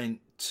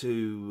went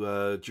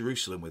to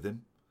Jerusalem with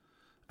him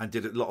and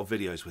did a lot of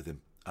videos with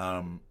him.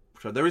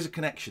 So there is a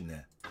connection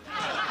there.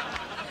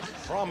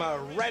 From a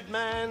red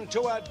man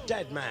to a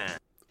dead man.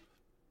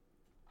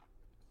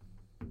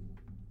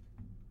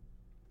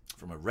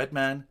 From a red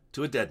man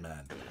to a dead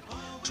man.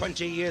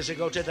 20 years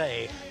ago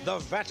today, the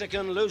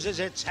Vatican loses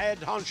its head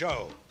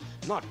honcho.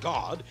 Not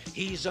God,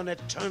 he's an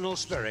eternal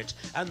spirit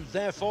and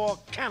therefore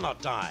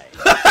cannot die.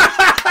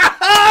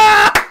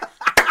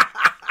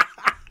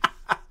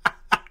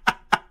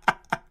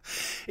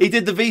 He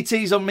did the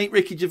VTs on Meet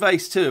Ricky Gervais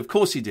too. Of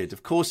course he did.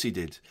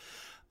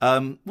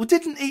 Well,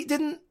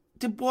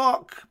 did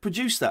Buarque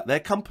produce that?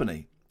 Their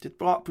company. Did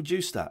Buarque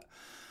produce that?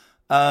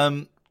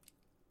 I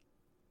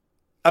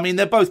mean,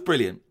 they're both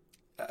brilliant.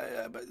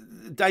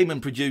 Damon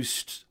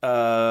produced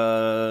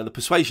The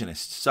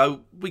Persuasionists,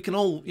 so we can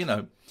all,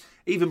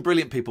 even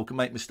brilliant people can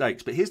make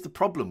mistakes. But here's the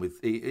problem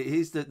with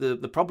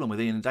the problem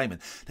with Ian and Damon.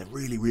 They're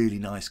really, really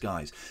nice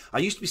guys. I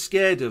used to be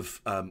scared of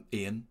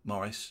Ian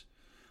Morris,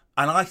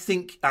 and I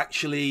think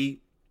actually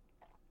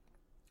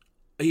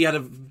he had a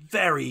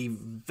very,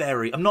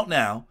 very. I'm not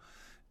now.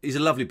 He's a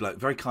lovely bloke,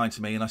 very kind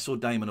to me, and I saw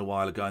Damon a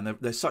while ago, and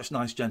they're such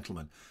nice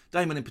gentlemen.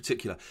 Damon in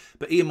particular,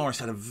 but Ian Morris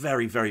had a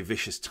very, very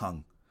vicious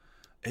tongue.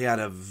 He had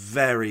a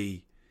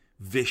very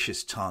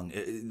vicious tongue,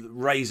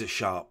 razor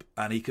sharp,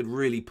 and he could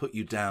really put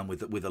you down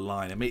with a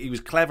line. I mean, he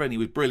was clever and he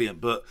was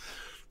brilliant,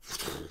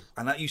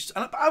 and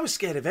I was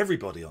scared of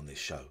everybody on this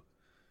show.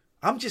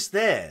 I'm just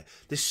there,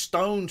 this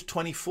stoned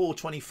 24,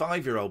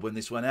 25-year-old when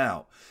this went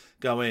out,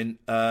 going,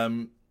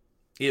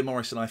 Ian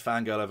Morris and I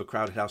fangirl over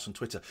Crowded House on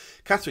Twitter.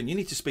 Catherine, you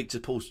need to speak to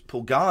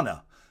Paul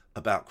Garner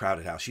about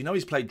Crowded House. You know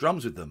he's played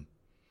drums with them.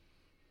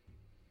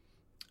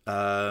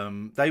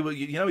 They were,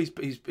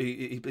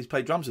 he's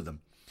played drums with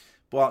them.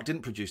 Buarque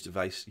didn't produce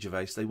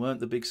Gervais. They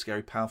weren't the big,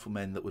 scary, powerful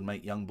men that would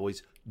make young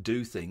boys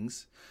do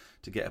things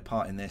to get a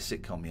part in their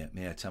sitcom yet.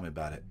 Yeah, tell me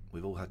about it.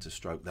 We've all had to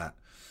stroke that.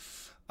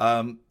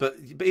 But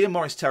Ian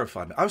Morris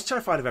terrified me. I was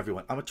terrified of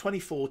everyone. I'm a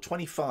 24,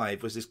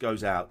 25 as this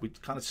goes out. We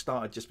kind of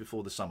started just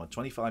before the summer.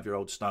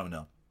 25-year-old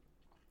stoner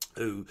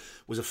who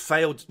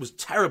was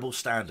terrible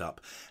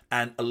stand-up.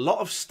 And a lot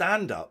of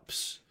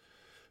stand-ups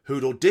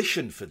who'd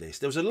auditioned for this.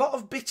 There was a lot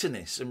of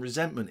bitterness and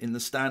resentment in the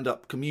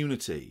stand-up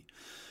community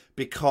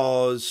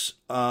because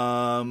they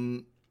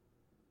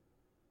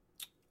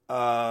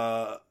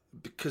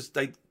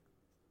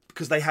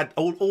had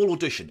all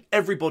auditioned.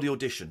 Everybody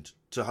auditioned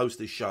to host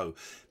this show,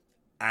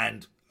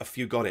 and a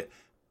few got it.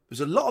 There was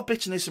a lot of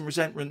bitterness and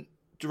resentment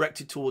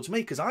directed towards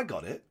me because I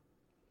got it,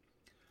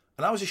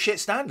 and I was a shit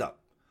stand-up.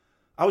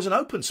 I was an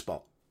open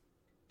spot.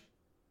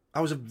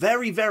 I was a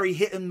very, very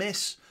hit and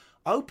miss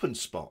open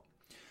spot.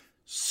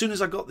 As soon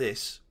as I got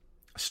this,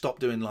 I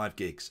stopped doing live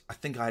gigs. I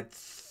think I had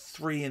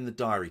 2 in the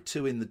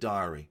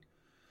diary.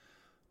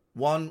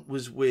 One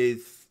was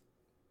with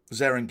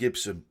Zeren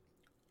Gibson,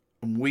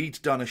 and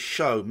we'd done a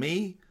show.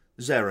 Me,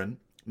 Zeren,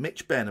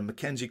 Mitch Benn and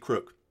Mackenzie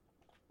Crook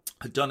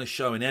had done a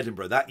show in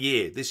Edinburgh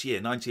this year,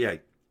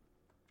 98,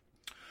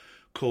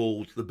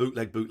 called The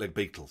Bootleg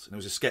Beatles. And it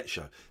was a sketch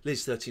show.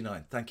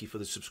 Liz39, thank you for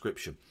the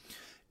subscription.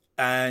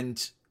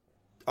 And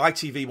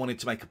ITV wanted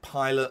to make a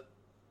pilot,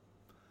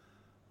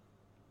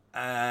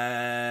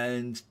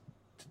 and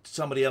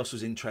somebody else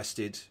was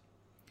interested,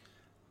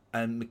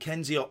 and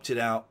Mackenzie opted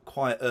out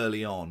quite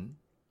early on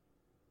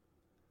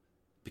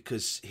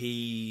because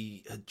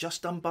he had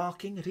just done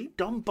Barking. Had he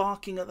done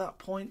Barking at that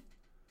point?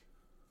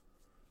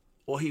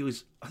 Or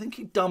I think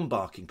he'd done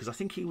Barking because I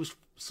think he was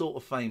sort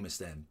of famous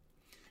then,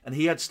 and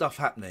he had stuff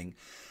happening.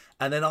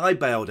 And then I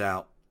bailed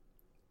out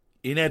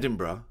in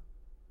Edinburgh.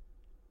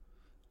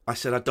 I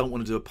said, I don't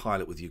want to do a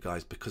pilot with you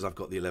guys because I've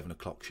got the 11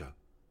 o'clock show.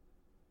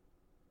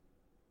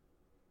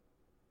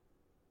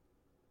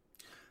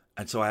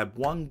 And so I had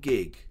one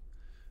gig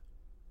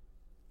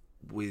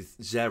with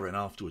Zeren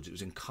afterwards. It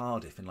was in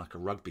Cardiff in like a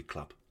rugby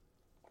club.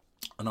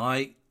 And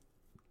I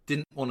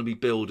didn't want to be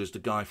billed as the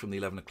guy from the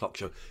 11 o'clock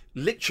show.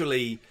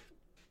 Literally,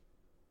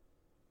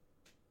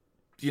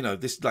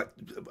 this like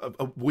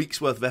a week's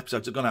worth of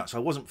episodes had gone out. So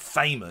I wasn't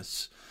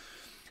famous.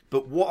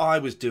 But what I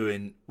was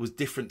doing was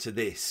different to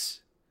this.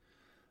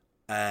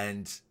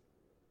 And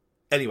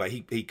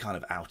anyway, he kind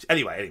of out.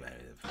 Anyway.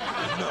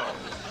 No,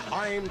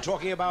 I'm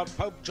talking about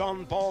Pope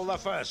John Paul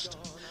I.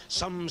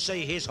 Some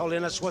say His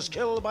Holiness was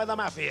killed by the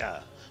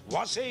Mafia.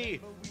 Was he?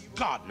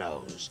 God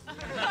knows.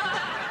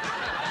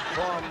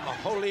 From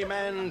holy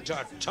men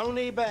to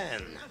Tony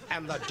Benn,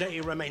 and the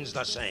day remains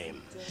the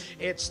same.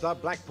 It's the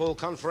Blackpool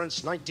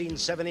Conference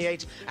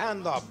 1978,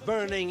 and the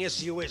burning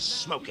issue is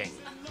smoking.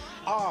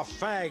 Are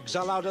fags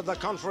allowed at the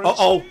conference?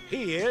 Uh-oh.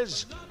 He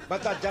is,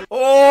 but the...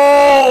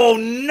 Oh,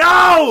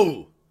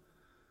 no!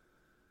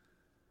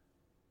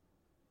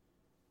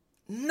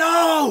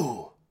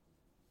 No!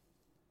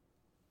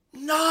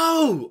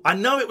 I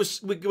know it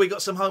was we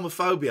got some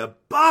homophobia,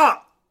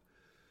 but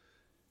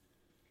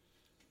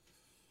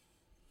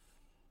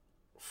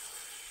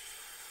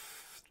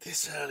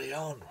this early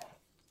on.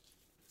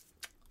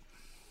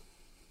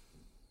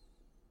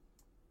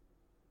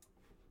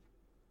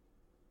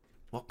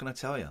 What can I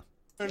tell you?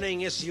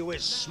 Burning issue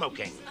is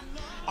smoking.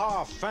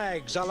 Are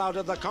fags allowed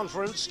at the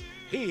conference?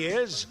 He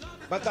is,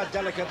 but the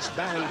delegates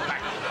band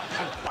back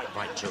and quite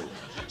right too.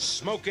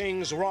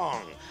 Smoking's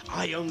wrong.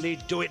 I only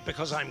do it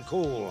because I'm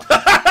cool.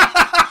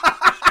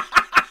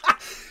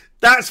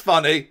 That's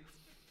funny.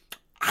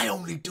 I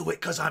only do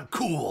it because I'm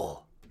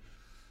cool.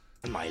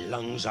 And my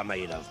lungs are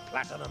made of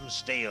platinum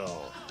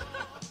steel.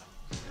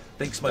 I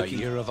think smoking.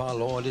 The year of our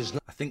Lord is.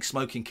 I think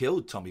smoking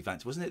killed Tommy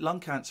Vance. Wasn't it lung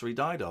cancer he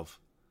died of?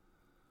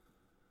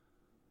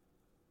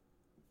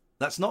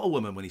 That's not a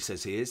woman when he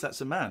says he is. That's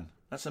a man.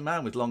 That's a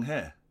man with long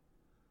hair.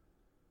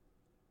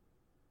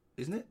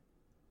 Isn't it?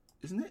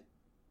 Isn't it?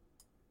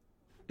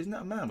 Isn't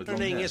that a man with long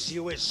hair? The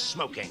issue is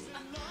smoking.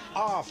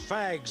 Are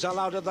fags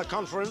allowed at the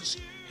conference?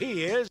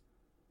 He is.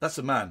 That's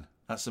a man.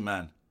 That's a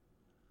man.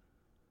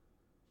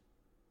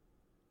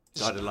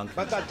 Died of lung cancer.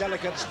 But the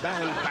delegates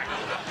band back.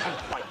 And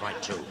quite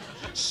right too.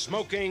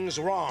 Smoking's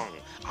wrong.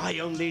 I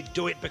only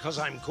do it because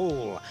I'm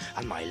cool.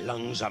 And my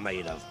lungs are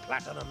made of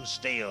platinum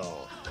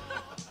steel.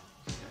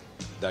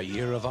 The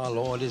year of our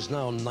Lord is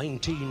now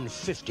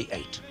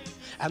 1958.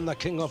 And the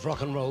king of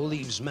rock and roll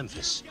leaves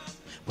Memphis.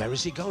 Where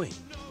is he going?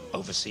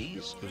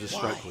 Overseas? It was a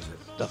stroke, was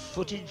it? The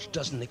footage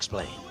doesn't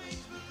explain.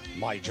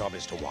 My job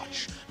is to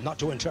watch, not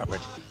to interpret.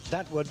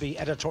 That would be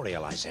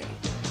editorializing.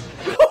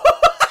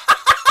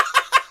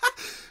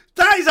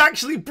 That is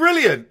actually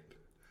brilliant.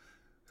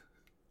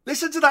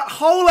 Listen to that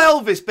whole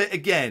Elvis bit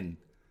again.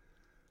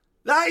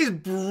 That is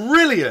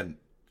brilliant.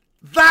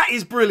 That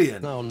is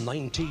brilliant. Now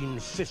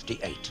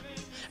 1958.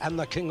 And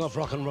the king of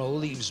rock and roll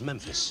leaves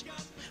Memphis.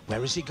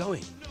 Where is he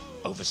going?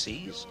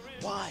 Overseas?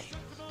 Why?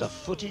 The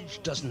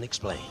footage doesn't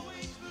explain.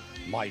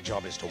 My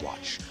job is to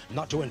watch,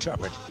 not to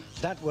interpret.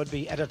 That would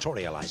be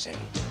editorializing.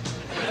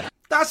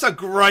 That's a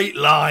great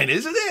line,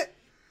 isn't it?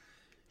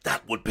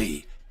 That would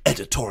be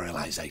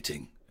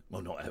editorializing.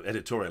 Well, not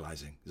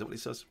editorializing. Is that what he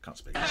says? Can't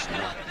speak. It's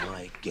not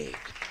my gig.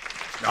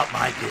 Not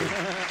my gig.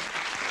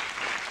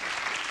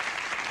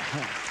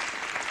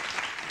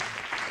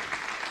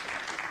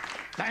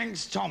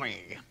 Thanks,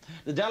 Tommy.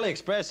 The Daily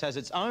Express has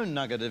its own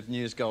nugget of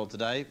news gold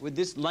today with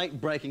this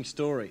late-breaking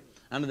story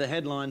under the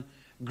headline,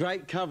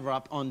 Great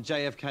Cover-Up on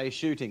JFK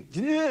Shooting.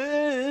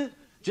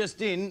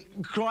 Just in,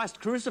 Christ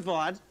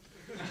crucified.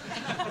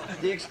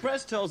 The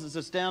Express tells its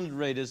astounded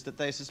readers that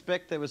they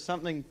suspect there was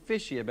something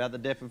fishy about the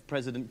death of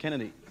President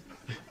Kennedy.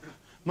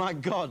 My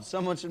God,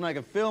 someone should make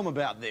a film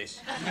about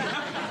this.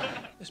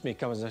 This may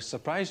come as a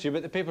surprise to you,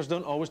 but the papers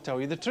don't always tell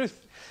you the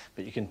truth.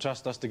 But you can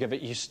trust us to give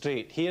it you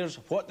straight. Here's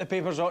what the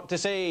papers ought to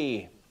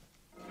say.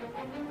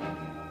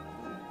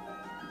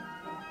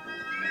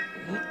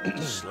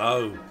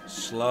 Slow.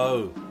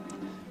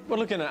 We're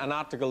looking at an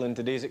article in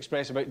today's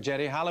Express about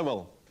Geri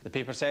Halliwell. The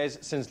paper says,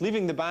 since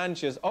leaving the band,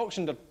 she has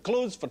auctioned her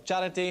clothes for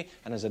charity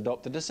and has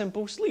adopted a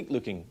simple,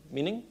 sleek-looking,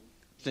 meaning?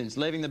 Since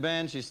leaving the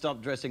band, she's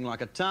stopped dressing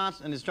like a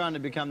tart and is trying to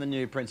become the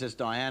new Princess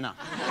Diana.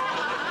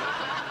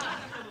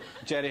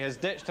 Geri has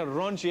ditched her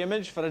raunchy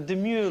image for a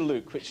demure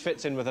look, which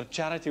fits in with her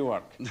charity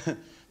work.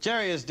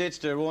 Geri has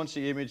ditched her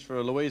raunchy image for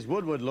a Louise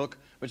Woodward look,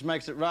 which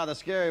makes it rather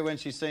scary when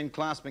she's seen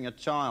clasping a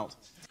child.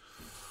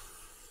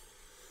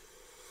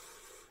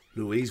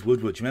 Louise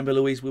Woodward. Do you remember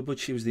Louise Woodward?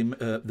 She was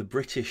the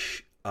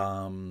British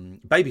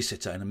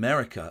babysitter in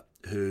America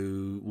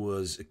who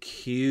was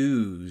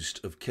accused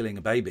of killing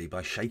a baby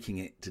by shaking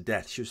it to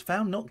death. She was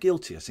found not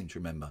guilty, I seem to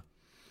remember.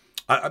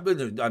 I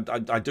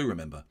do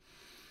remember.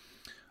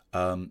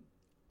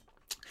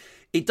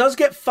 It does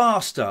get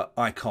faster,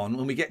 Icon,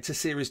 when we get to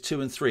series 2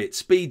 and 3. It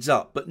speeds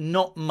up, but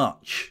not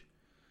much.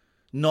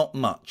 Not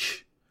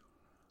much.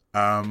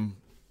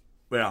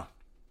 Yeah.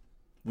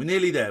 We're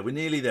nearly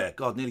there.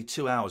 God, nearly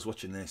 2 hours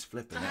watching this.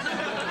 Flipping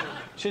it.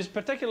 She's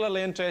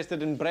particularly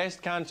interested in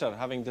breast cancer,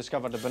 having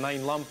discovered a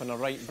benign lump in her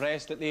right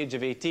breast at the age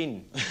of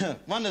 18.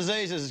 One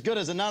disease is as good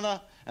as another,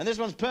 and this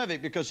one's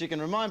perfect because she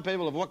can remind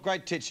people of what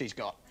great tits she's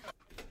got.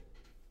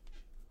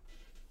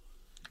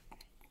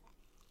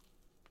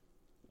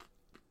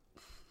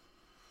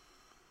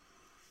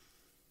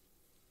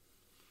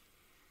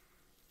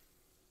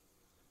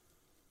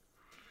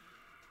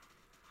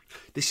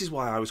 This is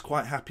why I was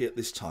quite happy at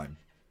this time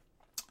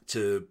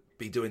to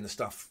be doing the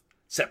stuff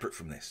separate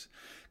from this.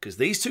 Because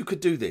these two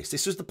could do this.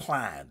 This was the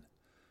plan.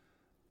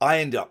 I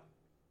end up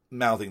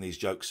mouthing these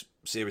jokes,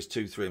 series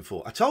 2, 3 and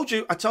 4. I told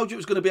you it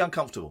was going to be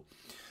uncomfortable.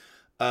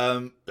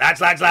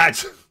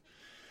 Lads.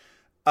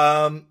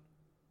 But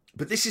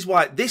this is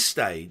why at this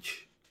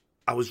stage,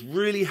 I was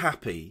really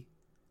happy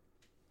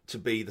to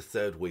be the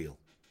third wheel.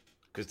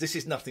 Because this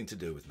is nothing to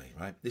do with me,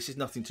 right? This is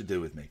nothing to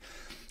do with me.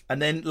 And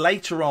then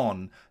later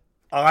on,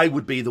 I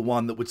would be the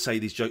one that would say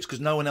these jokes because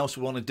no one else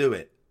would want to do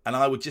it. And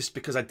I would just,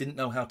 because I didn't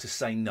know how to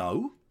say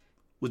no,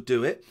 would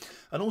do it.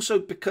 And also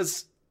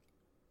because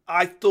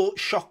I thought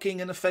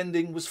shocking and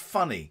offending was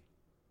funny.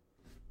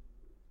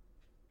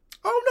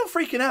 Oh, I'm not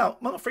freaking out.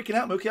 I'm not freaking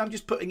out, Mookie. I'm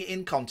just putting it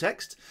in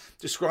context,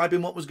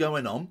 describing what was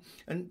going on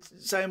and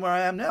saying where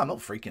I am now. I'm not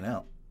freaking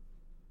out.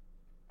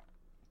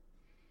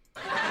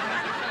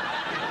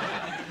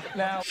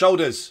 Now,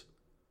 shoulders.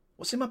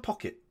 What's in my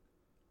pocket?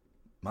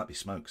 Might be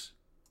smokes.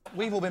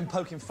 We've all been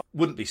poking fun.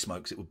 Wouldn't be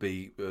Smokes, it would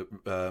be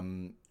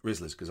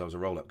Rizzlers, because I was a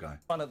roll-up guy.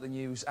 Fun at the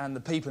news and the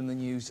people in the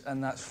news,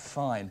 and that's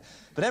fine.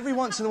 But every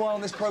once in a while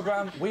on this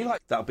programme, we like...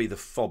 That'll be the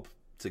fob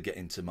to get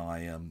into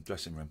my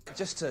dressing room.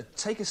 Just to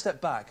take a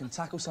step back and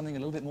tackle something a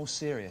little bit more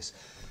serious.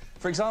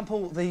 For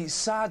example, the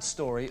sad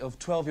story of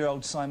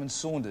 12-year-old Simon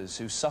Saunders,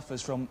 who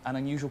suffers from an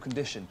unusual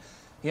condition.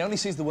 He only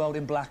sees the world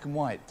in black and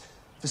white.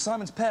 For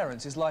Simon's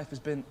parents, his life has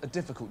been a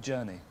difficult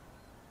journey.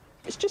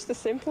 It's just the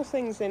simple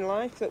things in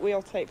life that we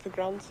all take for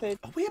granted.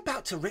 Are we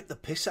about to rip the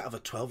piss out of a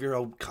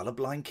 12-year-old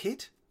colourblind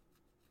kid?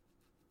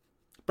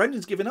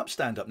 Brendan's given up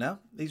stand-up now.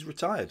 He's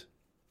retired.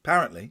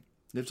 Apparently,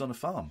 lives on a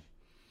farm.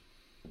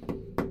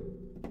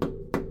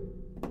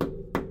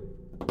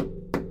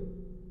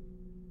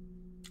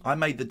 I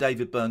made the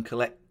David Byrne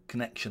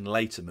connection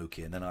later,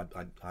 Mookie, and then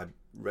I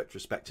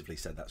retrospectively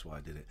said that's why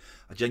I did it.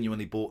 I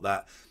genuinely bought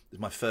that. It was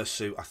my first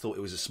suit. I thought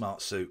it was a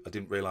smart suit. I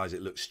didn't realise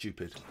it looked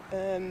stupid.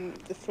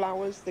 The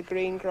flowers, the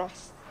green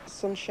grass,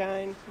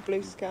 sunshine,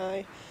 blue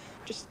sky,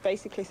 just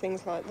basically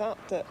things like that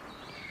that,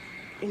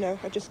 you know,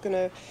 are just going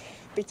to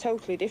be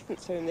totally different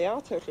to him. They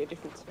are totally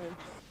different to him.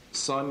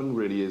 Simon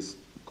really is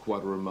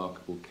quite a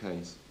remarkable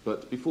case.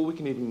 But before we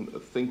can even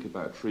think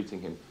about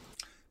treating him...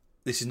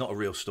 This is not a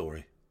real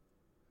story.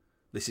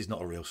 This is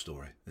not a real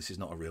story. This is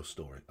not a real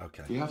story.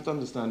 Okay. You have to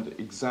understand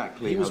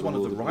exactly he was how one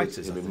of the world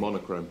writers, him I in think.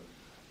 monochrome.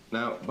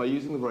 Now, by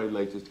using the very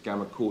latest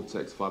gamma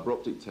cortex fibre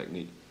optic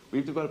technique,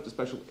 we've developed a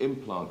special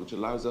implant which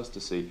allows us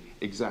to see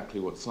exactly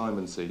what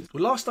Simon sees.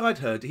 Well, last I'd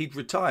heard, he'd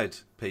retired,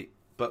 Pete,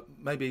 but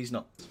maybe he's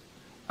not.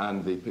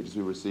 And the pictures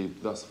we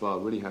received thus far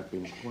really have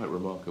been quite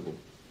remarkable.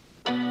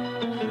 That's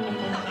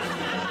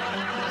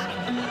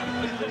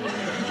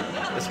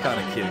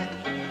kind of cute.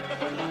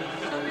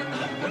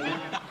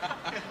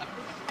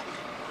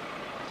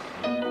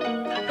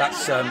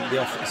 That's the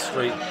off the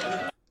street.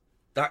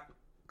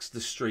 That's the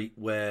street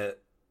where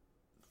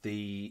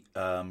the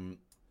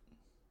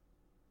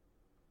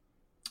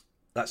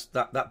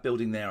that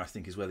building there, I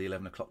think, is where the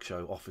 11 o'clock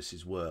show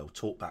offices were, or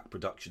Talkback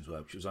Productions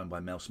were, which was owned by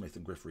Mel Smith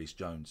and Griff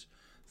Rhys-Jones.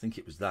 I think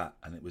it was that,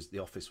 and it was the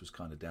office was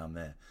kind of down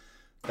there.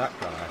 That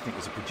guy, I think,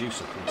 was a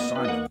producer called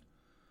Simon.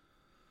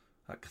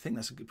 I think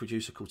that's a good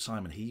producer called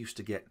Simon. He used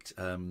to get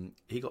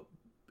he got,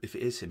 if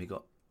it is him,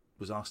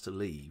 was asked to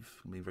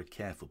leave. I'm being very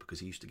careful because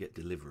he used to get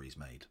deliveries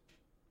made.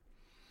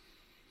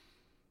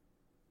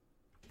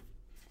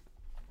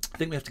 I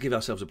think we have to give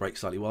ourselves a break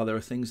slightly. While there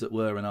are things that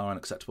were and are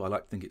unacceptable, I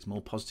like to think it's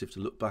more positive to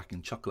look back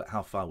and chuckle at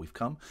how far we've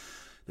come.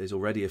 There's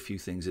already a few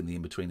things in the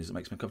in-betweeners that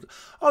makes me comfortable.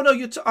 Oh,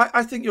 no,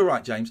 I think you're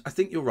right, James. I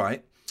think you're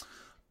right.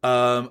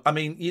 I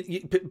mean,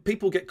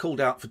 people get called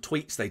out for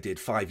tweets they did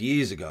 5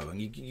 years ago,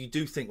 and you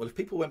do think, well, if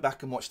people went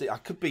back and watched it, I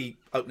could be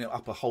opening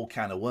up a whole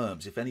can of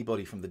worms. If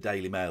anybody from the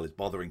Daily Mail is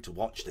bothering to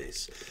watch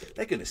this,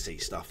 they're going to see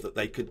stuff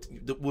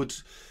that would...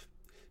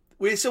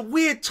 Well, it's a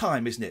weird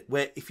time, isn't it,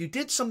 where if you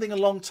did something a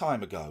long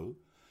time ago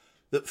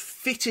that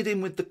fitted in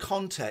with the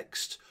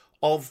context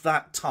of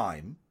that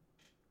time,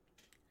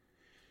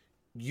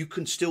 you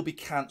can still be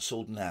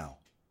cancelled now.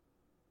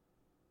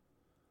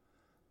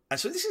 And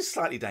so this is a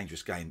slightly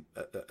dangerous game,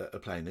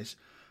 playing this.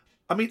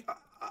 I mean,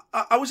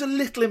 I was a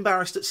little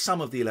embarrassed at some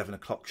of the 11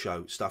 o'clock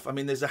show stuff. I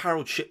mean, there's the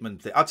Harold Shipman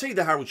thing. I'll tell you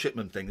the Harold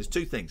Shipman thing. There's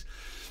two things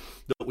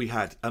that we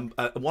had.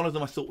 One of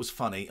them I thought was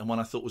funny and one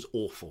I thought was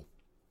awful.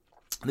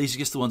 These are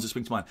just the ones that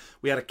spring to mind.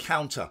 We had a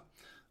counter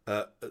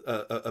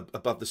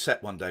above the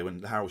set one day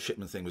when the Harold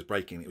Shipman thing was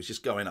breaking. It was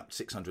just going up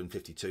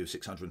 652,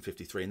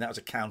 653, and that was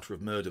a counter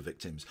of murder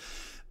victims,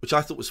 which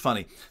I thought was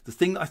funny. The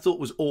thing that I thought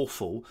was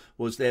awful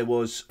was there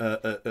was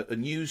a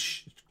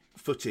news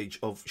footage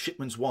of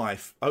Shipman's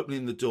wife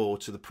opening the door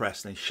to the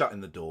press and then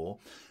shutting the door,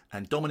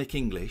 and Dominic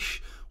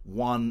English,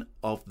 one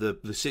of the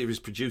series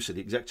producer,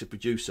 the executive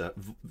producer,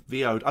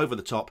 VO'd over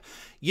the top,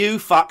 "You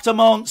fucked a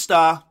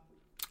monster."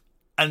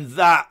 And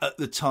that at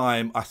the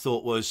time I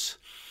thought was...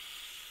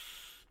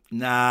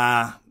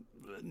 Nah.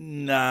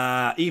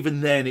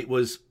 Even then it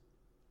was,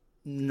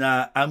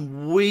 nah.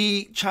 And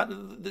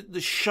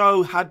the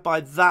show had by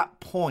that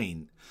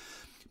point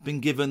been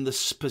given the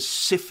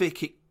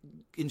specific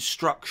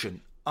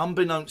instruction,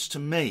 unbeknownst to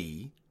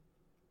me,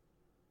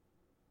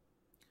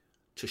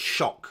 to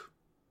shock.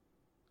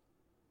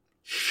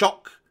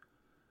 Shock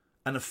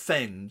and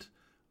offend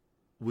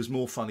was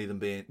more funny than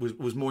being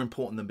was more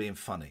important than being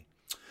funny.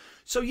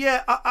 So,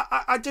 yeah,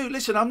 I do.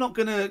 Listen, I'm not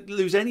going to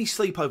lose any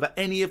sleep over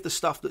any of the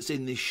stuff that's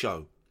in this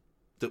show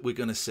that we're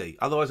going to see.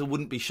 Otherwise, I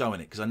wouldn't be showing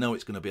it because I know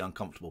it's going to be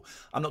uncomfortable.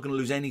 I'm not going to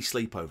lose any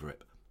sleep over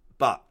it.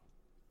 But,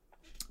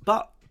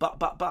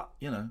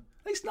 you know,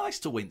 it's nice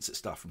to wince at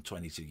stuff from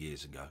 22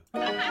 years ago.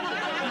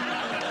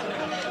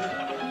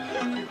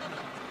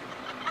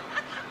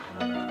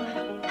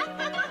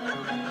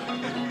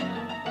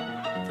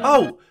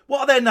 Oh,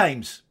 what are their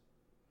names?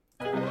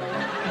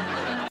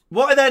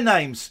 What are their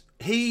names?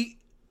 He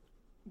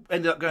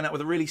ended up going out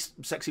with a really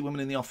sexy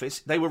woman in the office.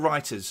 They were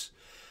writers.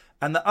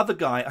 And the other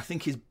guy, I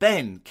think, is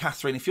Ben.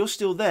 Catherine, if you're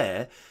still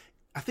there,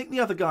 I think the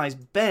other guy is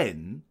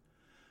Ben,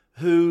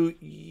 who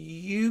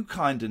you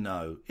kind of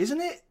know, isn't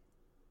it?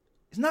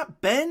 Isn't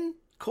that Ben?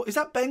 Is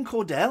that Ben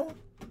Cordell?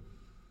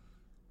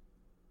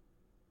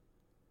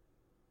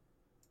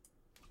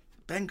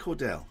 Ben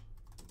Cordell.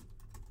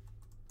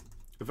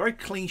 A very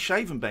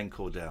clean-shaven Ben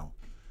Cordell.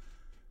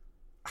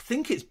 I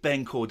think it's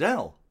Ben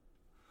Cordell,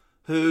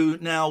 who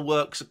now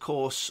works, of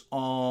course,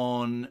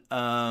 on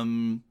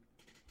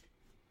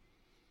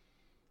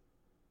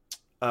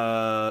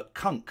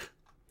Kunk.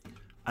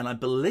 And I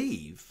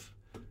believe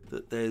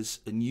that there's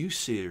a new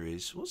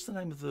series. What's the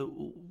name of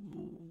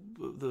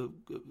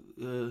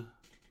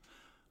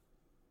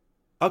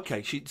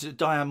okay, she's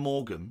Diane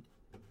Morgan,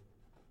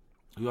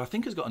 who I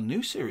think has got a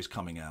new series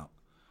coming out.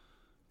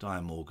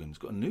 Diane Morgan's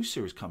got a new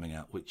series coming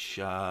out, which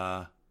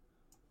I'm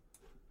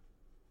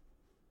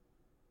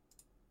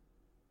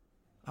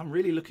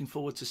really looking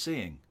forward to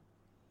seeing.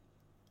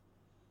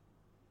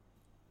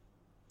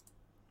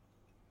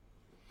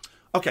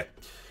 Okay.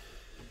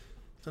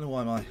 Don't know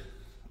why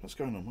what's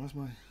going on?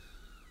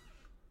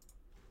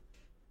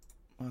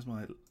 Why's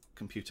my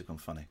computer gone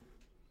funny?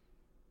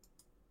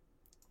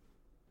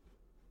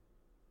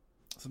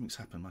 Something's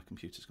happened. My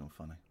computer's gone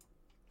funny.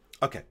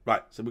 Okay,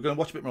 right. So we're going to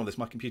watch a bit more of this.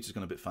 My computer's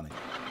gone a bit funny.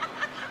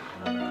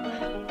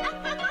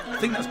 I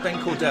think that's Ben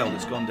Cordell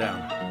that's gone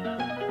down.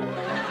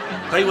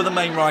 They were the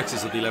main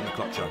writers of the 11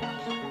 o'clock show.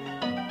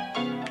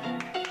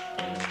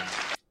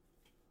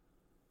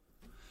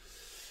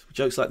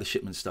 Jokes like the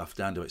shipment stuff,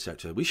 Dando,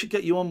 etc. We should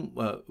get you on.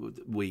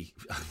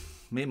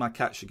 Me and my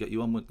cat should get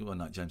you on one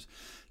night, James.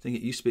 I think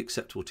it used to be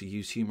acceptable to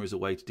use humour as a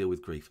way to deal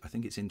with grief. I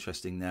think it's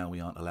interesting now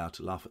we aren't allowed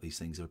to laugh at these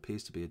things. There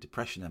appears to be a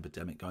depression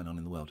epidemic going on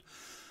in the world.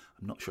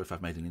 I'm not sure if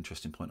I've made an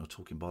interesting point or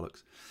talking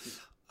bollocks.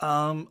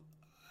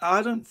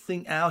 I don't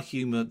think our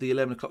humour, the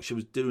 11 o'clock show,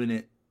 was doing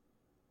it.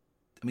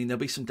 I mean, there'll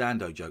be some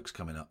Dando jokes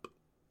coming up.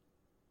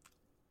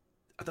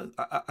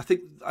 I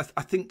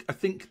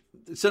think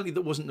certainly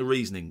that wasn't the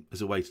reasoning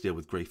as a way to deal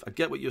with grief. I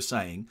get what you're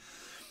saying.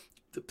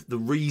 The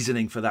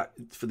reasoning for that,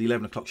 for the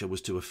 11 o'clock show,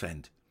 was to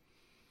offend.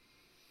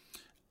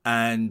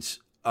 And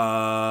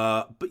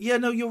but yeah,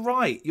 no, you're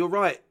right.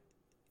 I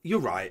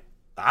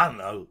don't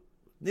know.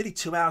 Nearly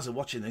 2 hours of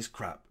watching this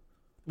crap.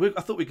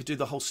 I thought we could do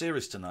the whole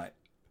series tonight.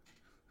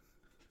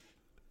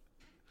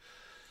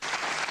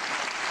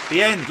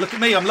 The end. Look at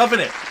me. I'm loving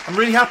it. I'm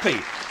really happy.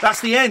 That's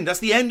the end.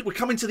 We're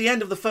coming to the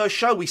end of the first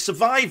show. We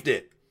survived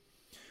it.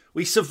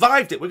 We're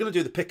going to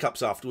do the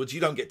pickups afterwards. You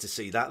don't get to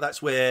see that.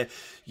 That's where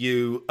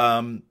you...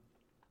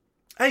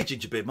 Hey,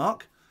 Gingerbeard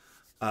Mark.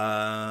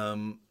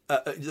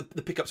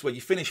 The pickups where you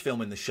finish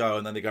filming the show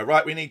and then they go,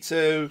 right, we need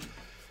to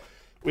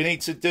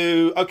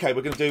do... Okay,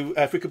 we're going to do...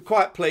 if we could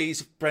quiet,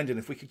 please. Brendan,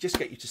 if we could just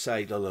get you to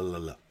say... La, la, la,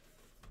 la.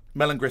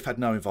 Mel and Griff had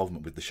no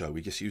involvement with the show.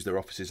 We just used their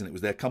offices and it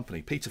was their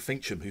company. Peter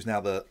Fincham, who's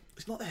now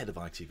he's not the head of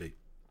ITV.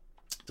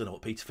 Don't know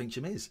what Peter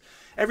Fincham is.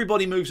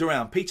 Everybody moves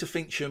around. Peter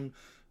Fincham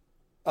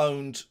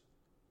owned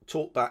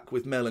Talkback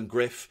with Mel and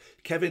Griff.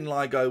 Kevin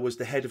Ligo was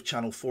the head of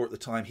Channel 4 at the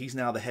time. He's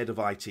now the head of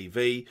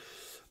ITV.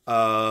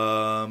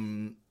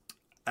 And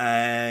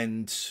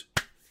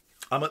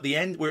I'm at the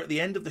end. We're at the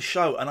end of the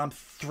show and I'm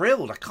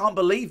thrilled. I can't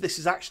believe this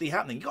is actually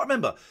happening. You got to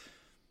remember,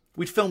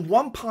 we'd filmed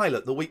one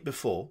pilot the week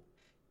before.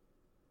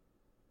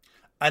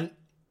 And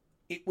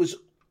it was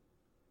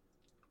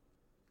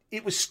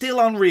still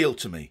unreal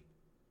to me.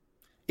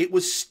 It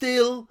was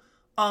still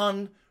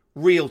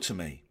unreal to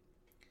me.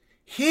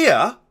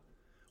 Here,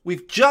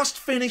 we've just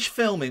finished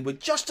filming. We're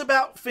just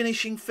about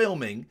finishing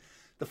filming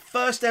the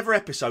first ever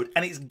episode.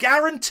 And it's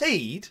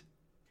guaranteed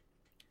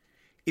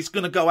it's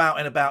going to go out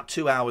in about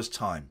 2 hours'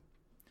 time.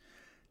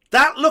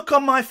 That look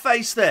on my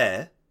face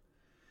there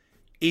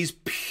is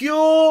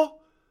pure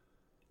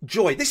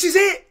joy. This is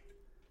it.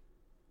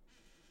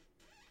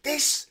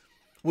 This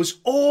was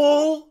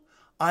all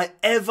I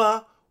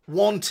ever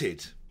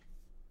wanted.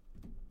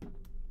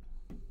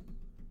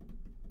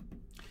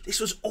 This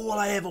was all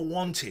I ever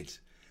wanted.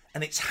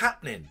 And it's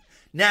happening.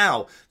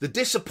 Now, the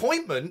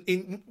disappointment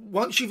in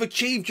once you've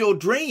achieved your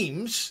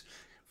dreams,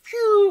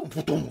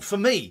 for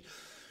me,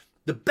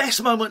 the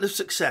best moment of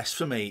success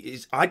for me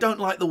is I don't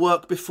like the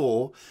work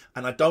before,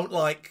 and I don't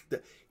like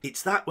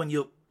it's that when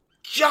you're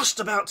just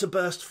about to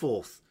burst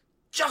forth.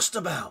 Just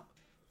about.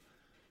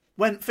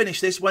 Finished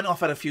this, went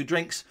off, had a few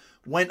drinks,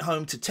 went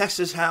home to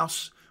Tessa's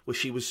house where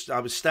I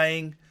was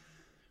staying,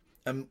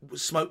 and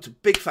smoked a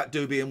big fat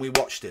doobie and we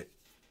watched it.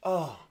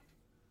 Oh.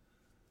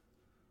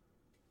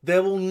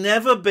 There will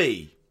never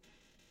be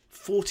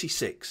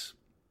 46.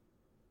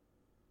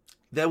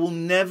 There will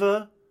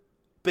never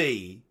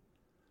be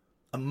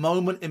a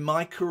moment in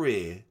my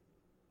career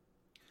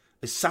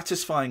as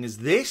satisfying as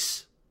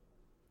this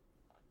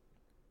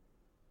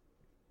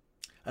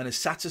and as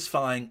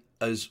satisfying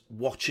as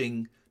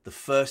watching the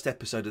first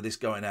episode of this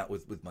going out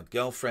with my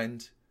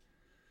girlfriend.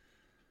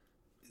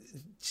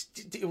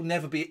 It will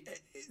never be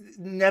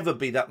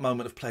that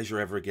moment of pleasure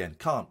ever again.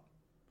 Can't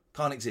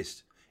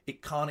exist.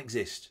 It can't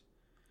exist.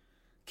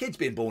 Kids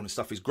being born and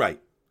stuff is great.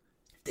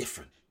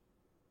 Different.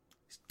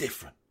 It's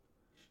different.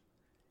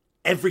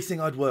 Everything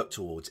I'd worked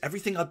towards,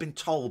 everything I'd been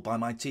told by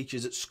my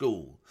teachers at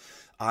school,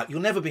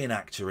 you'll never be an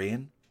actor,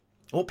 Ian.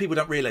 What people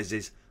don't realise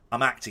is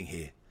I'm acting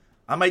here.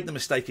 I made the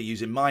mistake of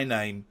using my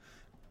name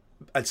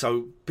And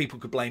so people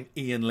could blame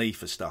Ian Lee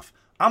for stuff.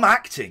 I'm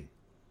acting.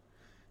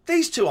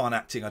 These two aren't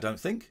acting, I don't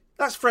think.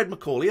 That's Fred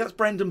Macaulay, that's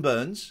Brendan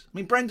Burns. I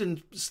mean,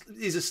 Brendan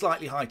is a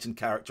slightly heightened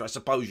character, I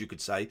suppose you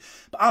could say.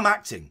 But I'm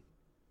acting.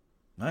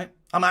 Right?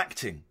 I'm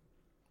acting.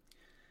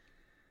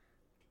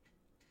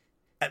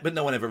 But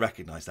no one ever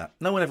recognised that.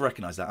 No one ever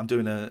recognised that. I'm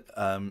doing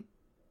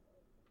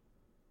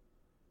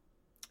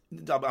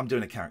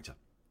a character.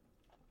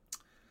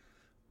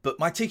 But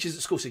my teachers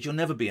at school said, you'll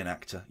never be an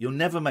actor. You'll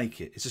never make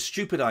it. It's a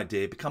stupid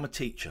idea. Become a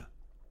teacher.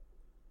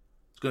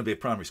 It's going to be a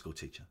primary school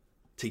teacher.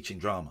 Teaching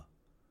drama.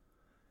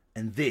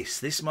 And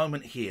this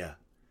moment here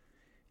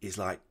is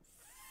like,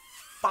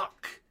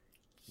 fuck,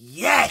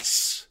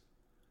 yes!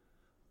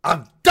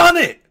 I've done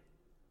it!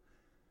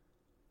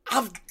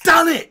 I've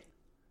done it!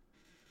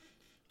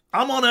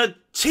 I'm on a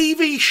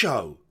TV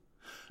show.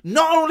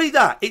 Not only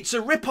that, it's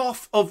a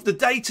rip-off of The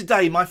Day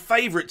Today, my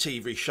favourite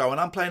TV show, and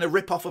I'm playing a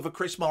rip-off of a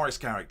Chris Morris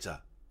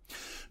character.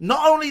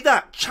 Not only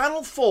that,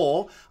 Channel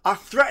 4 are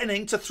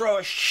threatening to throw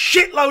a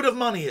shitload of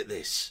money at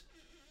this.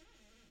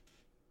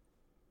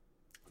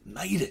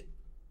 Made it.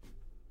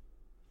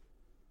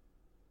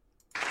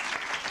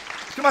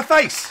 Look at my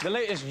face. The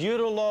latest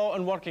Euro law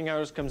on working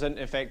hours comes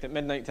into effect at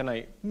midnight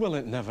tonight. Will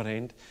it never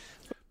end?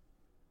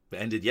 It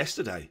ended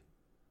yesterday.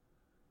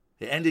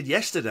 It ended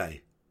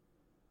yesterday.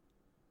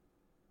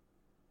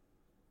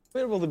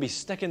 Where will they be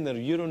sticking their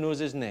Euro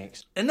noses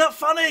next? Isn't that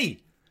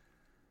funny?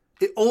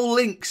 It all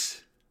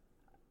links.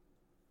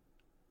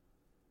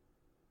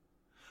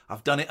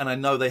 I've done it and I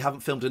know they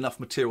haven't filmed enough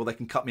material. They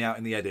can cut me out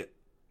in the edit.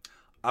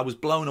 I was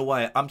blown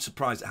away. I'm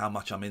surprised at how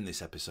much I'm in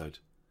this episode.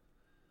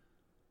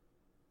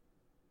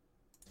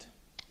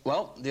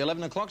 Well, the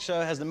 11 o'clock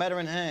show has the matter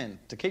in hand.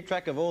 To keep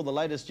track of all the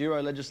latest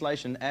Euro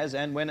legislation as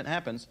and when it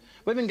happens,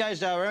 we've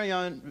engaged our very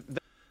own...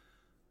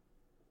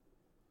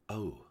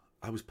 Oh,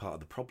 I was part of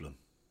the problem.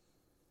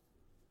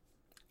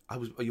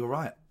 You're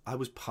right. I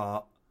was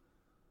part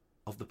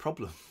of the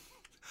problem.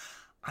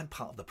 I'm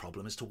part of the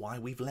problem as to why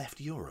we've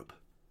left Europe.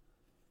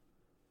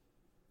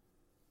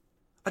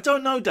 I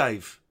don't know,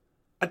 Dave.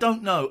 I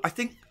don't know.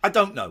 I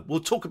don't know. We'll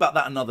talk about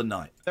that another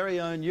night.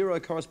 Very own Euro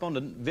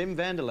correspondent, Wim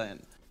van der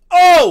Land.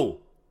 Oh!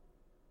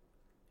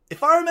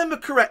 If I remember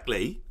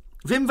correctly,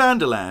 Wim van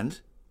der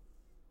Land,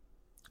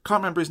 can't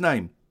remember his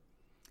name.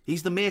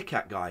 He's the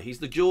meerkat guy. He's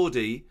the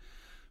Geordie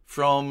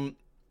from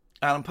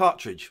Alan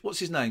Partridge. What's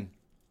his name?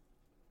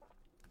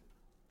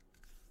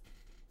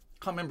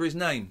 Can't remember his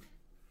name.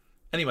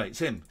 Anyway, it's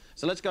him.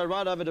 So let's go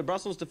right over to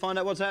Brussels to find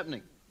out what's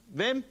happening.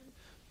 Wim?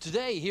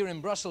 Today, here in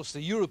Brussels,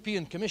 the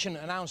European Commission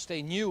announced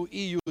a new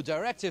EU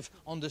directive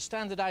on the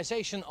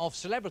standardization of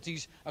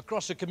celebrities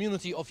across the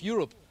community of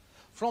Europe.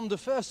 From the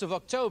 1st of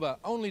October,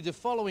 only the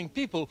following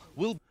people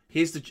will...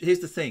 Here's the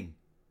thing.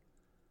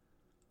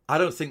 I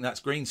don't think that's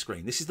green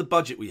screen. This is the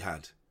budget we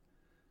had.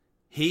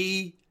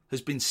 He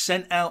has been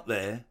sent out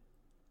there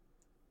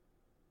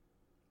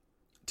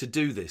to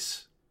do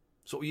this.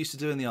 It's what we used to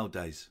do in the old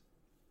days.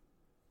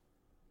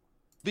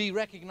 Be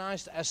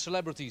recognised as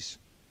celebrities.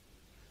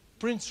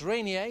 Prince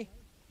Rainier,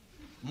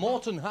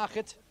 Morten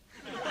Hackett,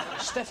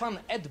 Stefan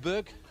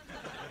Edberg,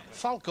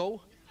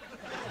 Falco,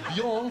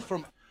 Bjorn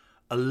from...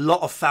 A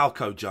lot of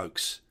Falco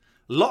jokes.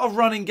 A lot of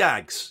running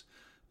gags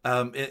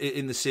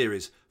in the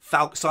series.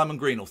 Simon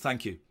Greenall,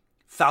 thank you.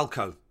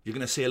 Falco. You're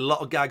going to see a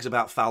lot of gags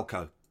about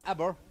Falco.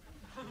 Aber,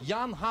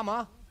 Jan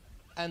Hammer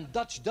and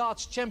Dutch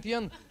darts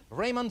champion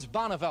Raymond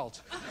Barneveld.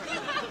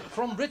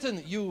 From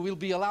Britain, you will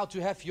be allowed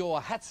to have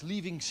your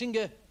hat-leaving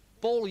singer,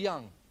 Paul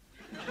Young.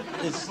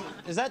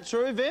 Is that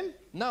true, Wim?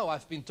 No,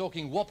 I've been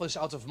talking whoppers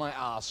out of my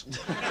ass.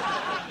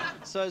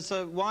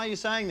 So why are you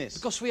saying this?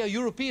 Because we are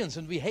Europeans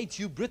and we hate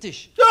you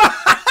British.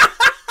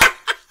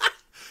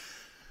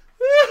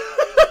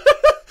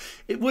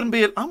 It wouldn't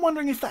be... I'm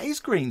wondering if that is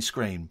green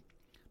screen.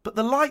 But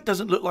the light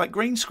doesn't look like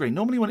green screen.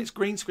 Normally when it's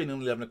green screen on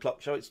the 11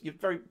 o'clock show, you're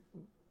very...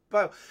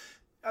 Well,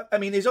 I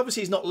mean,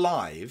 he's not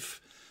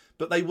live,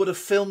 but they would have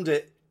filmed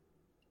it.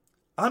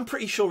 I'm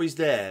pretty sure he's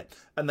there,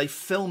 and they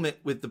film it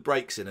with the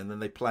breaks in, and then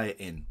they play it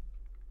in.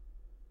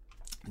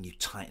 And you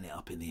tighten it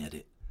up in the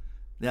edit.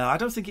 Now, I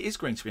don't think it is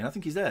green screen. I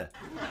think he's there.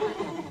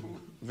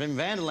 Wim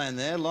van der Land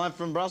there, live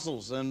from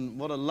Brussels, and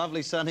what a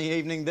lovely sunny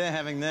evening they're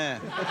having there.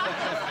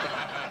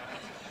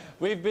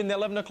 We've been the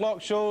 11 o'clock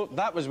show.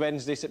 That was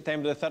Wednesday,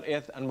 September the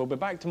 30th, and we'll be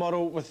back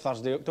tomorrow with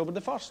Thursday, October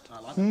the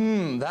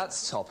 1st.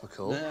 That's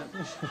topical. Yeah.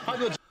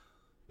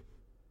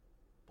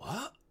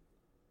 What?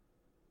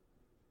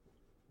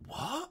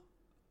 What?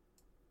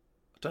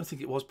 I don't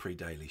think it was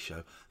pre-Daily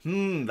Show.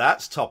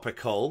 That's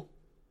topical.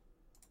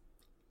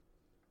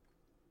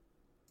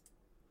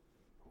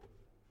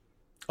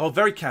 Oh,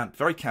 very camp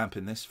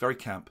in this. Very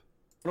camp.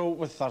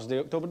 With Thursday,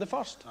 October the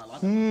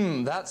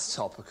 1st. That's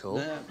topical.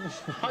 Yeah.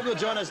 Hope you'll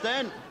join us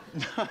then.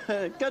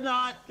 Good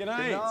night. Good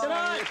night. Good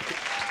night.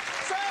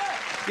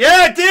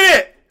 Yeah, I did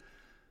it!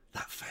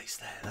 That face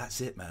there.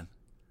 That's it, man.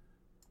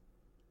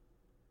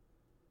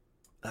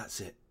 That's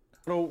it.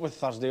 With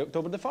Thursday,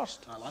 October the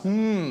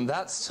 1st.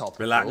 That's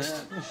topical.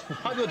 Relaxed. Yeah.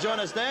 Hope you'll join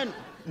us then.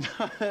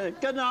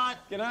 Good night.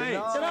 Good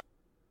night. Good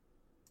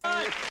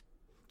night.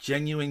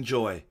 Genuine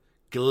joy.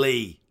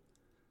 Glee.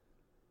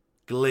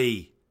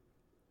 Glee.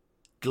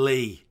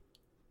 Glee.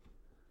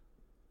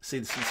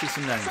 See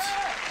some names.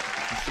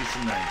 See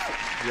some names.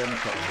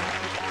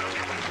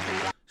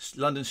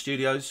 London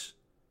Studios.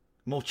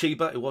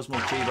 Morcheeba. It was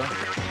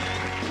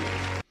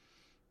Morcheeba.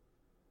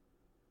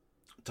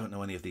 Don't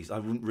know any of these. I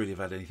wouldn't really have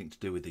had anything to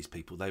do with these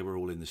people. They were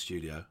all in the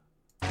studio.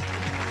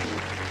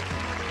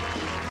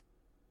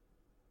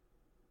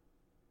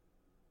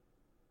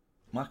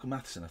 Michael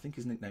Matheson. I think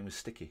his nickname was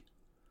Sticky.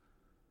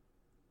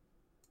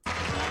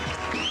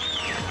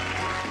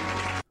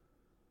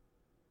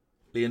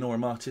 Leonora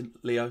Martin,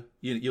 Leo.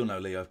 You'll know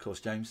Leo, of course,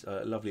 James.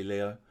 Lovely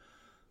Leo.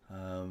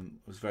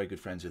 Was very good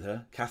friends with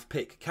her. Kath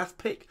Pick. Kath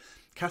Pick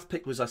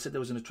was, I said there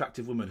was an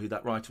attractive woman who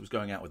that writer was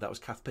going out with. That was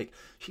Kath Pick.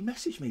 She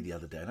messaged me the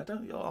other day, and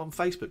on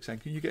Facebook saying,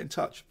 can you get in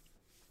touch?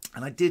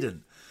 And I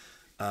didn't,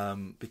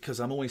 because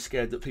I'm always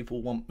scared that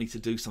people want me to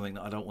do something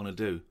that I don't want to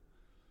do.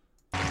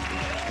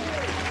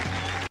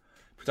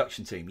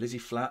 Production team, Lizzie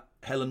Flatt,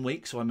 Helen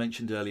Weeks, who I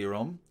mentioned earlier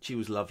on. She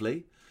was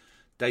lovely.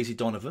 Daisy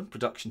Donovan,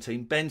 production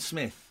team. Ben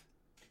Smith.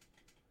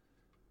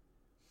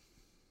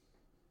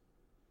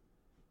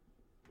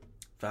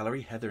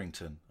 Valerie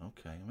Hetherington.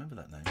 Okay, I remember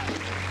that name.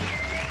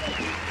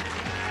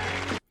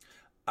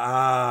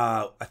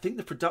 I think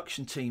the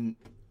production team...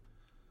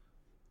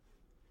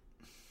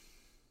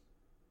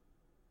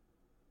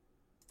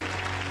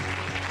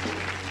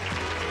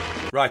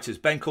 Writers,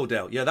 Ben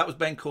Cordell. Yeah, that was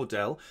Ben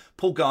Cordell.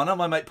 Paul Garner,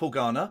 my mate Paul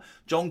Garner.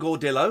 John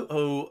Gordillo,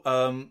 who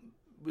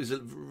is a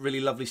really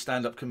lovely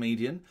stand-up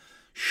comedian.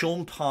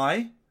 Sean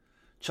Pye.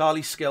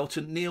 Charlie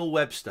Skelton. Neil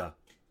Webster.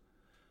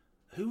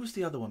 Who was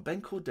the other one?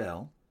 Ben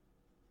Cordell.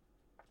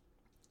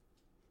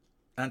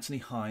 Anthony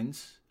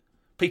Hines.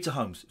 Peter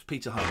Holmes.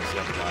 Peter Holmes, the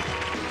other guy.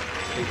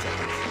 Peter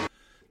Holmes.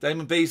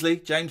 Damon Beasley.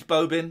 James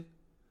Bobin.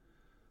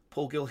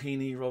 Paul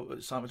Gilheeney,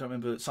 Simon, I don't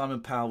remember. Simon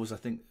Powell was, I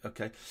think,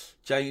 okay.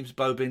 James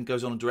Bobin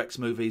goes on and directs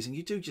movies, and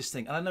you do just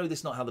think, and I know this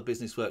is not how the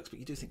business works, but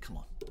you do think, come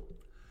on,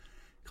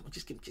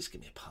 just give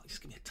me a part, just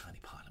give me a tiny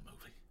part in a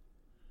movie.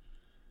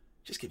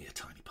 Just give me a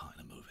tiny part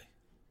in a movie.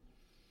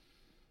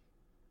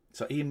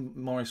 So Ian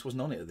Morris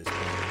wasn't on it at this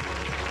point.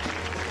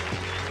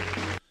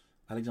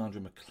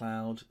 Alexandra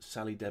McLeod,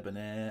 Sally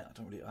Debonair.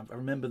 I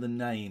remember the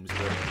names,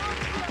 but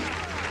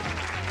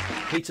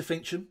Peter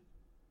Fincham,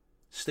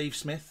 Steve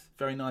Smith,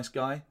 very nice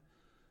guy.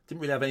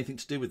 Didn't really have anything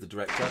to do with the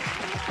director.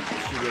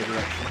 Studio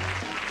direction.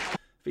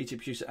 Feature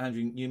producer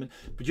Andrew Newman.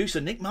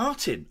 Producer Nick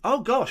Martin.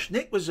 Oh gosh,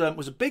 Nick was a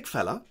big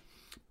fella,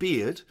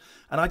 beard,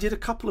 and I did a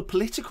couple of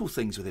political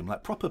things with him,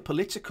 like proper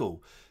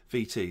political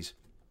VTs.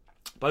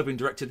 Bobin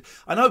directed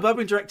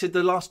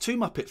the last two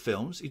Muppet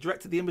films. He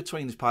directed the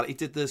In-Betweeners pilot. He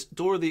did the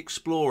Dora the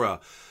Explorer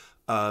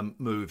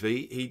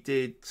movie. He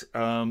did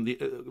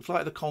the Flight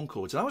of the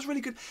Conchords, and I was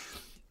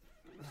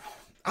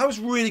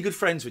really good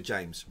friends with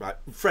James, right?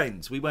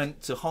 Friends. We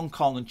went to Hong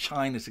Kong and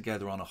China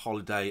together on a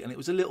holiday, and it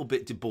was a little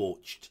bit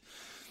debauched,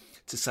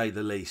 to say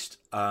the least.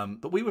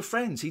 But we were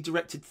friends. He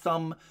directed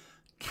Thumb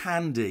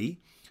Candy,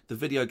 the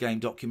video game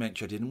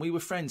documentary I did, and we were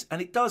friends.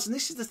 And it does, and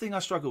this is the thing I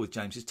struggle with,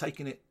 James, is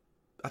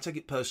I take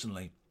it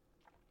personally.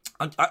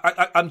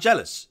 I'm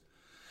jealous.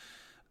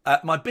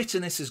 My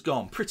bitterness is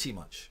gone, pretty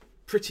much.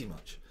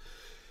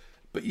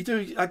 But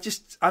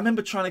I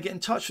remember trying to get in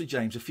touch with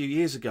James a few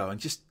years ago,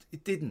 and just,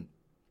 it didn't.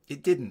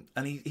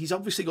 And he's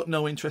obviously got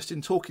no interest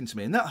in talking to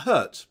me. And that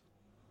hurt.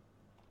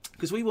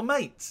 Because we were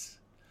mates.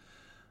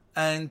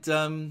 And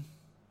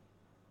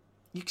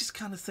you just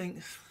kind of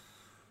think,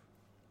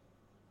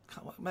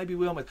 maybe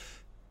we are mates.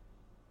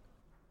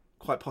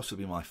 Quite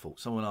possibly my fault.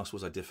 Someone asked,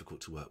 was I difficult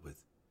to work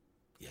with?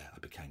 Yeah, I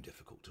became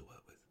difficult to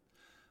work with.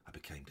 I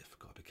became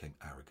difficult. I became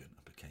arrogant.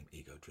 I became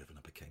ego-driven.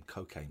 I became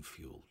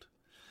cocaine-fueled.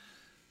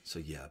 So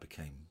yeah, I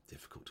became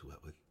difficult to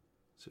work with.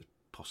 So it's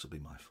possibly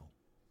my fault.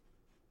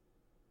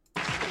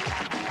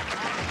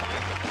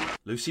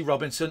 Lucy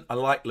Robinson. I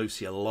like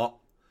Lucy a lot.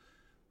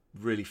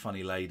 Really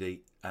funny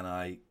lady. And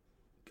I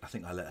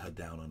think I let her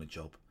down on a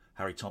job.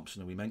 Harry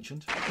Thompson, who we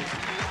mentioned.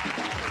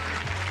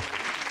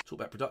 Talk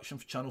about production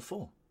for Channel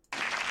 4.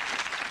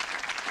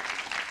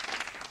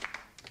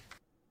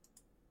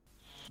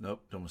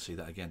 Nope, don't want to see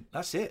that again.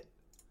 That's it.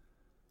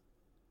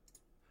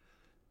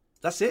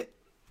 That's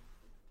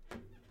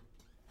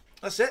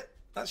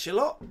your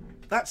lot.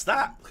 That's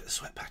that. Look at the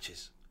sweat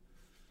patches.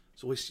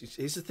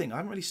 Here's the thing. I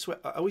haven't really sweat.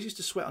 I always used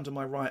to sweat under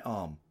my right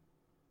arm.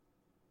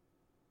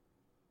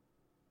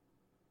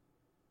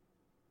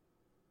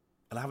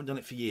 And I haven't done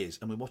it for years.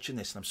 And we're watching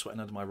this and I'm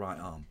sweating under my right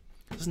arm.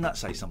 Doesn't that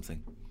say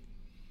something?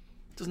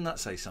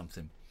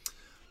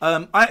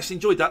 I actually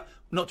enjoyed that.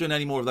 I'm not doing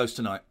any more of those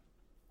tonight.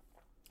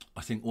 I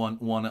think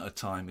one at a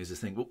time is the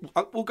thing.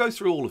 We'll go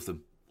through all of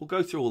them.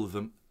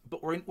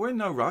 But we're in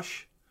no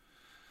rush.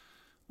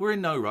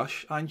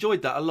 I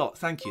enjoyed that a lot.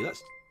 Thank you.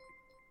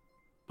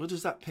 What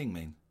does that ping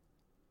mean?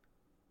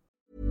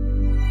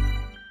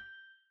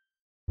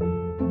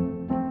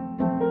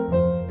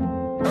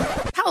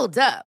 Hold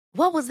up.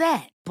 What was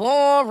that?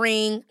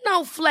 Boring.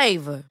 No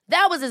flavor.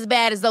 That was as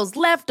bad as those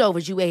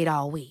leftovers you ate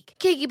all week.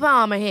 Keke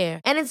Palmer here,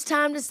 and it's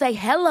time to say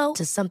hello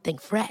to something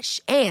fresh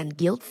and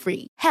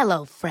guilt-free.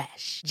 Hello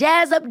Fresh.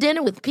 Jazz up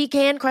dinner with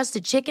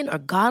pecan-crusted chicken or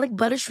garlic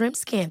butter shrimp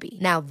scampi.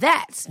 Now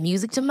that's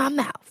music to my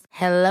mouth.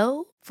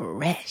 Hello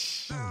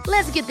Fresh.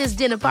 Let's get this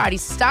dinner party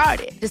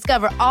started.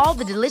 Discover all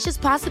the delicious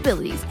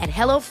possibilities at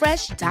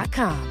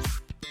HelloFresh.com.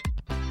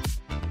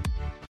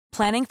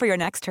 Planning for your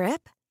next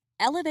trip?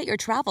 Elevate your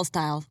travel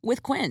style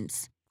with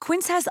Quince.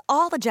 Quince has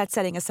all the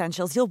jet-setting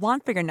essentials you'll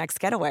want for your next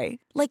getaway,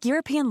 like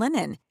European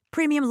linen,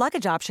 premium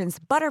luggage options,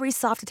 buttery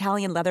soft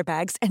Italian leather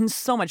bags, and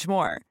so much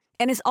more.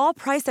 And is all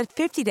priced at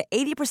 50 to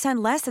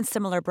 80% less than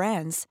similar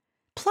brands.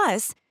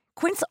 Plus,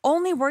 Quince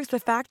only works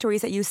with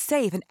factories that use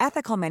safe and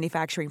ethical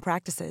manufacturing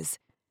practices.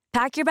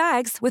 Pack your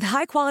bags with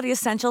high-quality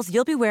essentials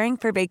you'll be wearing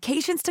for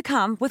vacations to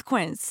come with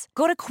Quince.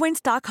 Go to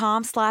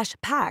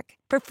quince.com/pack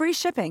for free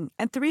shipping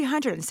and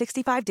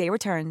 365-day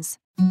returns.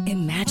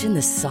 Imagine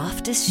the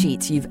softest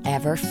sheets you've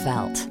ever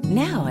felt.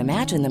 Now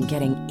imagine them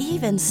getting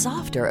even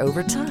softer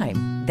over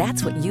time.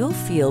 That's what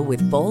you'll feel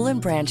with Boll &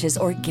 Branch's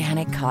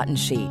organic cotton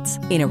sheets.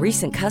 In a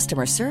recent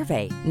customer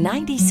survey,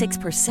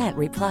 96%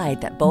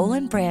 replied that Boll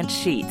 & Branch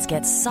sheets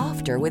get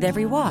softer with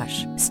every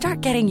wash.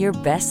 Start getting your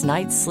best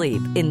night's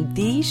sleep in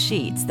these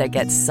sheets that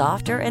get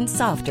softer and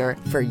softer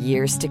for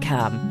years to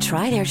come.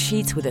 Try their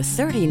sheets with a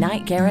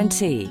 30-night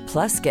guarantee.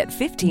 Plus, get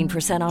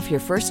 15% off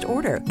your first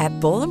order at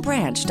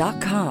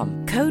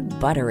BollandBranch.com. Code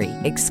BUTTERY.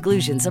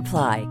 Exclusions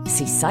apply.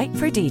 See site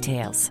for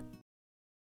details.